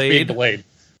be being delayed.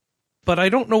 But I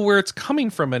don't know where it's coming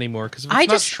from anymore. Because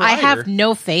I have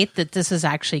no faith that this is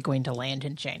actually going to land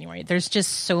in January. There's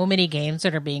just so many games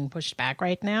that are being pushed back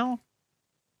right now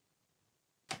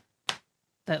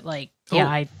that, I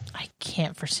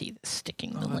can't foresee this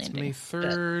sticking the landing.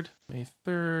 May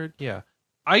 3rd. Yeah.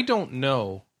 I don't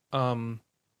know.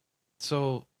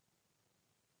 So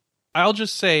I'll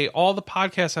just say all the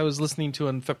podcasts I was listening to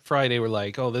on Friday were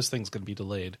like, oh, this thing's going to be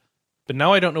delayed. But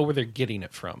now I don't know where they're getting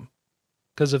it from.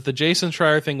 Because if the Jason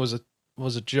Schreier thing was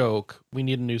a joke, we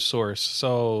need a new source.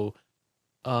 So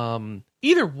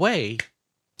either way,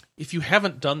 if you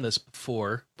haven't done this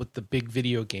before with the big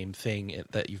video game thing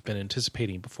that you've been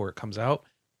anticipating before it comes out,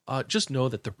 just know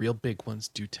that the real big ones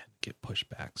do tend to get pushed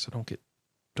back. So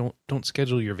don't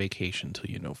schedule your vacation until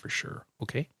you know for sure.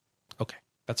 Okay,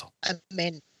 that's all. I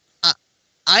mean,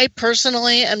 I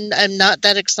personally am not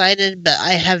that excited, but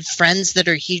I have friends that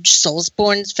are huge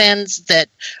Soulsborne fans that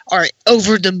are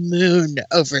over the moon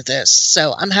over this.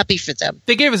 So I'm happy for them.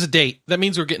 They gave us a date. That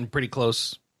means we're getting pretty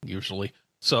close, usually.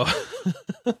 So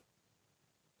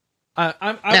I'm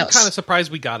kind of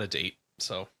surprised we got a date.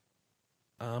 So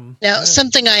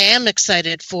something I am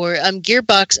excited for.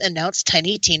 Gearbox announced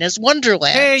Tiny Tina's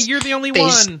Wonderland. Hey, you're the only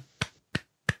one.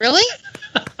 Really?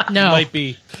 No, might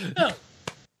be. No.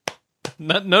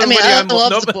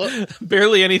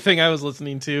 Barely anything I was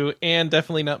listening to, and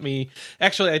definitely not me.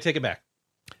 Actually, I take it back.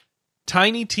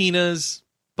 Tiny Tina's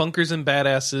Bunkers and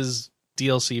Badasses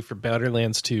DLC for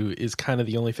Borderlands 2 is kind of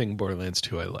the only thing Borderlands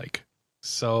 2 I like.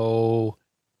 So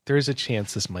There is a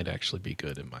chance this might actually be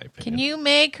good, in my opinion. Can you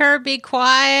make her be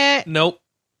quiet? Nope.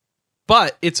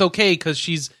 But it's okay because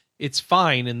it's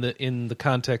fine in the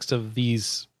context of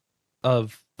the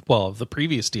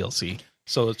previous DLC.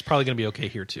 So it's probably going to be okay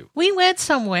here too. We went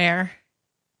somewhere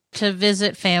to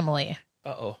visit family.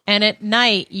 Uh-oh. And at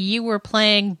night you were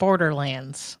playing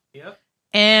Borderlands. Yep.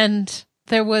 And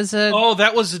there was a Oh,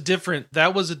 that wasn't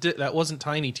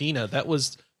Tiny Tina. That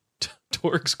was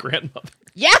Torg's grandmother.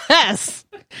 Yes.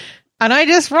 And I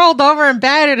just rolled over in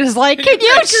bed and is like, "Can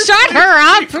you shut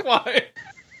her up?" Quiet.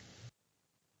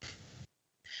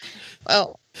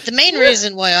 Well, the main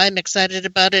reason why I'm excited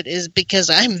about it is because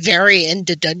I'm very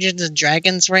into Dungeons and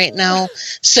Dragons right now.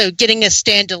 So getting a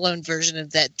standalone version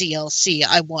of that DLC,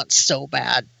 I want so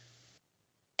bad.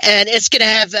 And it's going to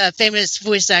have famous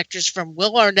voice actors from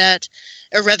Will Arnett,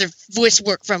 or rather voice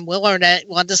work from Will Arnett,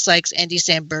 Wanda Sykes, Andy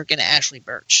Samberg, and Ashley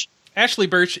Birch. Ashley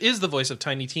Birch is the voice of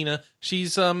Tiny Tina.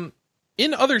 She's in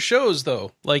other shows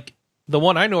though. Like the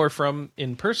one I know her from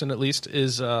in person, at least,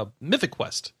 is Mythic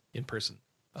Quest in person.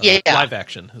 Live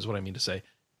action is what I mean to say.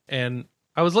 And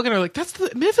I was looking at her like, that's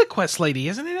the Mythic Quest lady,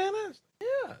 isn't it, Anna?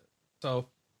 Yeah. So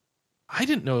I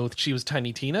didn't know that she was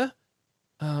Tiny Tina.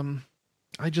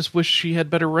 I just wish she had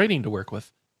better writing to work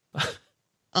with.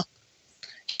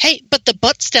 Hey, but the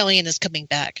Butt Stallion is coming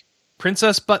back.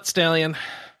 Princess Butt Stallion.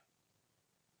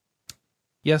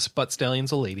 Yes, Butt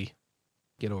Stallion's a lady.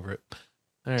 Get over it.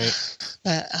 All right.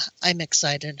 I'm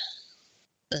excited.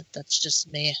 That's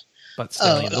just me. Butt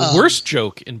Stallion. The worst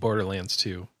joke in Borderlands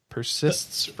 2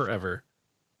 persists forever.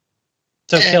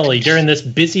 So, Kelly, during this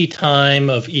busy time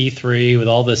of E3 with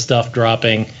all this stuff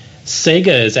dropping,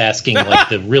 Sega is asking like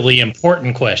the really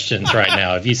important questions right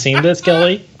now. Have you seen this,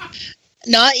 Kelly?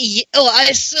 Not yet. Oh,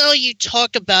 I saw you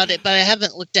talk about it, but I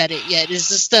haven't looked at it yet. Is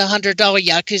this the $100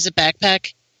 Yakuza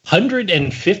backpack?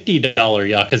 $150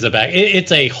 Yakuza back.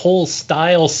 It's a whole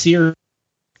style series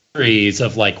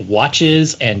of like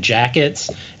watches and jackets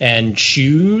and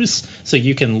shoes, so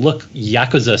you can look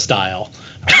Yakuza style.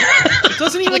 It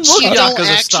doesn't even Which look you don't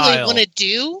Yakuza actually style. want to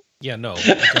do? Yeah, no. I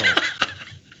don't.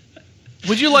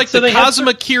 Would you like the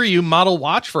Kazuma Kiryu model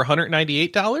watch for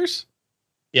 $198?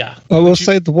 Yeah. I will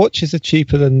say the watches are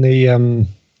cheaper than the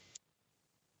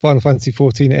Final Fantasy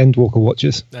XIV Endwalker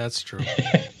watches. That's true.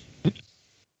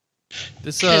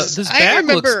 This 'Cause I bag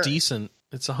remember- looks decent.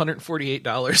 It's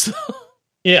 $148.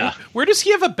 Yeah. Where does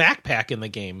he have a backpack in the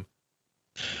game?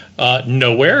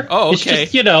 Nowhere. Oh, It's okay.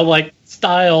 just, like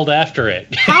styled after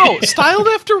it. How? Styled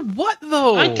after what,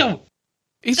 though? I don't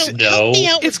It's, know. help me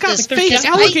out it's with got this, fake because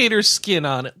alligator skin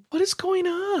on it. What is going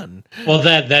on? Well,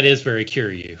 that is very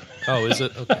Kiryu. Oh, is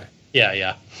it? Okay.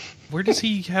 Yeah. Where does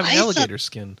he have I alligator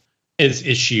skin? Is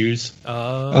shoes.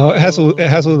 Oh, it has all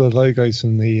the logos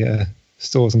from the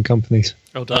stores and companies.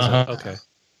 Oh, does Uh-huh. it? Okay.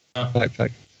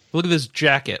 Backpack. Look at this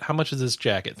jacket. How much is this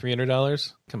jacket?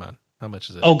 $300? Come on. How much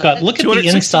is it? Oh God! Look at the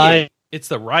 268. inside It's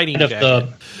the riding of jacket.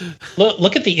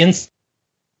 look at the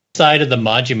inside of the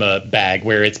Majima bag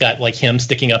where it's got like him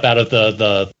sticking up out of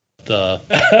the. Well,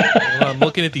 I'm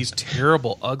looking at these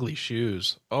terrible, ugly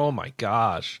shoes. Oh my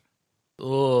gosh. Ugh.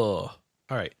 All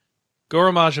right.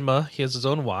 Goro Majima, he has his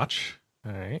own watch.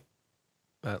 All right.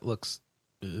 That looks...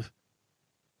 Ugh.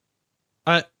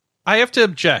 I have to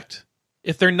object.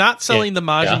 If they're not selling the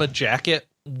Majima jacket,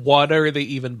 what are they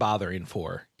even bothering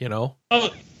for? You know? Oh,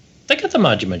 they got the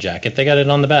Majima jacket. They got it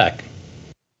on the back.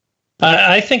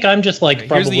 I think I'm just like Here's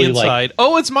the probably inside. like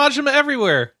Oh, it's Majima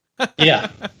everywhere. yeah.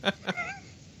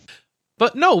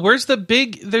 But no, where's the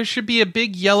big... There should be a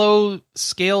big yellow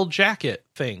scale jacket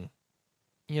thing.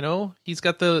 You know? He's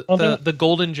got the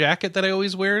golden jacket that I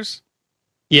always wears.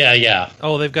 Yeah.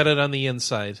 Oh, they've got it on the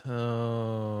inside.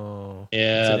 Oh.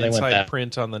 Yeah, It's an they went inside that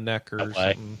print on the neck or way.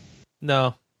 something.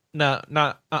 No, not.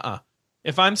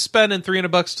 If I'm spending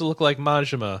 $300 to look like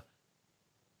Majima,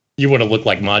 You want to look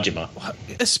like Majima.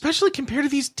 especially compared to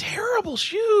these terrible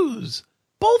shoes,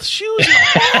 both shoes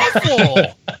are awful.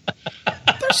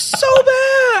 They're so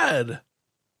bad.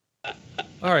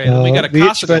 All right, and we got a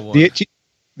Costco one.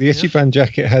 The Ichiban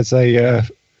jacket has a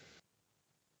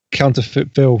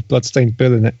counterfeit bill, bloodstained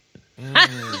bill in it.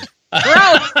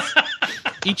 Gross.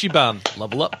 Ichiban,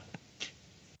 level up.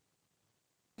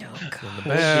 Oh, In the God. Pay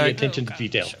bag. attention to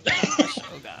detail.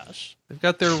 Oh, gosh. They've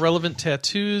got their relevant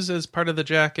tattoos as part of the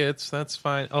jackets. That's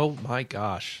fine. Oh my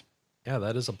gosh. Yeah,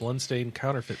 that is a bloodstained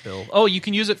counterfeit bill. Oh, you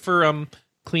can use it for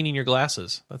cleaning your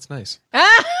glasses. That's nice.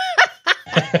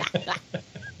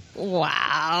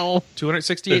 Wow.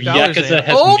 $268. Yakuza Anna.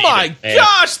 has Oh made my it, man.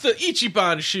 gosh, the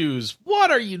Ichiban shoes.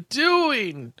 What are you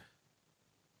doing?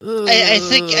 I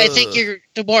think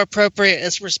the more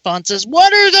appropriate response is,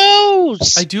 "What are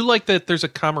those?" I do like that there's a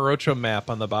Kamurocho map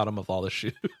on the bottom of all the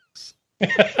shoes.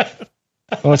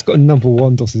 Oh, it's got a number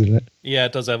 1 dotted in it. Yeah,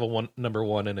 it does have a number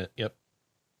 1 in it. Yep.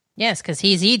 Yes, because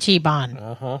he's Ichiban.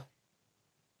 Uh-huh.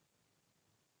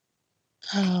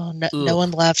 Oh, no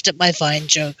one laughed at my Vine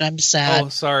joke. I'm sad. Oh,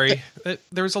 sorry.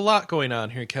 There's a lot going on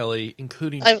here, Kelly,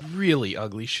 including really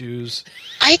ugly shoes.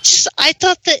 I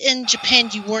thought that in Japan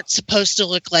you weren't supposed to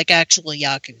look like actual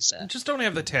Yakuza. Just don't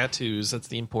have the tattoos. That's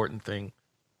the important thing.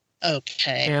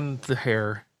 Okay. And the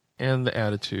hair and the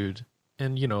attitude.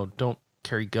 And, don't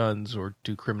carry guns or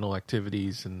do criminal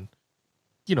activities and,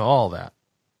 all that.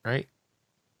 Right?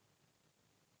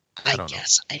 I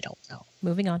guess. I don't know.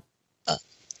 Moving on.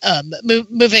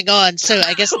 Moving on. So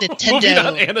I guess Nintendo. Moving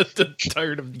on. Anna's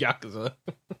tired of Yakuza.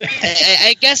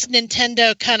 I guess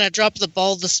Nintendo kind of dropped the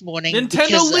ball this morning.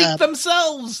 Nintendo leaked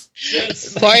themselves.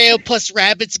 Mario plus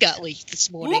Rabbids got leaked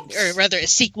this morning, Whoops. or rather, a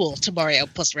sequel to Mario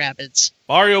plus Rabbids.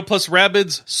 Mario plus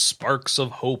Rabbids: Sparks of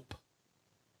Hope.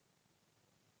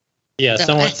 Yeah,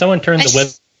 So someone turned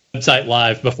the website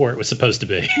live before it was supposed to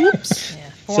be. Oops. Yeah,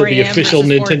 4 So the a.m. official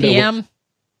versus 4 Nintendo p.m.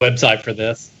 website for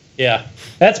this. Yeah,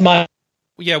 that's my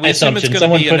Yeah, we assume it's assumption.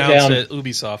 going to be Someone put announced down- at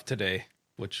Ubisoft today,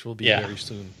 which will be very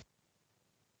soon.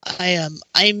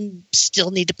 I'm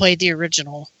still need to play the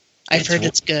original. I've heard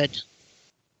it's good.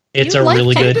 It's You a like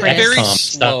really good Tetris. Very XCOM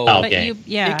slow. style But game.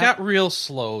 It got real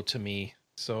slow to me,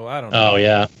 so I don't know. Oh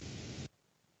yeah,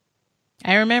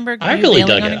 I remember. I you really bailing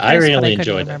dug on it. I Chris, really but I couldn't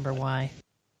enjoyed it. remember why.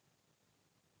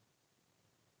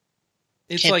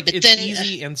 It's Okay, like but it's then-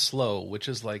 easy and slow, which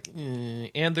is like,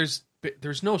 and there's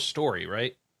no story,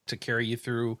 right, to carry you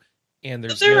through, and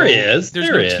there's There no, is. there's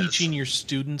There no is. teaching your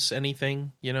students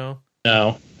anything, no.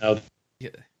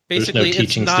 Basically, it's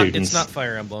teaching not students.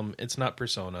 Fire Emblem, it's not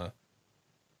Persona.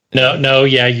 No,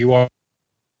 yeah, you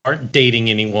aren't dating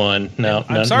anyone. No,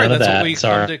 I'm sorry, none of that's that. what we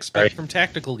Sorry. come to expect from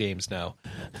tactical games now.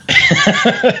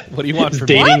 What do you want from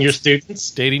dating me? your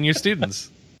students? Dating your students.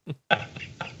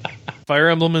 Fire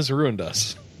Emblem has ruined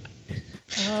us.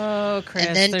 Oh, Chris,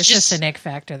 And then there's just- just an ick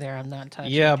factor there. I'm not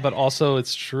touching. Yeah, but also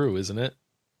it's true, isn't it?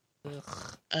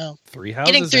 Oh, 3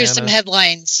 houses. getting through Anna. some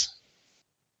headlines.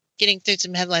 Getting through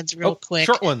some headlines real quick.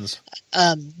 Short ones.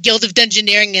 Guild of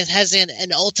Dungeoneering has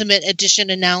an Ultimate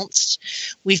Edition announced.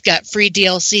 We've got free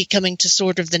DLC coming to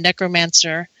Sword of the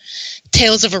Necromancer.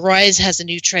 Tales of Arise has a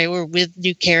new trailer with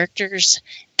new characters.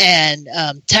 And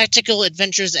Tactical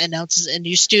Adventures announces a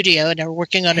new studio and are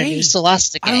working on a Hey, new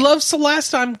Celeste game. I love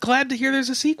Celeste. I'm glad to hear there's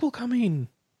a sequel coming.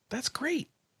 That's great.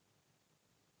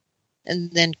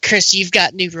 And then, Chris, you've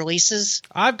got new releases.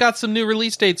 I've got some new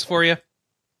release dates for you.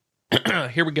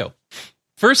 Here we go.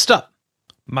 First up,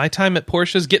 My Time at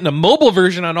Porsche is getting a mobile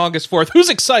version on August 4th. Who's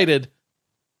excited?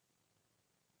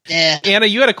 Yeah. Anna,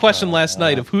 you had a question last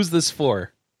night of who's this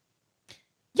for?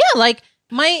 Yeah, like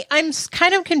I'm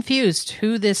kind of confused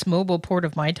who this mobile port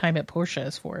of My Time at Porsche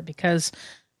is for, because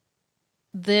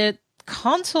the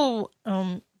console,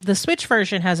 the Switch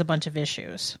version has a bunch of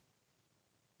issues.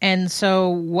 And so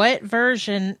what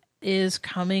version is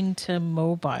coming to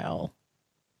mobile?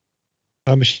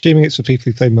 I'm assuming it's for people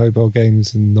who play mobile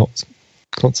games and not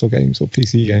console games or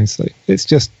PC games. So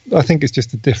I think it's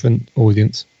just a different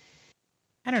audience.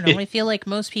 I don't know. I feel like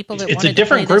most people that it's a wanted to play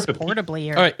different this group of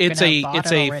portably are All right, it's gonna have bought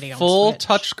it a already on full Switch.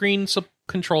 touchscreen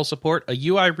control support, a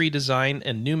UI redesign,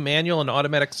 and new manual and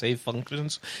automatic save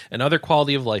functions, and other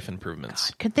quality of life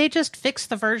improvements. Could they just fix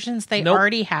the versions they Nope.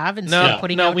 already have instead No, of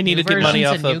putting no, out we need new to get money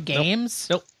versions off and of- new nope. games?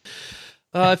 Nope.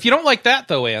 If you don't like that,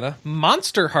 though, Anna,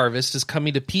 Monster Harvest is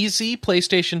coming to PC,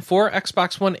 PlayStation 4,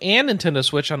 Xbox One, and Nintendo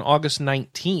Switch on August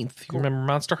 19th. You remember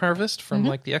Monster Harvest from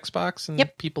like the Xbox and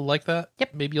Yep. people like that?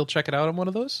 Yep. Maybe you'll check it out on one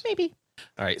of those? Maybe.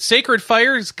 All right. Sacred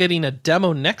Fire is getting a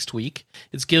demo next week.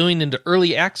 It's going into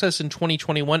early access in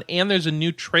 2021, and there's a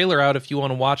new trailer out if you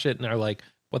want to watch it and are like,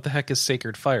 what the heck is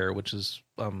Sacred Fire? Which is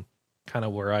kind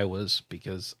of where I was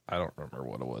because I don't remember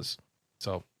what it was.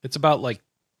 So it's about like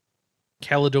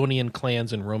Caledonian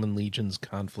clans and Roman legions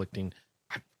conflicting.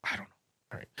 I don't know.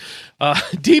 All right.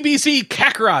 DBZ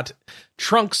Kakarot,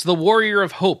 Trunks the Warrior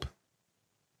of Hope.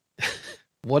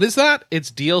 What is that?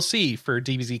 It's DLC for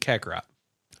DBZ Kakarot.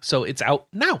 So it's out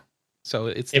now. So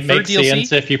it's the It third makes DLC.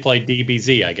 sense if you play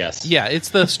DBZ, I guess. Yeah, it's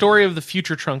the story of the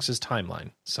future Trunks'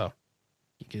 timeline. So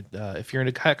you could, if you're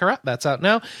into Kakarot, that's out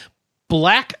now.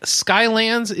 Black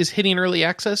Skylands is hitting early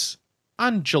access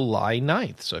on July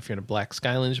 9th. So if you're into Black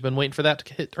Skylands, you've been waiting for that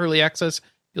to hit early access,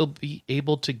 you'll be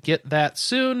able to get that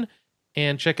soon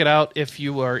and check it out if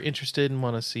you are interested and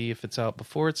want to see if it's out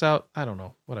before it's out. I don't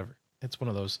know. Whatever. It's one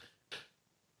of those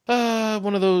I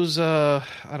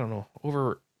don't know,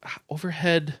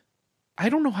 overhead. I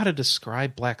don't know how to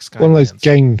describe Black Sky. One of those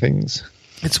game things.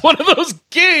 It's one of those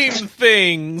game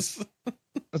things.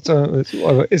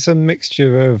 It's a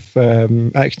mixture of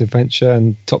action adventure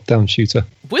and top-down shooter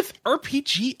with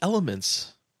RPG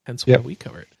elements. Hence why we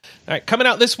cover it. All right, coming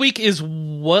out this week is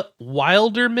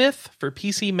Wilder Myth for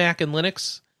PC, Mac, and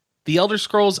Linux. The Elder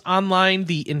Scrolls Online,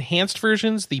 the enhanced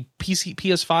versions, the PC,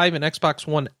 PS5, and Xbox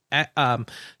One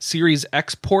Series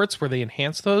X ports, where they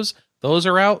enhance those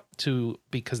are out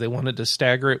because they wanted to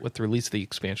stagger it with the release of the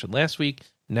expansion last week.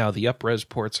 Now the up-res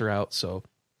ports are out, so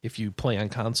if you play on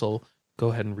console, go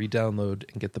ahead and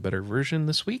re-download and get the better version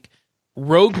this week.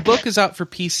 Rogue Book is out for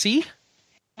PC.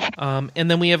 And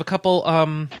then we have a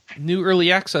couple new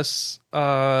early access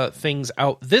things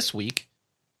out this week.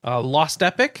 Lost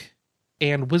Epic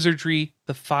and Wizardry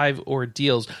The 5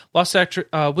 Ordeals.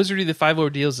 Wizardry The 5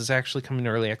 Ordeals is actually coming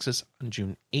to early access on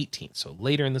June 18th. So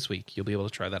later in this week, you'll be able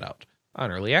to try that out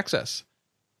on early access.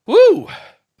 Woo!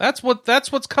 That's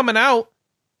what's coming out.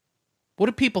 What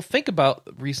do people think about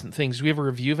recent things? Do we have a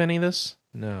review of any of this?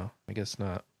 No, I guess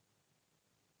not.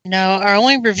 No, our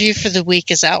only review for the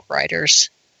week is Outriders.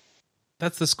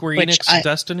 That's the Square Enix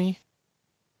Destiny?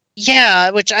 Yeah,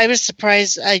 which I was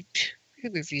surprised. I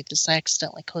reviewed this. I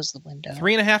accidentally closed the window.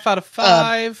 3.5 out of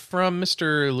 5 from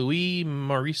Mr. Luis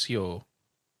Mauricio.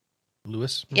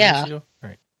 Yeah. All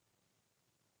right.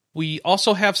 We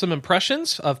also have some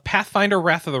impressions of Pathfinder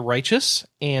Wrath of the Righteous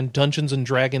and Dungeons &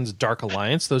 Dragons Dark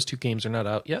Alliance. Those two games are not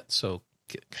out yet, so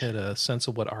get a sense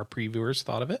of what our previewers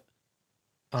thought of it.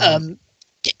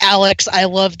 Alex, I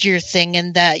loved your thing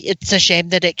in that it's a shame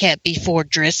that it can't be 4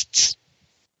 Drists.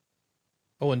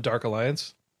 Oh, and Dark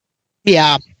Alliance?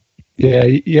 Yeah. Yeah,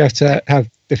 you have to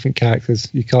have different characters.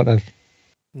 You can't have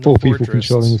 4 people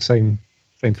controlling the same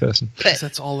person. Because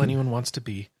that's all anyone wants to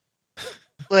be.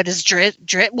 What is Drit?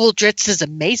 Well, Dritz is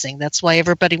amazing. That's why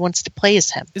everybody wants to play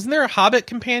as him. Isn't there a Hobbit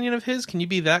companion of his? Can you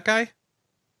be that guy?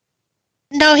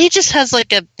 No, he just has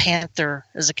like a panther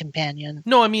as a companion.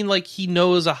 No, I mean like he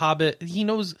knows a Hobbit. He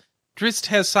knows Drizzt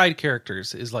has side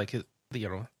characters. Is like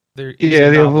there. Yeah,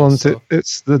 the other ones. So.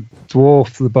 It's the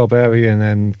dwarf, the barbarian,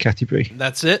 and Catti-brie.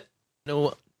 That's it.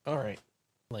 No, all right.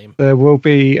 Lame. There will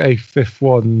be a 5th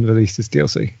one released as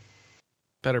DLC.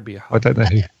 Better be a Hobbit. I don't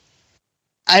know who.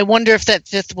 I wonder if that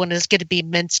 5th one is going to be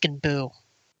Minsk and Boo.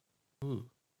 Ooh.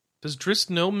 Does Drizzt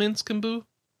know Minsk and Boo?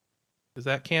 Is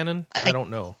that canon? I don't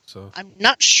know. So I'm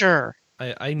not sure.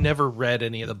 I never read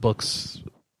any of the books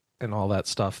and all that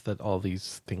stuff that all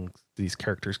these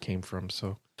characters came from.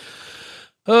 So,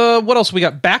 what else we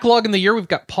got? Backlog in the year. We've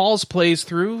got Paul's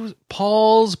playthroughs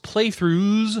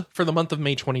for the month of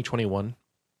May 2021,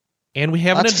 and we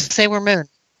have lots of Sailor Moon.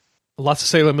 Lots of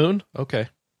Sailor Moon. Okay.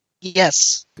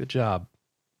 Yes. Good job,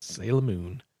 Sailor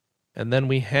Moon. And then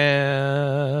we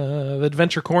have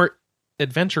Adventure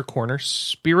Corner,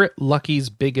 Spirit Lucky's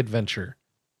Big Adventure.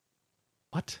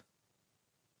 What?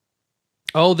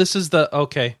 Oh, this is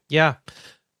okay. Yeah.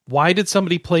 Why did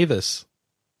somebody play this?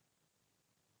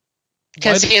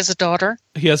 Because he has a daughter.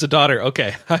 He has a daughter.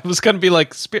 Okay. I was going to be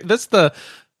like,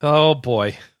 oh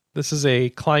boy. This is a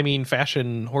climbing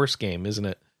fashion horse game, isn't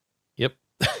it? Yep.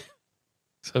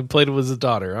 So I played it with his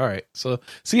daughter. All right. So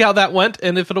see how that went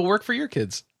and if it'll work for your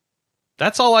kids.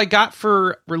 That's all I got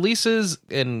for releases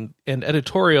and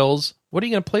editorials. What are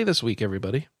you going to play this week,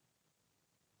 everybody?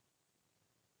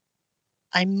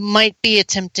 I might be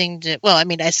attempting to... Well, I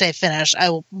mean, I say finish.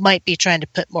 Might be trying to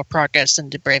put more progress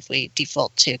into Bravely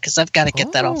Default, too, because I've got to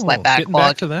get that off my backlog. Getting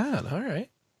back to that. All right.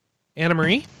 Anna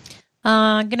Marie?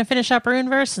 I'm going to finish up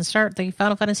Runeverse and start the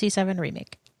Final Fantasy VII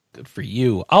Remake. Good for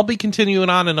you. I'll be continuing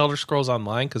on in Elder Scrolls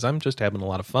Online because I'm just having a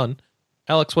lot of fun.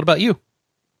 Alex, what about you?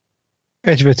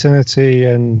 Edge of Eternity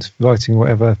and writing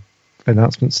whatever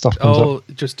announcement stuff comes up. Oh,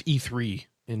 just E3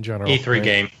 in general. E3 right?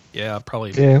 Game. Yeah,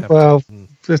 probably. Yeah, well,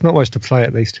 there's not much to play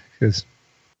at least because.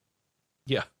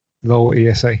 Yeah. LOL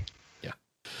ESA. Yeah.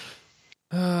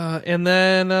 And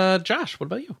then Josh, what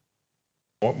about you?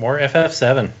 More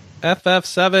FF7.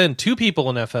 FF7. 2 people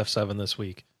in FF7 this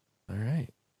week. All right.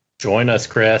 Join us,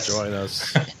 Chris. Join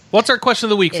us. What's our question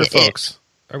of the week for folks?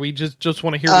 Are we just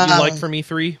want to hear what you like from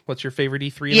E3? What's your favorite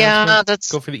E3 announcement?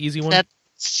 Go for the easy one.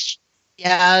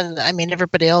 Yeah, I mean,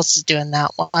 everybody else is doing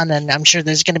that one, and I'm sure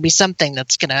there's going to be something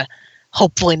that's going to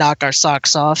hopefully knock our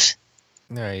socks off.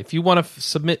 All right. If you want to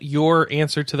submit your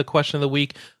answer to the question of the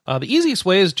week, the easiest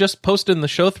way is just post it in the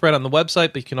show thread on the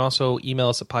website, but you can also email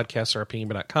us at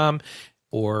podcast@rpgamer.com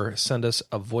or send us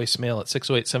a voicemail at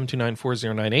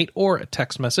 608-729-4098 or a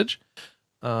text message.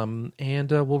 And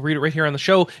we'll read it right here on the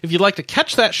show. If you'd like to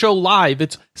catch that show live,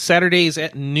 it's Saturdays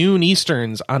at noon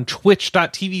Easterns on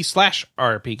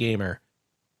twitch.tv/rpgamer.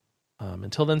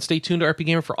 Until then, stay tuned to RP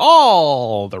Gamer for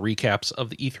all the recaps of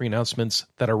the E3 announcements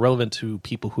that are relevant to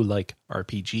people who like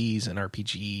RPGs and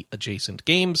RPG-adjacent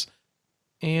games.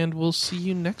 And we'll see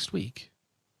you next week.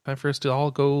 Time for us to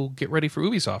all go get ready for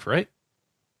Ubisoft, right?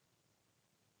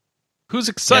 Who's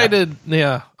excited?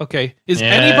 Yeah, okay. Is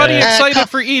anybody excited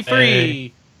for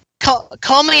E3?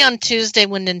 Call me on Tuesday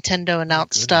when Nintendo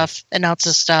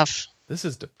announces stuff. This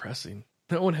is depressing.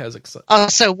 No one has excitement.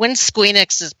 Also, when's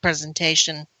Squeenix's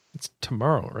presentation? It's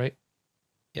tomorrow, right?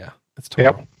 Yeah, it's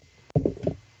tomorrow.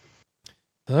 Yep.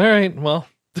 All right, well,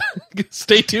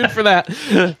 stay tuned for that.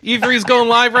 E3's going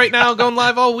live right now, going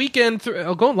live all weekend,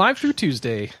 going live through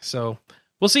Tuesday. So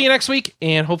we'll see you next week,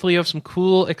 and hopefully you have some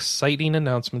cool, exciting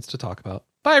announcements to talk about.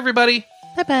 Bye, everybody.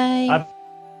 Bye-bye.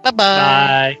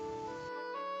 Bye-bye.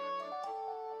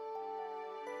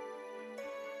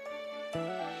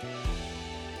 Bye.